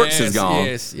sports is gone.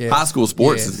 Yes. High school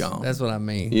sports Yes, is gone. That's what I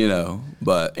mean. You know,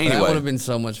 but That would anyway, have been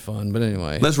so much fun. But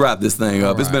anyway. let's wrap this thing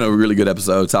up. It's right. been a really good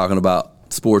episode talking about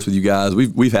sports with you guys.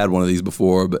 We've had one of these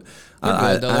before, but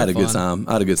I good, though. had a They're good fun. time.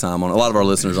 I had a good time on it. A lot of our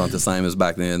listeners aren't the same as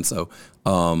back then, so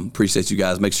appreciate you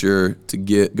guys. Make sure to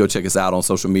go check us out on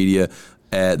social media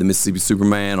at the Mississippi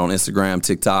Superman on Instagram,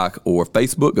 TikTok, or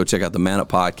Facebook. Go check out the Man Up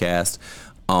Podcast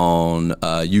on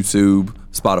YouTube,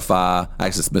 Spotify.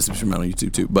 Actually, it's Mississippi Superman on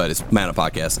YouTube too, but it's Man Up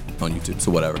Podcast on YouTube,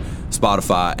 so whatever.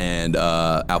 Spotify and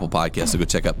Apple Podcasts. So go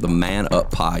check out the Man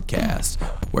Up Podcast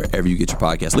wherever you get your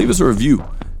podcast. Leave us a review.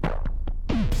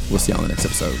 We'll see you on the next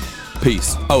episode.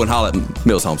 Peace. Oh, and holla at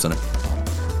Mills Home Center.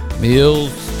 Meals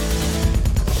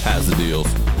Has the deals.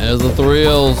 as the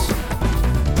thrills.